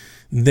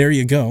there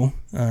you go.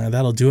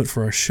 That'll do it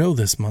for our show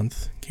this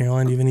month.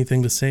 Caroline, do you have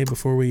anything to say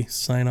before we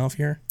sign off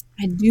here?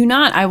 I do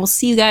not. I will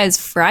see you guys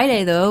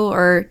Friday, though,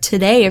 or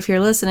today if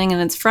you're listening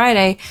and it's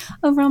Friday,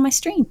 over on my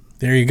stream.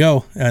 There you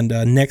go. And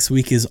next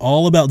week is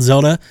all about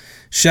Zelda.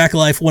 Shack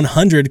Life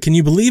 100. Can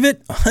you believe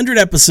it? 100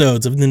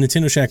 episodes of the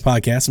Nintendo Shack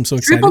podcast. I'm so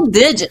excited.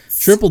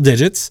 Triple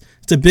digits.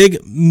 It's a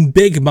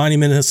big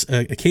monumentous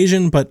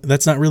occasion, but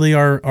that's not really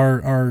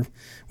our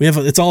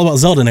it's all about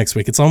Zelda next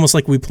week. It's almost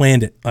like we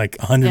planned it like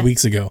 100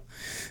 weeks ago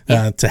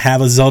to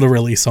have a Zelda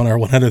release on our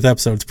 100th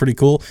episode. It's pretty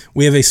cool.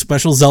 We have a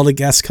special Zelda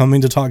guest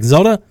coming to talk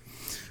Zelda.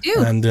 Ew.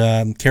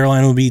 And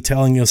Caroline will be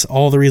telling us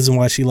all the reason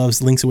why she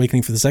loves Link's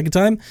Awakening for the second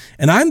time.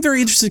 And I'm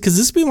very interested because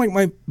this will be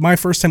like my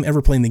first time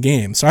ever playing the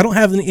game. So I don't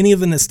have any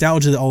of the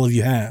nostalgia that all of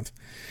you have.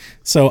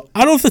 So I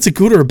don't know if that's a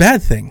good or a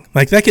bad thing.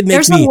 Like that could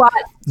make me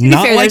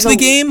not like the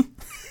game.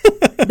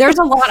 There's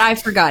a lot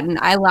I've forgotten.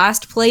 I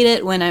last played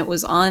it when it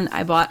was on.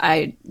 I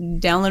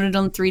downloaded it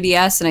on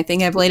 3DS, and I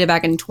think I played it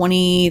back in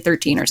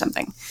 2013 or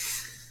something.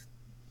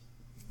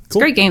 It's a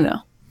great game,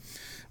 though.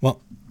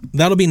 Well,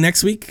 that'll be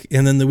next week,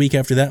 and then the week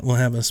after that, we'll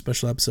have a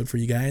special episode for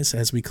you guys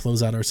as we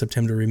close out our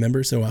September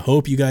Remember. So I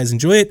hope you guys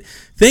enjoy it.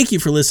 Thank you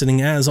for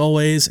listening, as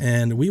always,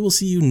 and we will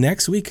see you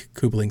next week,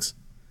 Kooplings.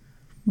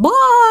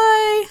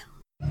 Bye!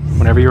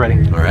 Whenever you're ready.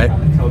 All right.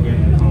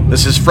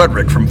 This is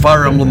Frederick from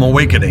Fire Emblem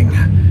Awakening.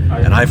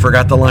 And I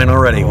forgot the line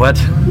already. What?